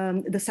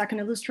 The second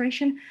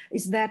illustration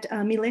is that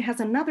Millet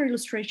has another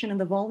illustration in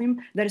the volume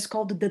that is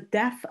called The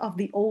Death of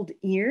the Old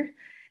Ear.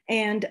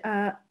 And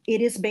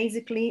it is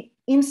basically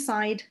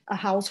inside a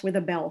house with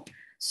a bell.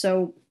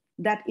 So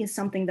that is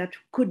something that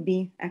could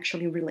be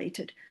actually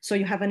related. So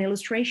you have an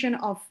illustration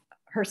of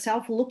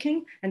herself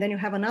looking, and then you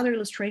have another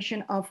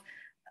illustration of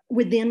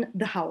within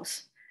the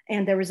house.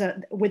 And there is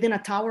within a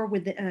tower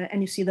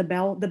and you see the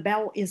bell. The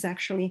bell is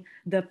actually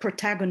the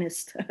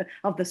protagonist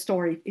of the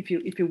story, if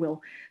you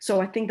will. So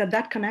I think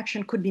that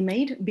connection could be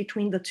made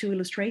between the two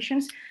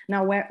illustrations.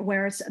 Now,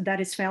 whereas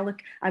that is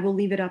phallic, I will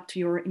leave it up to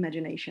your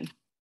imagination.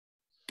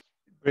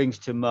 Brings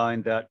to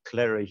mind that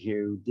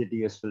Clerihew,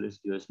 Didius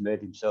Philistus, made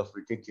himself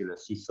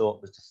ridiculous. He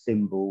thought that a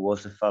thimble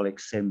was a phallic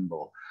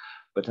symbol,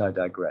 but I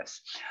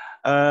digress.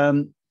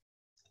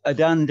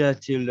 Adanda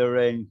to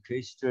Lorraine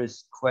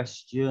Christer's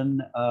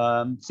question.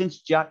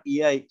 Since Jack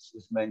Yates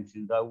was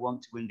mentioned, I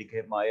want to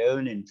indicate my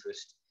own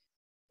interest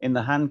in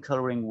the hand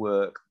coloring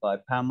work by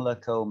Pamela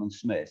Coleman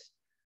Smith,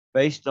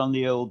 based on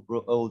the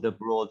older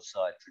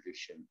broadside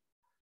tradition.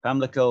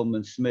 Pamela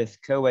Coleman Smith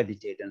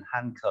co-edited and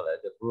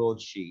hand-colored a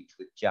broadsheet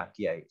with Jack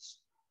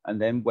Yates,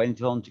 and then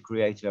went on to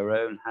create her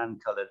own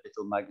hand-colored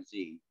little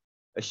magazine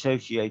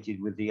associated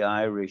with the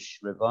Irish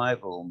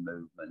revival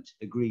movement,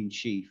 The Green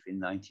Sheaf, in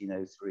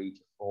 1903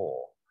 to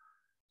 4.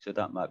 So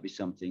that might be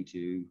something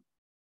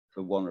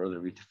for one or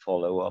other to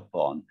follow up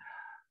on.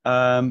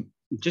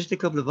 Just a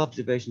couple of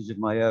observations of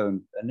my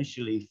own,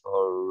 initially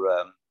for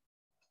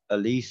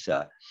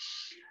Elisa.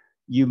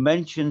 You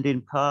mentioned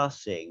in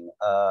passing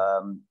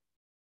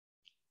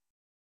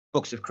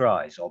books of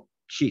cries or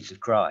sheets of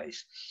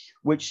cries,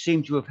 which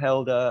seem to have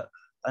held an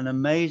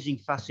amazing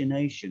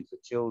fascination for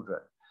children.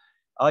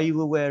 Are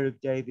you aware of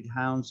David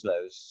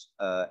Hounslow's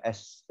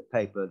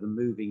paper, The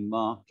Moving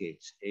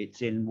Market?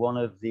 It's in one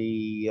of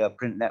the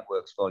Print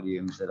Networks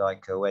volumes that I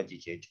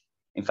co-edited.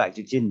 In fact,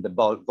 it's in the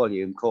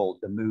volume called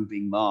The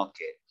Moving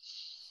Market,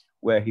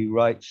 where he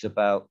writes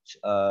about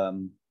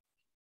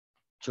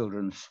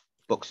children's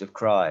books of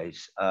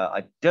cries.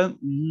 I don't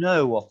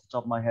know off the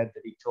top of my head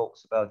that he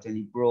talks about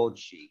any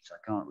broadsheets. I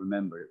can't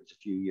remember. It was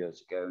a few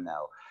years ago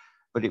now,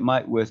 but it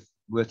might worth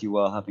you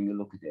while having a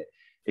look at it.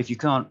 If you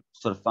can't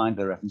sort of find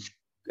the reference,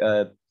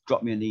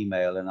 drop me an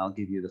email and I'll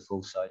give you the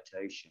full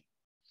citation.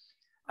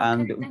 Okay,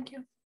 and thank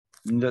you.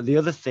 The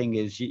other thing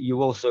is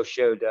you also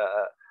showed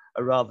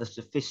a rather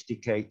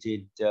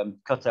sophisticated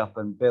cut up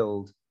and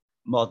build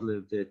model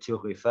of the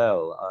Tour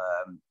Eiffel.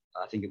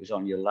 I think it was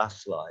on your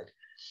last slide.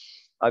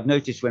 I've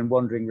noticed when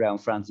wandering around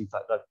France, in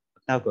fact, I've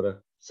now got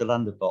a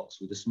cylinder box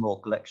with a small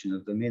collection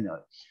of them in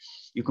it.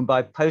 You can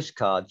buy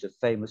postcards of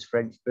famous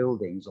French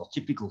buildings or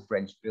typical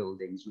French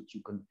buildings, which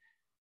you can,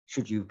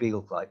 should you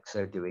feel like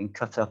so doing,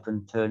 cut up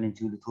and turn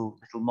into little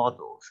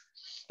models.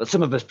 But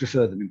some of us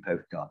prefer them in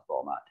postcard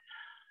format.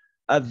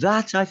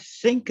 That, I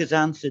think, has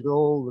answered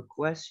all the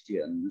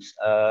questions.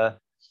 Oh,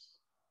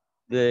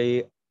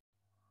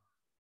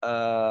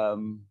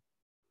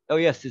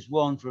 yes, there's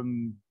one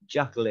from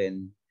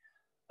Jacqueline.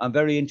 I'm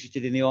very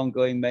interested in the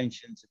ongoing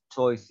mentions of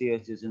toy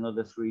theatres and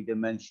other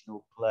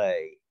three-dimensional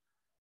play.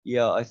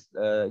 Yeah,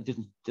 it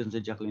doesn't say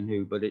Jacqueline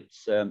who, but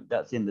it's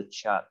that's in the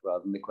chat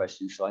rather than the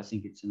question. So I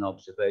think it's an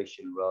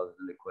observation rather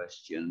than a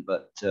question.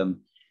 But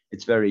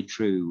it's very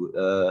true.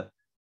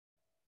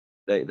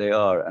 They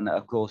are, and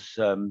of course,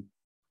 the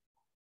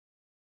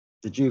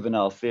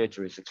juvenile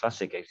theatre is a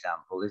classic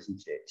example,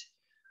 isn't it?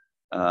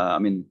 I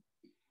mean,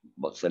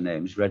 what's their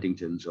names?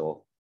 Reddingtons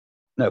or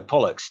no,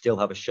 Pollocks still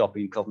have a shop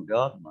in Covent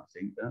Garden, I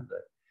think, don't they?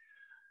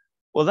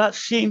 Well, that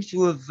seems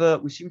to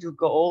have, we seem to have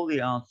got all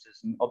the answers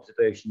and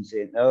observations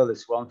in. Oh,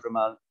 this one from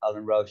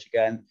Alan Roche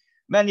again.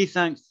 Many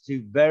thanks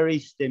to very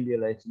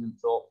stimulating and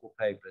thoughtful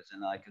papers,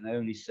 and I can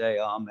only say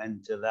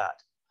amen to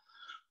that.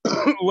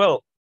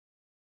 Well,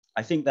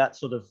 I think that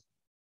sort of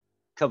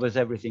covers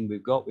everything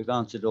we've got. We've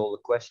answered all the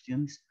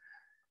questions.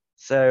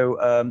 So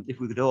if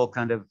we could all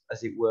kind of,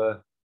 as it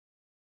were,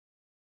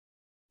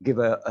 give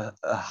a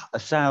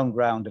sound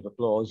round of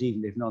applause,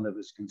 even if none of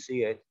us can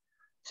see it,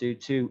 to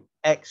two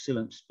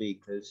excellent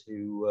speakers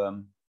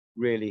who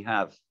really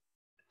have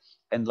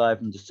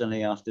enlivened a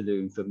sunny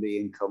afternoon for me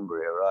in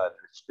Cumbria. Right?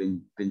 It's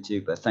been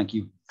super. Thank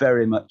you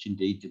very much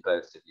indeed to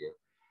both of you.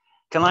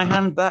 Can I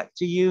hand back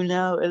to you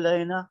now,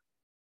 Elena?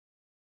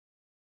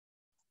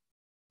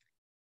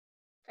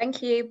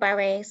 Thank you,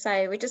 Barry.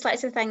 So we'd just like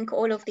to thank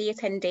all of the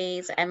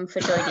attendees for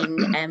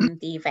joining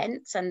the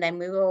events, and then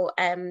we will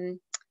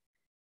end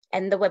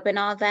the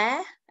webinar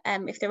there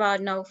if there are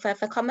no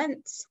further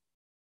comments.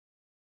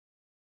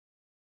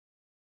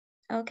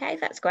 Okay,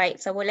 that's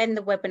great. So we'll end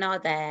the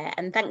webinar there,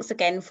 and thanks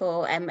again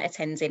for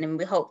attending, and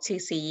we hope to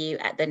see you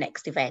at the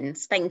next event.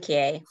 Thank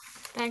you.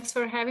 Thanks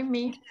for having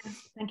me.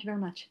 Thank you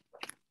very much.